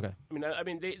same thing. Okay. I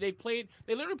mean, they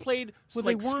literally played Well,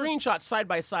 like they weren't- screenshots side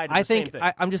by side. Of I the same think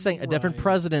thing. I'm just saying a different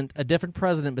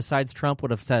president besides Trump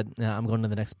would have said, "Nah, I'm going to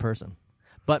the next person,"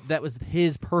 but that was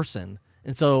his person,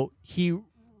 and so he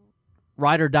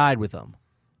ride or died with them.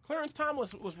 Clarence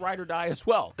Thomas was ride or die as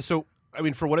well. So, I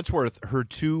mean, for what it's worth,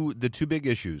 the two big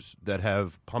issues that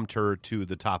have pumped her to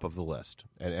the top of the list,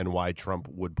 and why Trump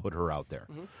would put her out there.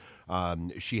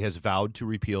 She has vowed to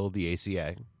repeal the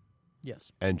ACA,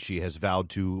 Yes. and she has vowed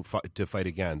to fight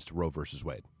against Roe versus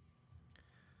Wade.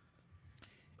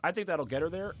 I think that'll get her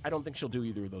there. I don't think she'll do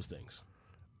either of those things.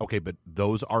 Okay, but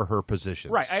those are her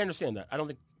positions. Right, I understand that. I don't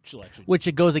think she'll actually. Which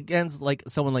it goes against like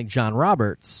someone like John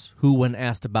Roberts, who, when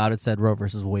asked about it, said Roe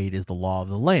versus Wade is the law of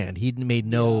the land. He made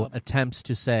no attempts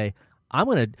to say, I'm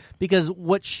going to, because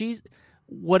what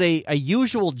a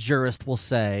usual jurist will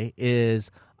say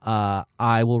is,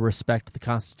 I will respect the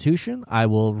Constitution, I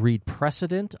will read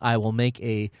precedent, I will make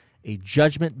a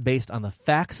judgment based on the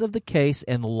facts of the case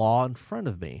and the law in front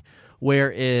of me.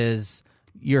 Whereas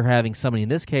you're having somebody in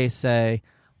this case say,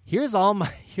 here's what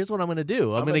I'm going to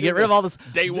do. I'm going to get rid of all this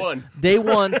day one,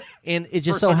 and it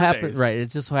just First so 100 happens, days. right? It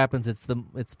just so happens it's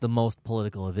the most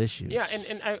political of issues. Yeah,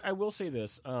 and I will say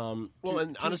this.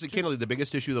 Honestly, candidly, the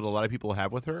biggest issue that a lot of people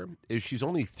have with her is she's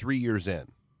only 3 years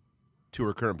in to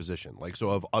her current position. Like,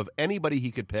 so of anybody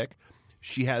he could pick,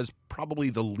 she has probably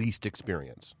the least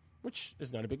experience. which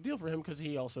is not a big deal for him because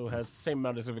he also has the same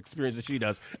amount of experience that she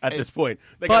does at this point.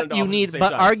 They But got into office at the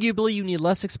same time. arguably, you need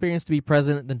less experience to be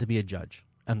president than to be a judge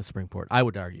on the Supreme Court. I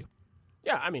would argue.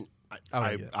 Yeah, I mean,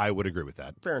 I would agree with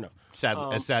that. fair enough.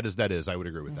 As sad as that is, I would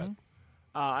agree with that.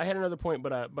 I had another point,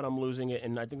 but I'm losing it,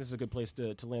 and I think this is a good place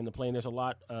to land the plane. There's a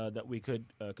lot that we could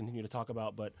continue to talk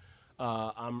about, but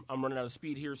I'm running out of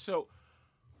speed here. So,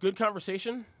 good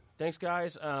conversation. Thanks,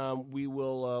 guys. We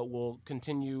will we'll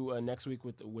continue next week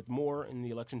with more in the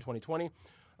election 2020.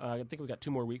 I think we've got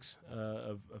 2 more weeks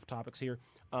of topics here.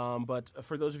 But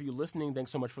for those of you listening, thanks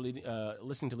so much for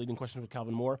listening to Leading Questions with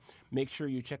Calvin Moore. Make sure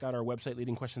you check out our website,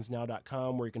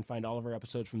 leadingquestionsnow.com, where you can find all of our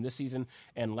episodes from this season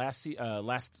and last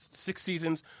 6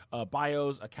 seasons,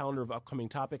 bios, a calendar of upcoming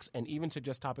topics, and even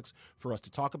suggest topics for us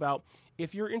to talk about.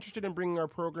 If you're interested in bringing our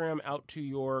program out to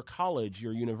your college,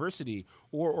 your university,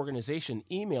 or organization,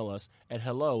 email us at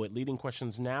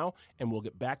hello@leadingquestionsnow, and we'll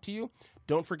get back to you.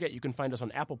 Don't forget, you can find us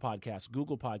on Apple Podcasts,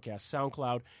 Google Podcasts,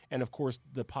 SoundCloud, and, of course,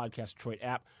 the Podcast Detroit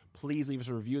app. Please leave us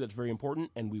a review. That's very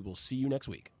important, and we will see you next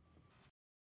week.